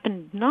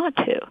happened not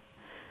to.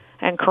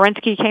 And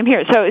Kerensky came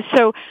here.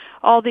 So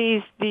all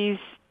these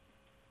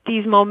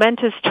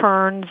momentous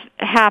turns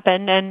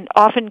happen, and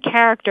often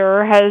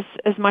character has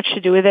as much to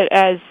do with it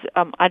as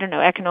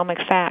economic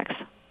facts.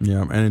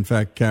 Yeah, and in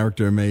fact,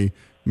 character may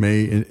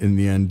in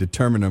the end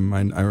determine them.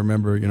 I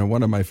remember,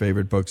 one of my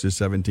favorite books is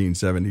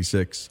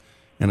 1776,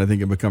 and I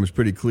think it becomes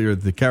pretty clear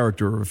that the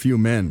character of a few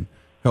men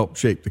helped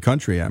shape the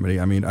country, Amity.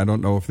 I mean, I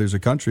don't know if there's a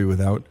country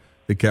without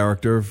the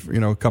character of,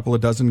 a couple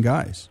of dozen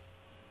guys.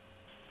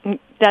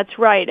 That's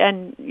right,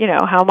 and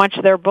how much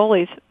they're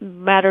bullies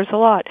matters a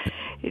lot.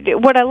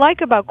 What I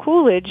like about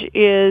Coolidge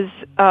is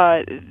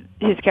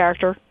his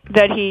character,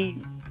 that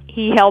he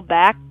held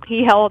back.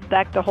 He held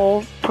back the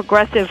whole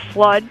progressive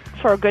flood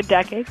for a good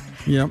decade.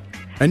 Yeah,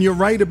 and you're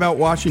right about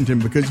Washington,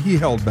 because he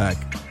held back.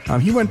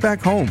 He went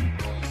back home.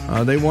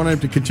 They wanted him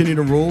to continue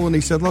to rule, and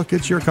he said, look,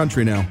 it's your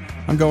country now.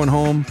 I'm going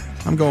home.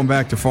 I'm going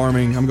back to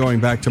farming. I'm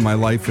going back to my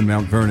life in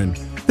Mount Vernon.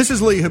 This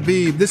is Lee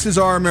Habib. This is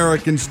Our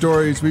American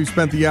Stories. We've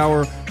spent the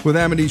hour with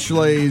Amity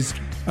Shlaes,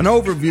 an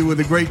overview of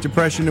the Great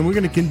Depression, and we're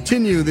going to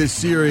continue this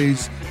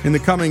series in the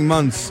coming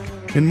months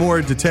in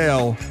more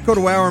detail. Go to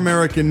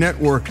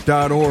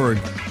ouramericannetwork.org.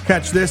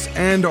 Catch this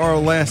and our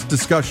last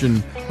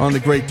discussion on the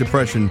Great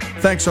Depression.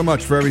 Thanks so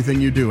much for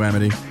everything you do,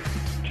 Amity.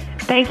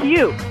 Thank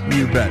you.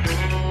 You bet.